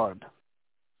of God,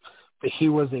 but he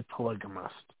was a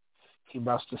polygamist. He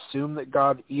must assume that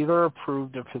God either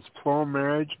approved of his plural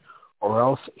marriage or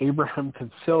else Abraham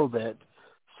concealed it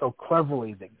so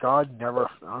cleverly that God never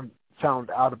found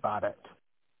out about it.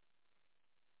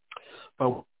 But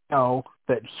we know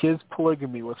that his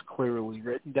polygamy was clearly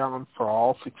written down for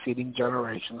all succeeding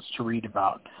generations to read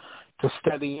about, to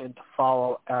study, and to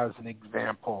follow as an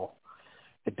example.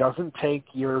 It doesn't take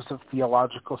years of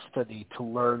theological study to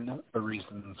learn the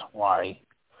reasons why.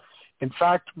 In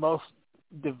fact, most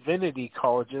divinity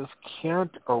colleges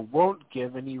can't or won't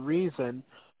give any reason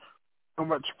for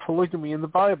much polygamy in the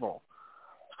Bible.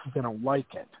 They don't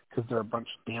like it because they're a bunch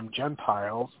of damn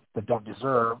Gentiles that don't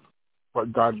deserve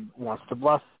what God wants to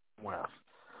bless them with.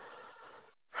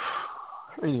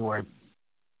 Anyway,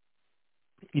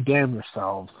 you damn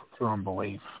yourselves through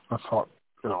unbelief. That's all.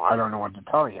 I don't know what to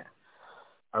tell you.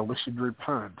 I wish you'd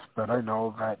repent, but I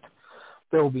know that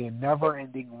there will be a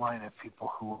never-ending line of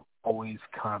people who always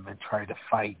come and try to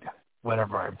fight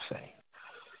whatever I'm saying.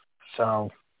 So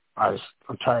I'm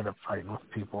tired of fighting with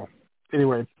people.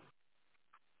 Anyway,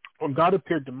 when God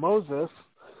appeared to Moses,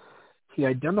 he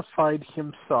identified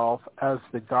himself as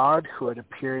the God who had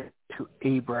appeared to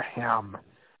Abraham.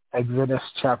 Exodus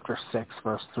chapter 6,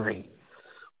 verse 3.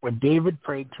 When David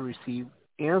prayed to receive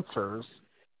answers,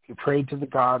 he prayed to the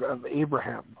God of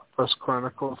Abraham. 1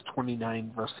 Chronicles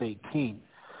 29, verse 18.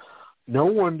 No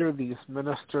wonder these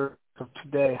ministers of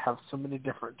today have so many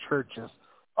different churches,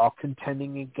 all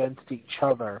contending against each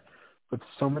other with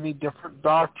so many different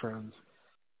doctrines.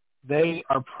 They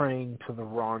are praying to the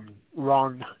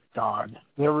wrong God.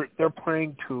 They're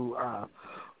praying to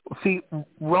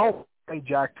Rome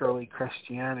hijacked early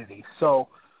Christianity. So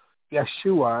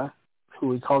Yeshua, who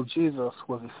we call Jesus,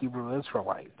 was a Hebrew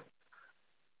Israelite.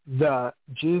 The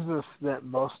Jesus that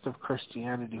most of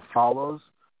Christianity follows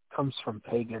comes from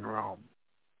pagan Rome.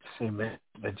 Same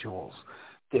individuals.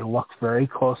 They look very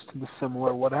close to the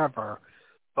similar whatever,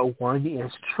 but one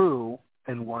is true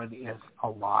and one is a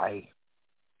lie.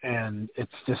 And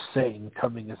it's just Satan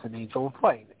coming as an angel of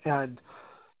light. And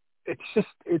it's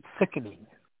sickening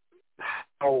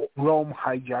how Rome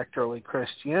hijacked early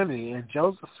Christianity, and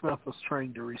Joseph Smith was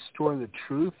trying to restore the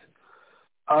truth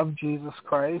of Jesus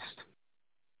Christ,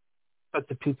 but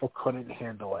the people couldn't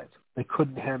handle it. They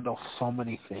couldn't handle so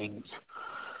many things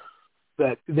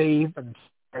that they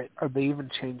even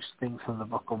changed things in the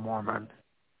Book of Mormon,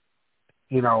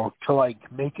 to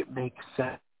make it make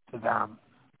sense to them,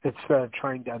 instead of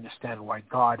trying to understand why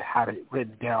God had it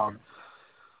written down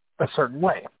a certain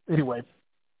way. Anyway,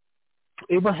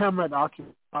 Abraham had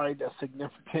occupied a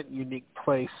significant, unique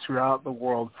place throughout the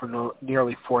world for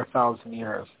nearly 4,000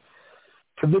 years.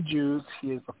 To the Jews, he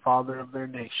is the father of their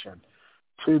nation.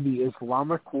 To the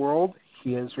Islamic world,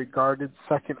 he is regarded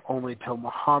second only to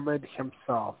Muhammad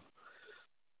himself.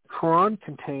 The Quran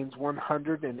contains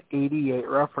 188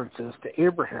 references to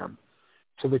Abraham.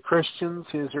 To the Christians,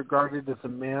 he is regarded as a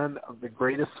man of the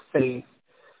greatest faith,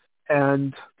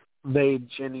 and they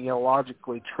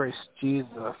genealogically trace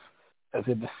Jesus as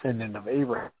a descendant of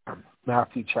Abraham.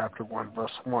 Matthew chapter 1,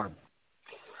 verse 1.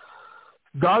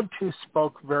 God, too,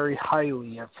 spoke very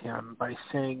highly of him by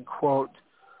saying, quote,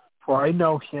 "For I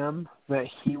know him, that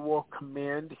he will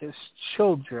command his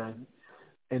children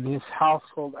and his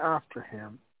household after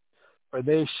him, for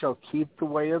they shall keep the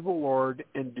way of the Lord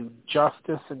and do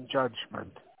justice and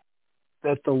judgment,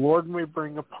 that the Lord may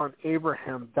bring upon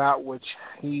Abraham that which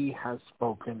he has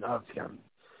spoken of him."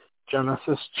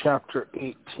 Genesis chapter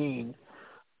 18,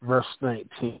 verse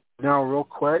 19. Now, real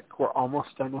quick, we're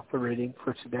almost done with the reading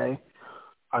for today.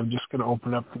 I'm just going to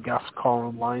open up the guest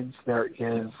call-in lines. There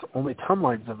is only 10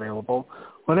 lines available.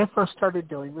 When I first started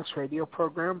doing this radio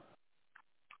program,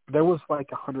 there was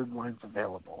like 100 lines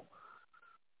available.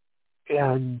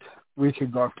 And we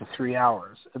could go up to 3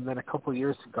 hours. And then a couple of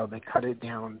years ago, they cut it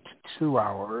down to 2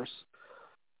 hours.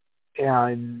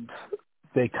 And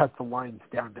they cut the lines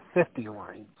down to 50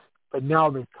 lines. But now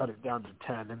they've cut it down to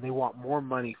 10, and they want more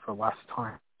money for less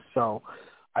time. So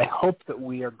I hope that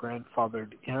we are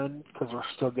grandfathered in because we're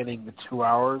still getting the 2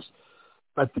 hours.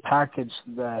 But the package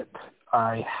that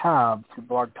I have through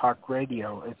Blog Talk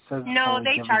Radio, it says no,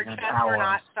 they charge us. We're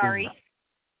not. Sorry.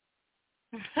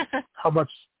 How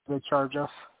much do they charge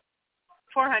us?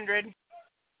 $400.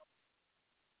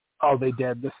 Oh, they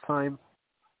did this time?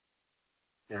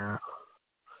 Yeah.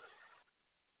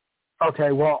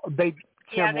 Okay, well,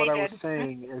 Kim, what I was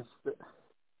saying is that,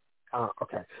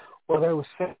 okay. What I was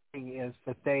saying is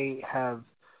that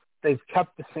they've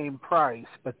kept the same price,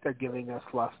 but they're giving us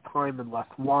less time and less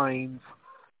lines,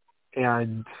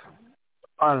 and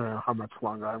I don't know how much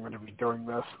longer I'm going to be doing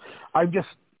this. I'm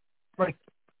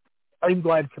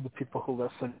glad for the people who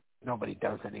listen. nobody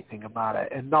does anything about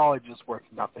it. And knowledge is worth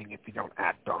nothing if you don't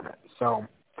act on it. So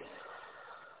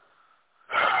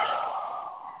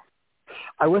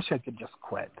I wish I could just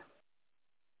quit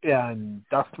and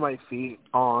dust my feet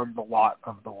on the lot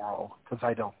of the world, because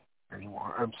I don't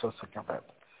anymore. I'm so sick of it.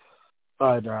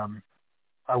 But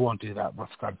I won't do that unless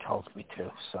God tells me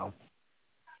to. So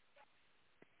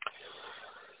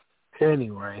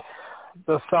anyway,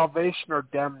 the salvation or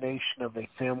damnation of a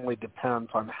family depends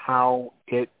on how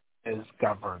it is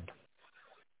governed.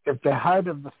 If the head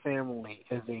of the family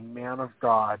is a man of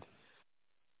God,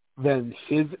 then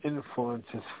his influence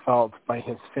is felt by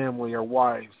his family or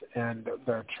wives and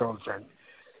their children.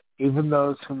 Even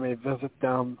those who may visit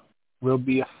them will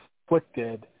be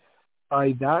afflicted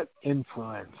by that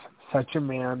influence. Such a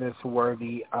man is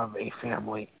worthy of a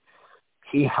family.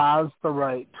 He has the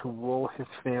right to rule his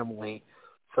family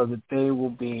so that they will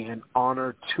be an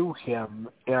honor to him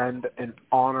and an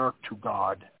honor to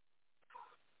God.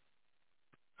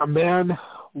 A man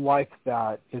like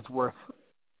that is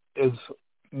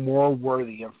more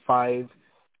worthy of 5,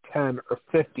 10, or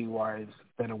 50 wives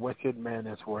than a wicked man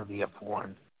is worthy of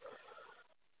one.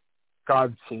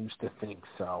 God seems to think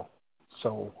so.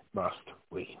 So must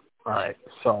we. All right,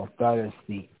 so that is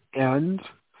the end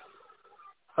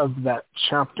of that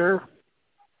chapter.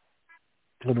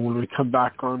 And when we come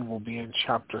back on, we'll be in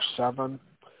chapter 7.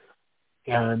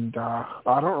 And I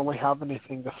don't really have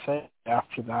anything to say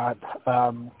after that.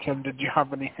 Kim, did you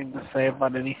have anything to say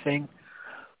about anything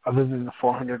other than the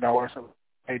 $400 I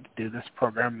paid to do this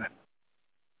program?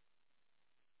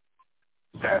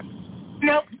 That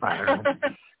Nope. I don't know.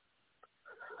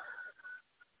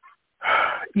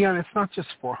 Yeah, and it's not just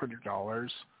 $400.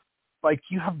 Like,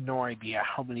 you have no idea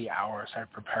how many hours I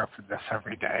prepare for this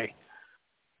every day.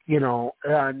 You know,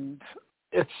 and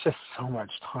it's just so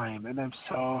much time, and I'm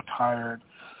so tired.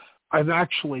 I'm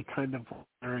actually kind of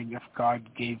wondering if God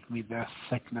gave me this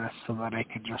sickness so that I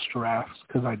could just rest,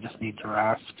 because I just need to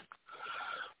rest.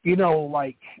 You know,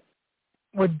 like,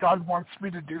 when God wants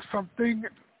me to do something,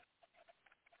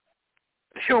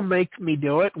 he'll make me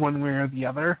do it one way or the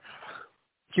other.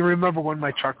 Do you remember when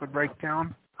my truck would break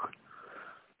down?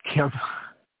 Kim?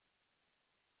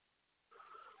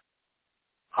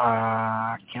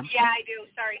 Kim? Yeah, I do.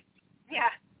 Sorry. Yeah.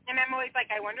 And I'm always like,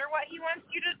 I wonder what he wants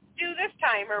you to do this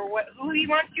time, or who he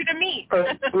wants you to meet.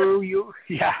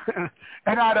 Yeah.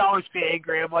 And I'd always be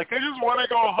angry. I'm like, I just want to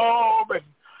go home. And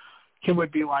Kim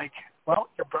would be like, well,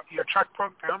 your truck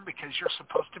broke down because you're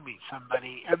supposed to meet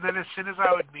somebody. And then as soon as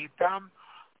I would meet them,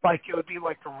 like, it would be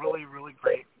like a really, really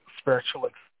great spiritual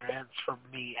experience for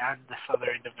me and this other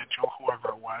individual, whoever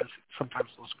it was, sometimes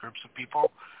those groups of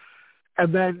people.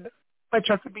 And then my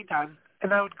truck would be done,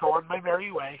 and I would go on my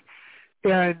merry way.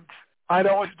 And I'd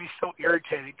always be so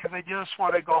irritated because I just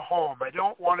want to go home. I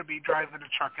don't want to be driving a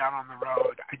truck out on the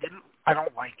road. I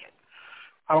don't like it.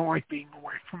 I don't like being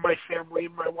away from my family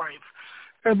and my wife.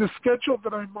 And the schedule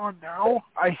that I'm on now,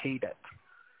 I hate it.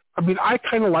 I mean, I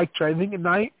kind of like driving at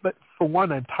night, but for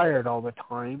one, I'm tired all the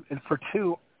time. And for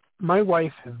two, my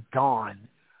wife is gone.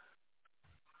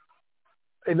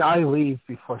 And I leave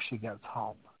before she gets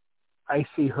home. I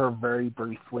see her very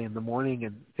briefly in the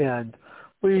morning, and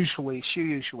she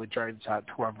usually drives out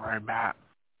to wherever I'm at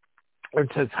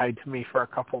and says hi to me for a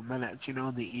couple of minutes, in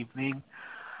the evening.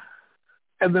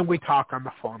 And then we talk on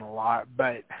the phone a lot,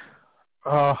 but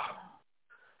I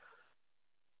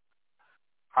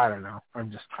don't know.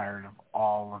 I'm just tired of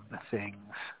all of the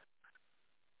things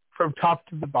from top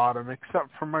to the bottom, except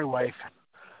for my wife.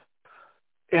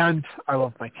 And I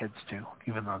love my kids too,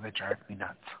 even though they drive me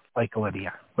nuts, like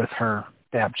Lydia with her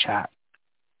dab chat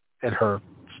and her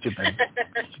stupid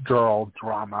girl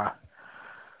drama.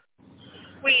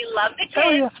 We love the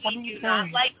kids. We do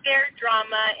not like their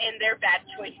drama and their bad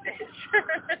choices.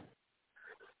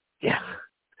 Yeah.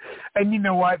 And you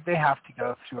know what? They have to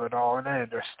go through it all, and I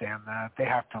understand that. They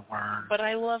have to learn. But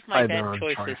I love my bad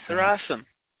choices. They're awesome.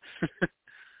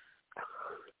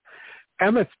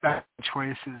 Emmett's bad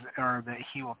choices are that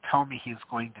he will tell me he's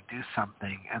going to do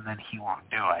something, and then he won't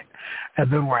do it.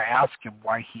 And then when I ask him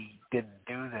why he didn't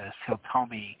do this, he'll tell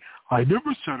me, I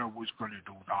never said I was going to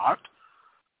do that.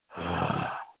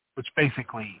 Which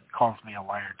basically calls me a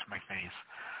liar to my face.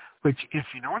 Which, if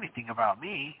you know anything about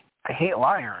me, I hate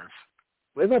liars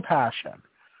with a passion.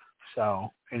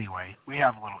 So, anyway, we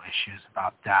have little issues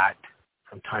about that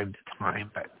from time to time,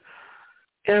 but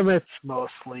Emmett's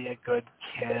mostly a good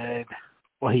kid.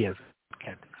 Well, he is a good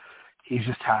kid. He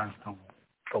just has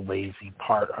the lazy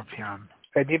part of him.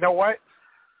 And you know what?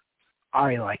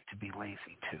 I like to be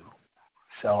lazy too.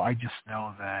 So I just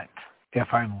know that if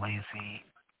I'm lazy,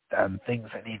 then things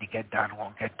that need to get done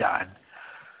won't get done.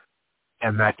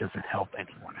 and that doesn't help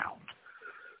anyone out.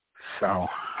 So,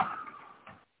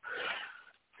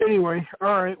 anyway,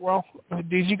 all right, well,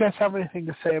 did you guys have anything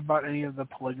to say about any of the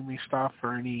polygamy stuff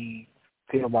or any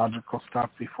theological stuff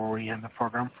before we end the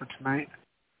program for tonight?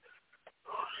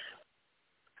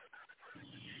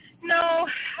 No,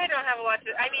 I don't have a lot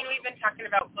to. I mean, we've been talking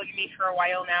about polygamy for a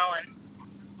while now,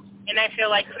 and I feel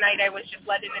like tonight I was just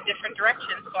led in a different direction,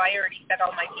 so I already said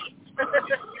all my piece.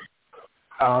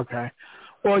 Okay.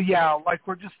 Well, yeah, like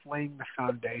we're just laying the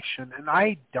foundation, and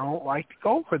I don't like to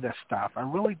go over this stuff. I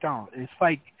really don't. It's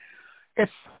like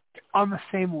it's on the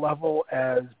same level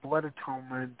as blood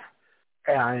atonement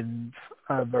and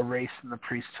the race and the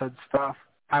priesthood stuff.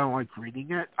 I don't like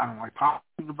reading it. I don't like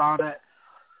talking about it.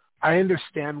 I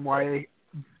understand why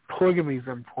polygamy is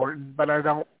important, but I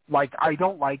don't like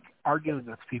arguing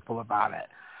with people about it.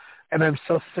 And I'm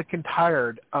so sick and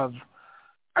tired of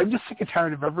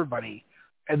everybody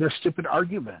and their stupid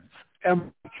arguments.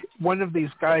 And one of these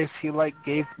guys, he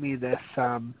gave me this,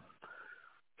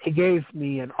 he gave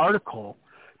me an article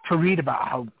to read about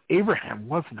how Abraham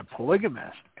wasn't a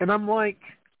polygamist. And I'm like,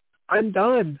 I'm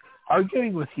done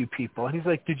arguing with you people. And he's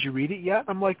like, did you read it yet?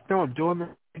 I'm like, no, I'm doing the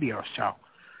radio show.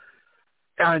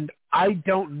 And I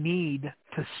don't need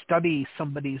to study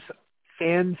somebody's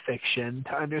fan fiction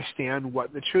to understand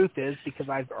what the truth is because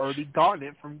I've already gotten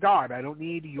it from God. I don't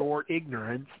need your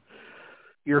ignorance,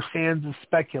 your fans of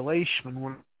speculation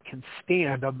when I can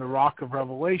stand on the rock of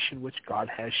revelation, which God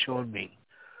has shown me.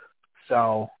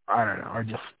 So, I don't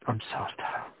know. I'm so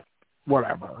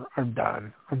whatever. I'm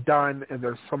done. And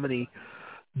there's so many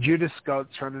Judas goats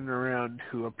running around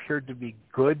who appear to be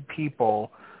good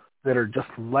people that are just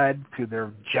led to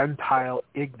their Gentile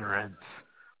ignorance.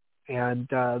 And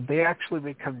they actually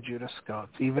become Judas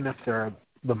goats, even if they're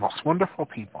the most wonderful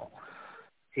people.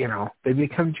 You know, they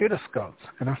become Judas goats,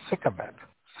 and I'm sick of it.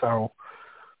 So,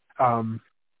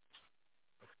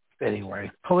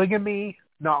 anyway, polygamy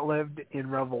not lived in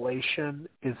Revelation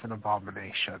is an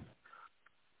abomination.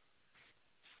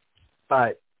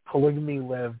 But polygamy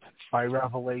lived by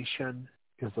revelation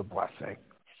is a blessing.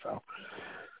 So,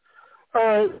 all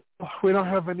right, we don't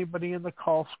have anybody in the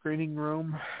call screening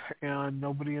room and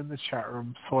nobody in the chat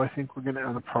room, so I think we're going to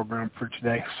end the program for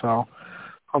today. So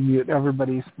I'll mute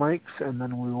everybody's mics, and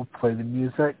then we will play the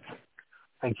music.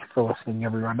 Thank you for listening,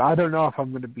 everyone. I don't know if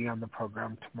I'm going to be on the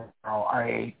program tomorrow.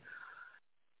 I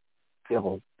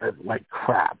feel like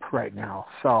crap right now.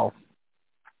 So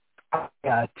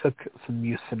I took some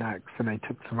Mucinex, and I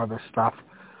took some other stuff,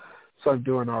 so I'm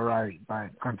doing all right, but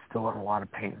I'm still in a lot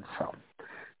of pain. So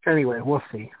anyway, we'll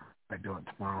see if I do it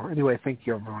tomorrow. Anyway, thank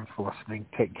you, everyone, for listening.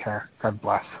 Take care. God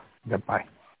bless. Goodbye.